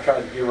with, I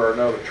tried to give her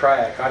another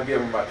track. I'd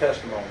give her my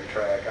testimony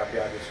track. I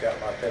just got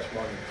my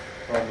testimony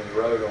Romans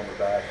Road on the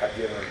back. I'd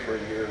given her 3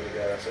 years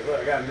ago. I said,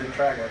 look, I got a new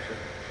track. I said,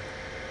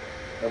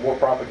 no more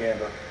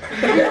propaganda.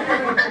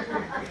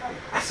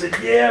 I said,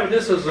 yeah, but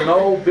this is an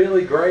old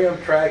Billy Graham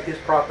track. His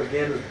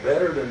propaganda is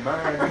better than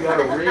mine. You got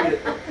to read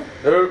it.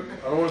 Nope,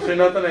 I don't want to see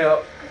nothing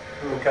else.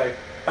 Okay,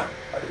 I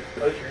didn't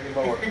push her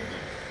anymore.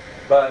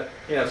 But,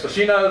 so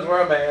she knows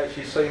where I'm at.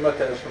 She's seen my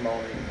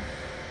testimony.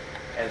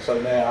 And so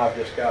now I've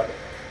just got to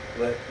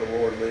let the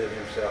Lord live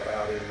Himself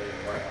out in me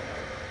and around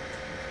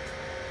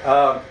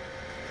her.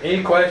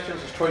 Any questions?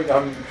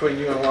 I'm between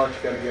you and lunch.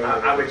 You got to go.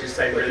 I would just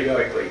say really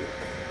quickly,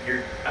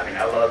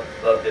 I love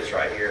this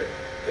right here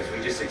because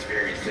we just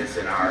experienced this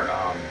in our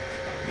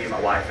me and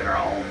my wife in our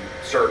own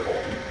circle.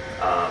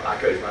 I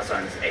coach my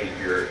son's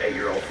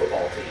 8-year-old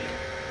football team,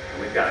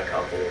 and we've got a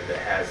couple that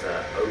has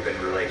an open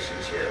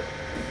relationship.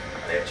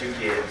 They have 2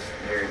 kids,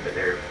 married, but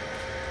they're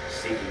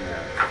seeking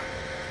to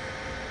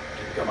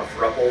become a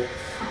throuple.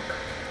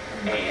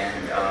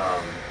 And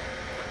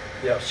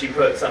she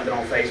put something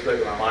on Facebook,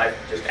 and my wife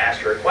just asked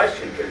her a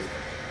question because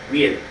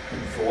we had,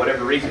 for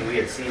whatever reason, we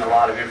had seen a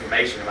lot of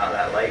information about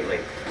that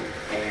lately.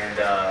 And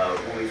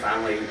when we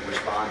finally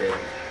responded,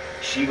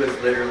 she was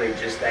literally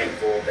just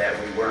thankful that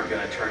we weren't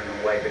going to turn them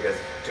away because,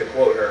 to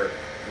quote her,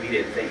 we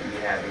didn't think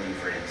we have any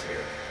friends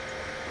here.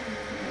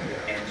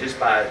 And just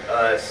by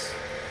us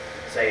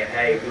saying,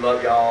 hey, we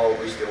love y'all,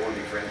 we still want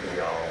to be friends with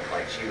y'all,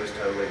 like she was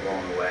totally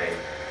blown away.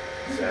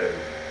 So,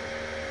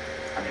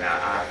 I mean,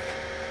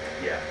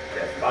 yeah,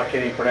 definitely. I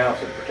can't even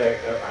pronounce it,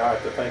 protect, I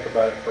have to think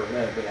about it for a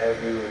minute, but it has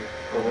to do with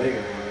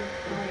polygamy.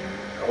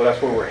 Well,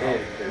 that's where we're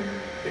heading to,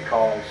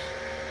 because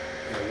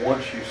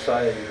once you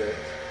say that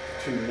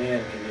 2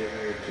 men can get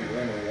married, 2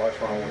 women, what's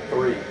wrong with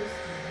 3?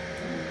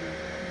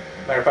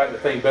 Matter of fact, the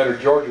thing better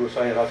Georgia was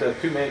saying, I said,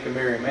 if 2 men can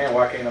marry a man,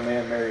 why can't a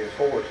man marry his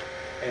horse?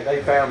 And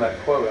they found that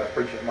quote. I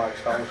preached at Mike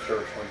Stone's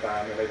church one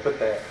time, and they put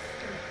that,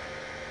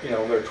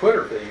 their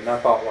Twitter feed. And I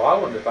thought,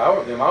 well, if I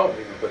were them, I wouldn't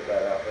even put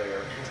that out there.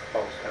 I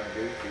thought it was kind of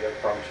goofy. I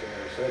probably shouldn't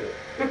have said it.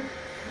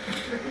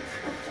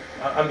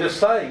 I'm just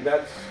saying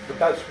that's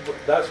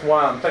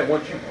why I'm saying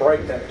once you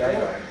break that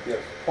down. Yes,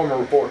 former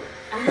reporter.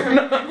 I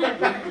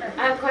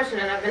have a question,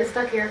 and I've been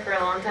stuck here for a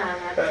long time.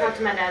 I've talked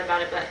to my dad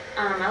about it, but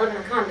I live in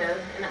a condo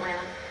in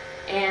Atlanta,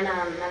 and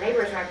my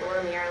neighbors right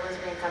below me are a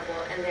lesbian couple,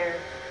 and they're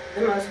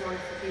the most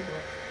wonderful people.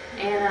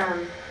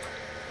 And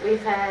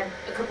we've had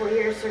a couple of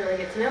years to really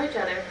get to know each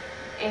other.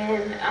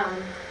 And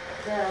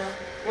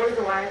one of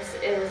the wives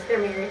they're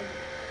married.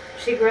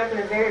 She grew up in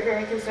a very,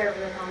 very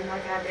conservative home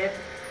like I did.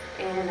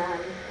 And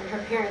when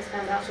her parents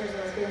found out she was a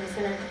lesbian, they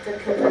sent her to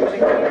conversion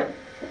camp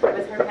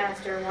with her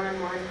pastor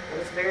one-on-one. It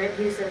was very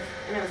abusive,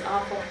 and it was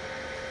awful.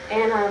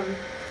 And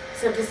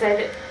so to say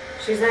that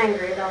she's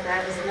angry about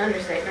that is an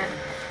understatement.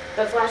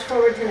 But flash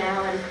forward to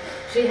now, and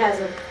she has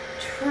a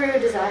true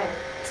desire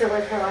to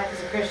live her life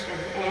as a Christian.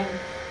 And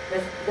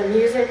with the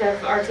music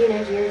of our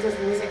teenage years is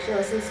the music she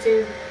listens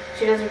to.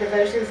 She does her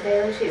devotions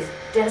daily. She's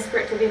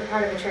desperate to be a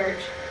part of a church.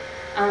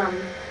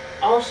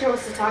 All she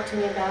wants to talk to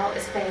me about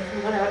is faith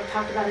and what I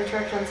talked about in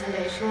church on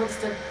Sunday. She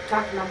wants to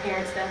talk to my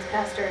parents, dad's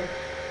pastor.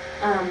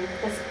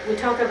 We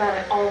talk about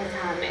it all the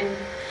time. And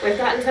we've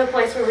gotten to a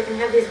place where we can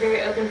have these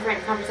very open,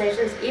 frank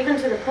conversations, even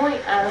to the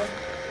point of,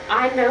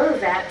 I know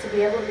that to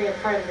be able to be a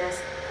part of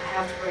this, I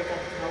have to break up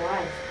with my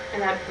wife.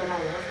 And but I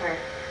love her.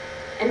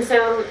 And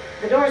so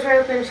the doors are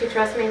open, she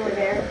trusts me, we're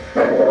there.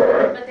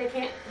 But they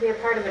can't be a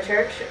part of a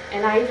church,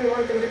 and I even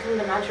want them to come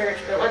to my church,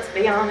 but let's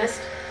be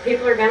honest,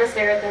 people are going to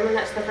stare at them, and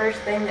that's the first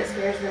thing that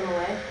scares them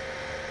away.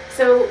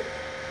 So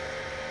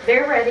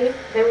they're ready,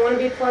 they want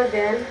to be plugged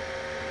in,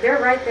 they're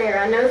right there.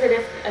 I know that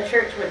if a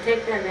church would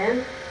take them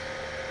in,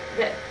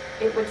 that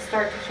it would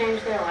start to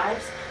change their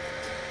lives.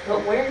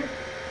 But where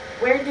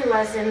do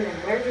I send them?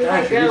 Where do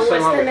I go?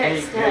 What's the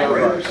next step?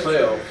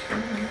 Ourselves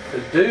to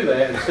do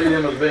that and see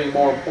them as being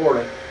more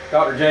important.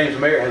 Dr. James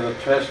Merritt has a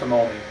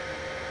testimony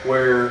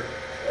where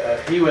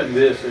he went and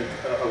visited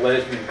a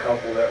lesbian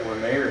couple that were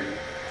married,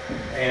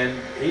 and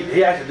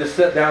he actually just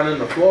sat down in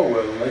the floor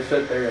with them. They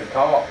sat there and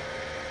talked,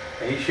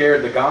 and he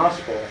shared the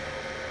gospel.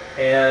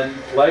 And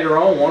later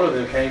on, one of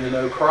them came to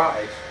know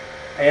Christ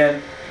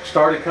and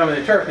started coming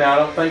to church. Now, I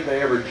don't think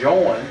they ever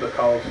joined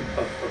because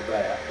of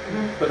that,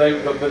 but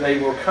they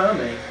were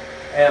coming.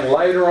 And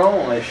later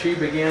on, as she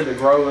began to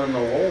grow in the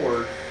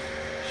Lord,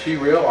 she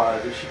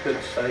realized that she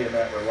couldn't stay in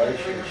that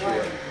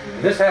relationship.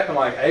 And this happened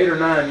like 8 or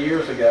 9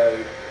 years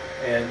ago,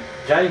 and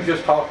James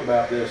just talked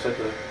about this at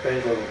the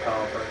evangelism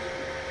conference.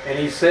 And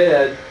he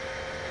said,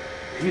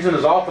 he's in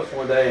his office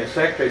one day, and the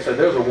secretary said,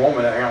 there's a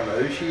woman out here, I don't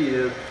know who she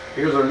is,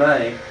 here's her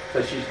name,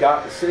 says she's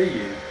got to see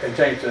you. And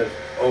James says,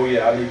 oh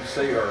yeah, I need to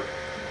see her.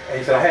 And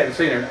he said, I hadn't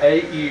seen her in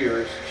 8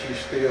 years. She's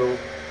still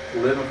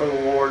living for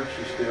the Lord.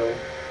 She's still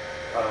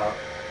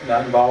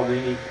not involved in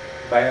any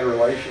bad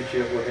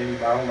relationship with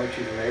anybody. I don't think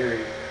she's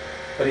married.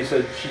 But he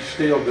said she's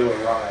still doing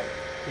right.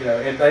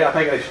 And I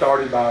think they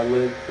started by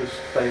just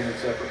staying in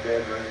separate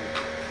bedrooms.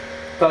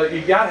 So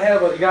you got to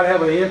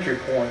have an entry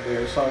point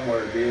there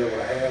somewhere to be able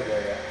to have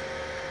that.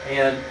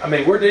 And I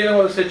mean, we're dealing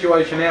with a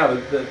situation now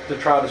to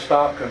try to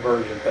stop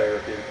conversion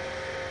therapy.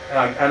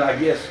 And I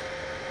guess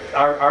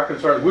our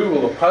concern is we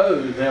will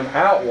oppose them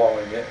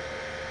outlawing it.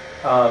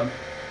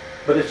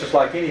 But it's just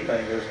like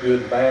anything. There's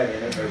good and bad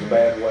in it. There's a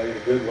bad way, a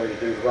good way to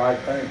do the right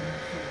thing.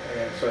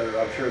 And so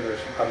I'm sure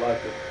I'd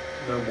like to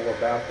know more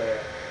about that.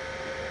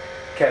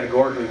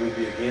 Categorically, we'd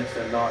be against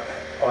them not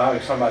allowing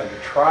somebody to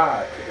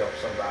try to help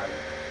somebody.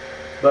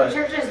 But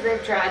churches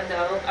they've tried,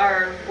 though,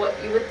 are what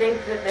you would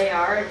think that they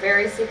are,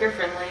 very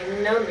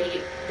seeker-friendly, no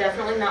meat,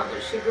 definitely not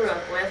what she grew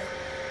up with,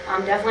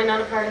 definitely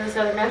not a part of the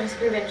Southern Baptist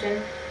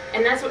Convention,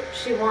 and that's what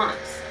she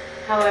wants.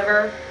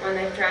 However, when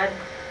they've tried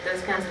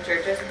those kinds of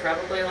churches,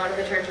 probably a lot of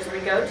the churches we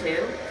go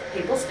to,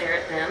 people stare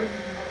at them,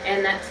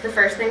 and that's the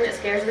first thing that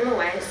scares them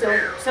away. So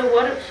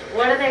what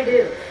do they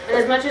do? And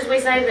as much as we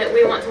say that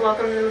we want to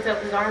welcome them with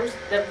open arms,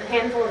 the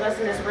handful of us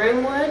in this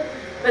room would,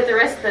 but the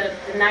rest, the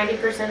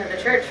 90% of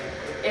the church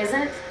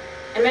isn't.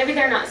 And maybe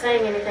they're not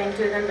saying anything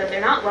to them, but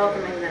they're not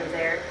welcoming them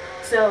there.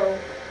 So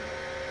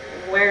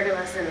where do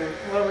I send them?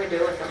 What do we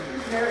do with them?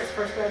 Merritt's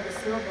First Baptist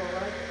Snowball,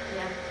 right?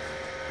 Yeah.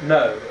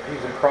 no,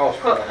 he's in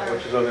Crosspoint,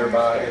 which is over there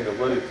by in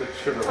Duluth.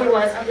 He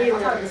was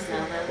in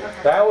Snowball.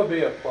 That would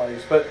be a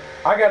place. But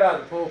I got out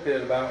of the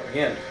pulpit about,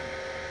 again,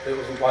 it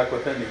was like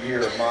within the year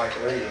of Mike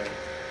leaving.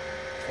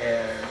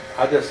 And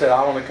I just said,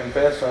 I want to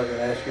confess something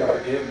and ask your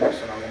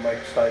forgiveness, and I'm going to make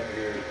a statement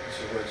here. This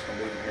is what it's going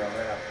to be from here on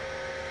out.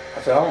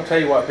 I said, I want to tell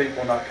you why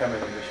people are not coming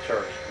to this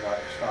church.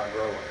 It's not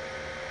growing.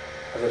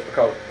 I said, it's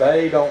because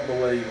they don't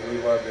believe we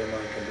love them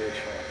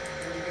unconditionally.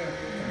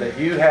 That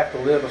you have to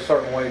live a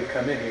certain way to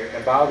come in here.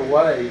 And by the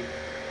way,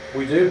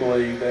 we do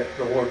believe that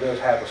the Lord does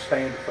have a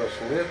standard for us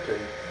to live to.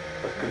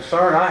 The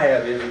concern I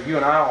have is that you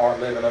and I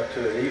aren't living up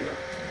to it either.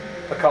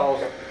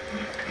 Because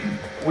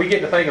we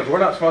get to think if we're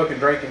not smoking,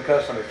 drinking,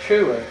 cussing, or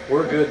chewing,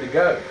 we're good to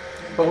go.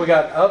 But we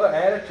got other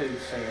attitude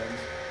sins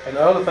and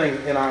other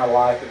things in our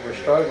life that we're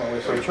struggling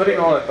with. So we're putting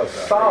on a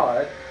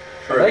facade.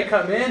 When they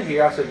come in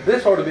here, I said,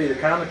 this ought to be the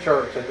kind of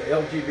church that the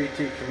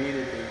LGBT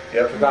community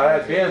that I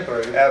had been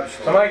through.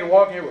 Absolutely. Somebody can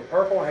walk in here with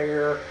purple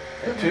hair,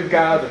 and two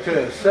guys or two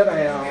that sit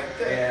down,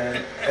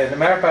 and as a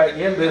matter of fact,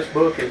 in this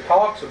book it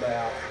talks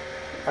about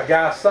a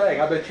guy saying,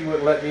 I bet you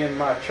wouldn't let me in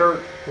my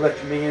church,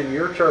 let me in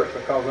your church,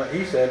 because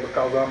he said,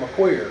 because I'm a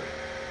queer.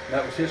 And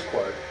that was his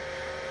quote.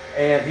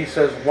 And he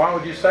says, why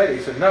would you say that?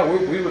 He said, no,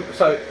 we would.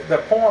 So the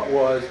point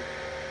was,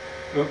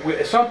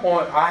 at some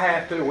point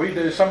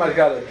somebody's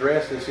got to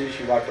address this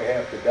issue like we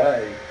have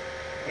today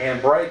and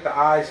break the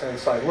ice and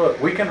say, look,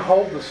 we can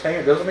hold the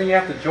standard. Doesn't mean you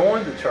have to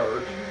join the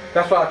church.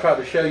 That's why I tried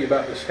to show you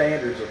about the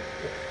standards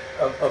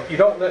of you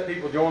don't let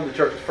people join the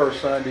church the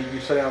first Sunday. You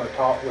sit down and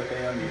talk with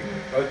them. You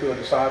go through a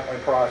discipling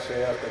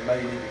process that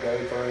may need to go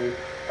through.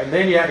 And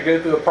then you have to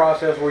go through a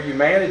process where you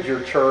manage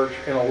your church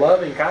in a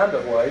loving kind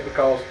of way,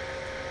 because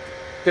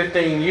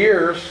 15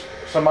 years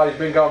somebody's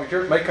been gone to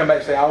church may come back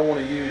and say, I want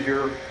to use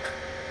your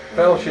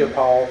fellowship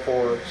hall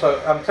for.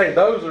 So I'm saying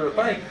those are the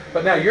things.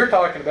 But now you're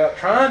talking about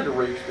trying to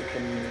reach the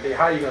community.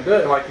 How are you going to do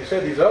it? And like you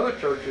said, these other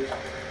churches,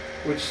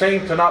 which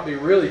seem to not be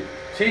really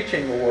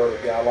teaching the Word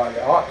of God like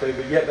they ought to,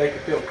 but yet they can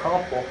feel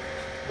comfortable.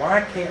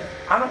 I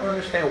don't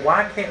understand,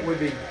 why can't we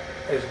be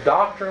as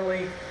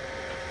doctrinally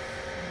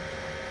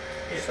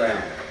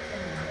sound,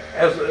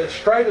 as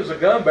straight as a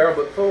gun barrel,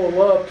 but full of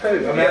love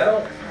too? I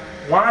mean,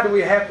 why do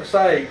we have to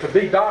say, to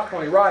be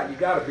doctrinally right, you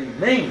got to be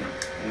mean?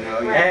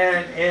 No,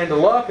 and to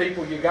love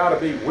people, you got to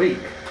be weak.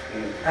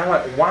 And I'm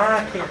like,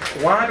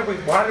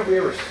 why do we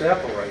ever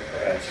separate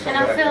that? And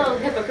I feel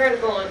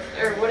hypocritical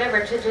or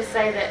whatever to just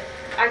say that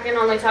I can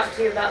only talk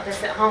to you about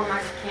this at home.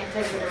 I can't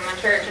take you to my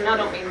church. And I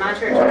don't mean my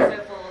church is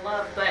so full of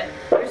love, but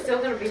there's still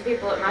going to be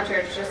people at my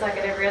church, just like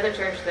at every other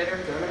church, that are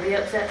going to be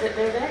upset that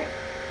they're there.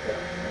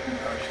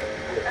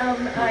 I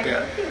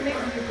think maybe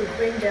you could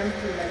bring them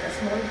to like a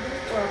small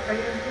group or a prayer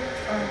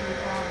group on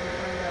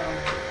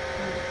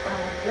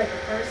like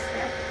a first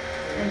step,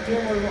 and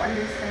then we will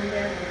understand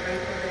them and pray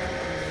for them.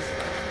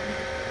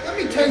 Let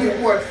me tell you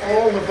what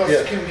all of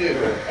us can do.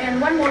 And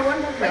one more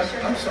question.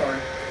 I'm sorry.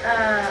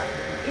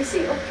 Is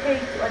it okay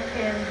to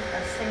attend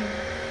a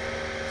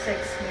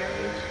same-sex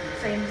marriage,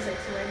 same-sex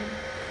wedding?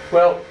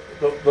 Well,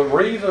 the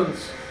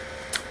reasons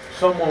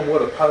someone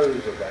would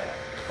oppose that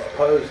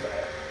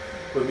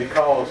would be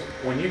because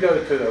when you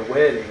go to a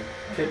wedding,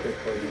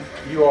 typically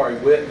you are a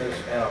witness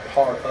and a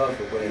part of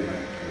the wedding.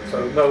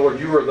 So in other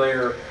words, you were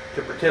there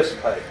to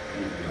participate.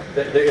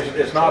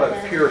 It's not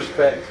a pure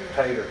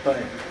spectator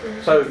thing.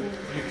 So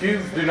if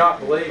you do not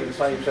believe in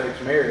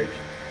same-sex marriage,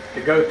 to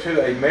go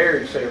to a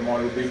marriage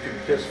ceremony would be to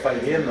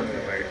participate in the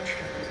marriage.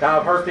 Now,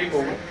 I've heard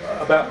people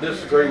about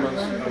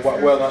disagreements of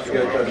whether or not to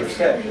go to a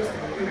reception.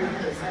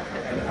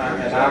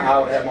 And I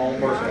would have my own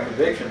personal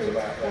convictions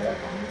about that.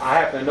 I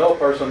happen to know a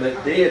person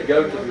that did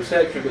go to the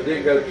reception but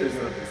didn't go to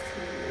the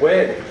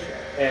wedding.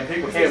 And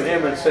people came to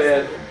him and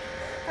said,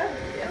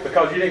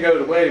 because you didn't go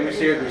to the wedding, we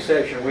see you at the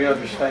reception, we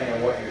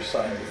understand what you're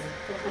saying.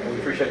 And we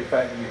appreciate the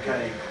fact that you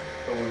came,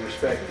 but we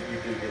respect that you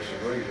do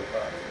disagree with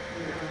us.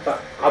 So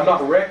I'm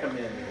not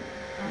recommending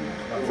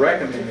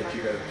that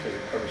you go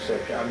to a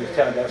reception. I'm just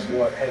telling you that's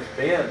what has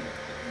been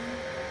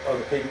of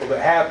the people that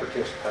have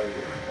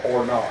participated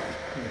or not.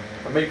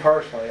 For me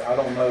personally, I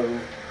don't know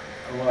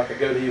when I could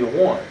go to either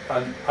one.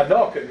 I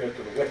know I couldn't go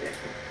to the wedding.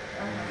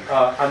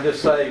 I'm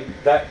just saying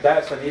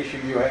that's an issue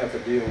you have to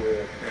deal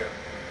with.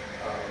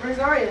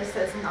 Rosaria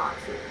says not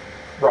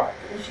to. Right.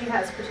 And she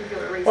has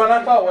particular reasons. Well, and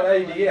I talked with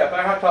ADF.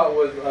 I talked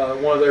with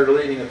one of their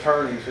leading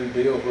attorneys who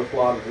deals with a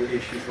lot of the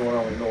issues going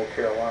on in North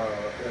Carolina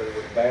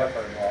with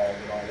bathroom laws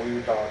and all. We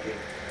were talking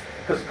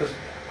because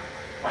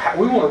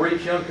we want to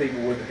reach young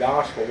people with the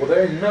gospel. Well,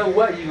 there is no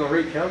way you're going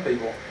to reach young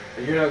people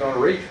that you're not going to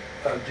reach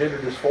gender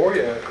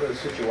dysphoria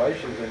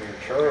situations in your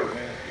church.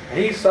 And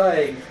he's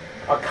saying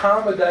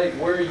accommodate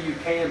where you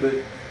can, but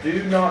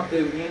do not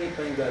do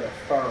anything that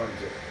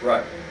affirms it.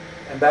 Right.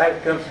 And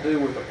that comes to do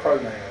with the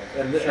pronouns.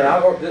 And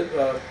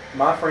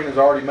my friend has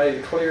already made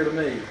it clear to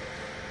me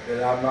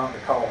that I'm not to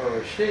call her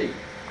a she,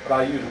 but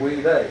I use we,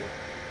 they.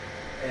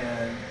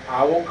 And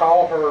I will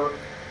call her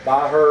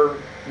by her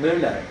new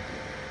name.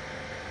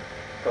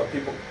 Because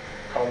people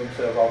call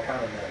themselves all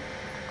kind of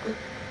names.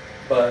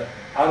 But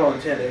I don't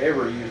intend to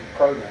ever use the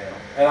pronoun.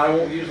 And I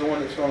won't use the one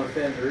that's going to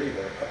offend her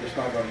either. I'm just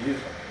not going to use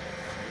them.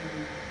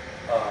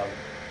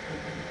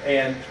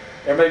 And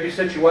there may be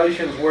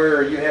situations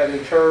where you have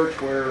in church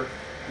where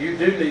you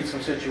do need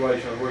some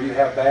situations where you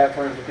have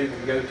bathrooms that people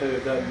can go to.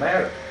 It doesn't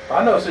matter.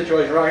 I know a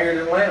situation right here in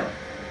Atlanta.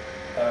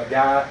 A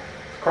guy,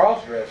 a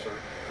cross-dresser,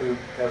 who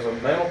has a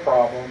mental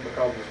problem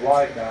because his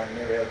wife died and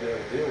never had to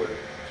deal with it,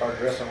 started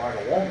dressing like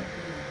a woman.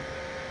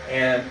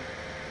 And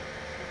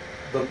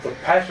the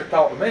pastor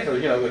talked to me,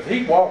 said, if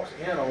he walks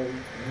in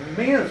on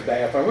men's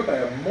bathroom, we're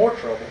going to have more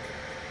trouble.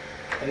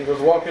 And he goes,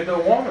 walk into a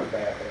woman's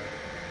bathroom.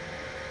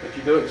 But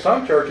you do it in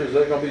some churches,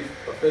 there's going to be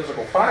a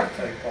physical fight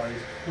take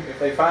place if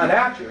they find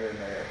out you're in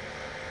there.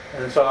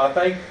 And so I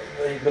think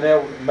he's been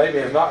able, maybe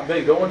has not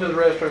been going to the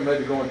restroom,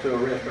 maybe going to a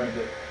restroom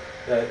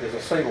that is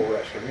a single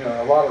restroom.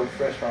 A lot of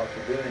restaurants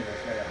are doing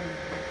this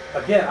now.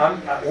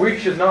 Again, we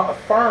should not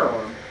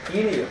affirm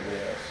any of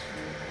this.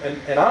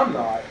 And I'm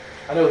not.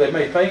 I know they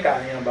may think I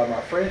am by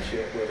my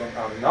friendship with them.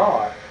 I'm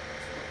not.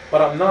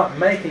 But I'm not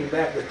making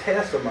that the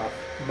test of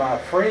my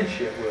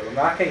friendship with them.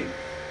 I can't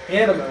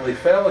intimately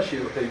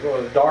fellowship with people.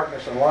 The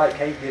darkness and light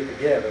can't get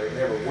together. It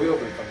never will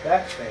be from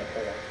that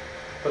standpoint.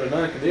 But an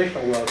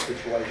unconditional love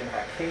situation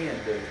I can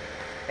do.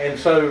 And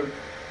so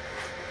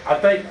I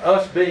think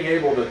us being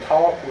able to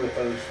talk with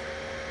those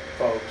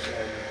folks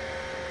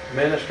and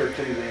minister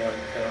to them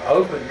in an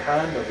open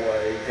kind of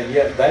way, and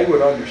yet they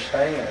would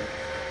understand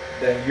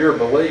that your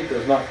belief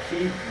does not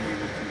keep you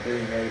from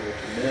being able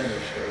to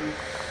minister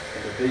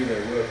and to be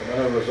there with them. I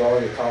know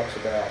Rosaria talks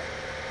about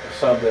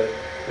some that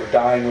were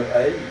dying with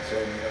AIDS,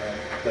 and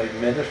they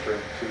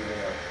ministered to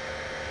them.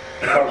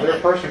 Because they're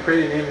a person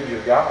created in the image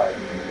of God.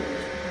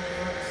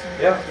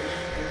 Yeah.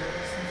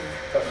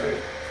 That's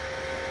it.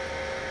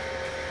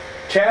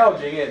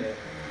 Challenging, isn't it?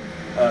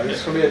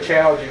 It's going to be a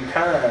challenging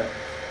time.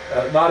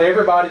 Not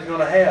everybody's going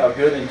to have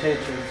good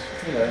intentions,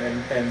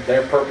 and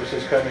their purpose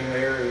is coming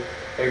there.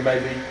 There may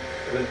be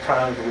the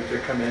times in which they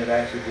come in and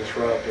actually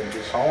disrupt and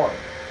disharm,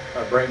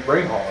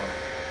 bring harm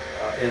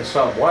in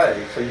some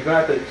way. So you're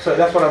going to have to. So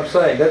that's what I'm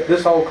saying. That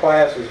this whole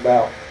class is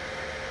about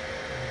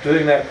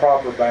doing that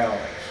proper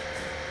balance.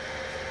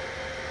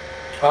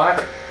 All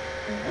right.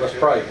 Let's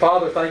pray.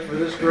 Father, thank you for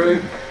this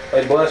group.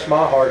 They bless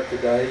my heart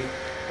today.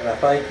 And I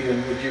thank you,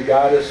 and would you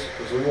guide us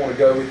as we want to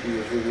go with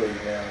you as we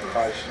leave now. In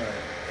Christ's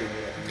name,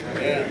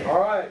 amen. All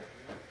right.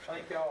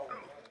 Thank y'all.